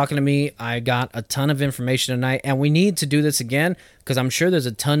appreciate you talking to me. I got a ton of information tonight, and we need to do this again because I'm sure there's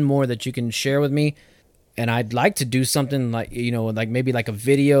a ton more that you can share with me. And I'd like to do something like, like maybe like a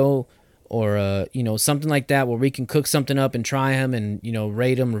video or something like that where we can cook something up and try them and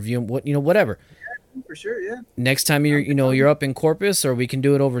rate them, review them, whatever. Yeah, for sure, yeah. Next time you're up in Corpus, or we can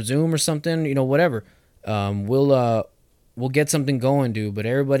do it over Zoom or something, whatever. We'll get something going, dude. But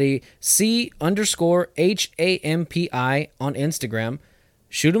everybody, C_HAMPI on Instagram.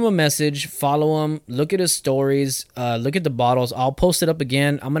 Shoot him a message, follow him, look at his stories, look at the bottles. I'll post it up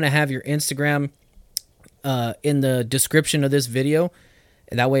again. I'm going to have your Instagram in the description of this video.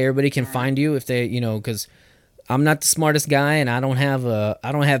 And that way everybody can find you if they, because I'm not the smartest guy and I don't have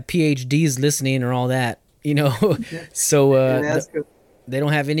PhDs listening or all that, So they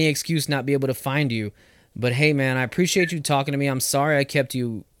don't have any excuse not be able to find you. But hey, man, I appreciate you talking to me. I'm sorry I kept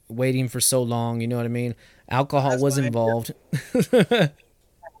you waiting for so long. You know what I mean? Alcohol was involved. That's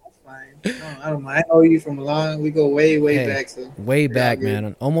fine. No, I don't mind. I know you from long. We go way back. So way back,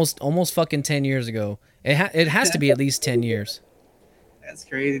 man. Almost fucking 10 years ago. It has to be at least 10 years. That's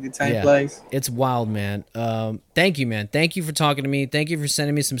crazy. The time flies. It's wild, man. Thank you, man. Thank you for talking to me. Thank you for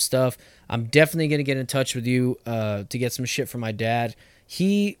sending me some stuff. I'm definitely going to get in touch with you to get some shit from my dad.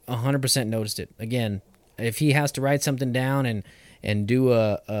 He 100% noticed it. Again, if he has to write something down and do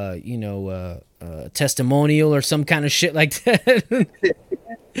a testimonial or some kind of shit like that,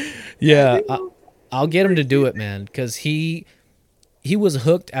 I'll get him to do it, man, because he was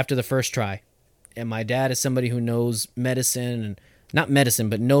hooked after the first try. And my dad is somebody who knows medicine, and not medicine,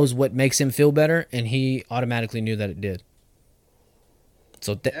 but knows what makes him feel better, and he automatically knew that it did.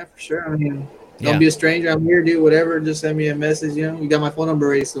 So yeah, for sure. I mean, don't be a stranger. I'm here, dude. Whatever. Just send me a message. You got my phone number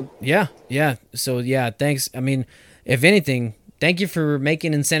already. So yeah. So thanks. I mean, if anything, thank you for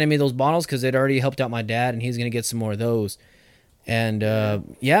making and sending me those bottles because it already helped out my dad, and he's gonna get some more of those. And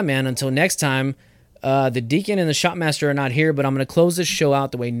man. Until next time, the Deacon and the Shopmaster are not here, but I'm gonna close this show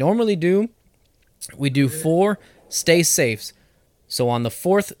out the way we normally do. We do 4 stay safes. So on the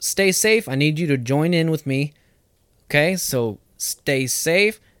 4th stay safe, I need you to join in with me. Okay, so stay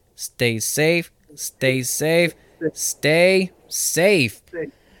safe. Stay safe, stay safe, stay safe.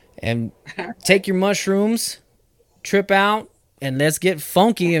 And take your mushrooms, trip out, and let's get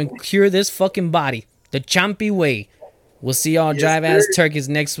funky and cure this fucking body. The Champy way. We'll see y'all jive ass turkeys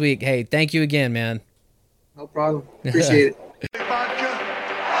next week. Hey, thank you again, man. No problem. Appreciate it.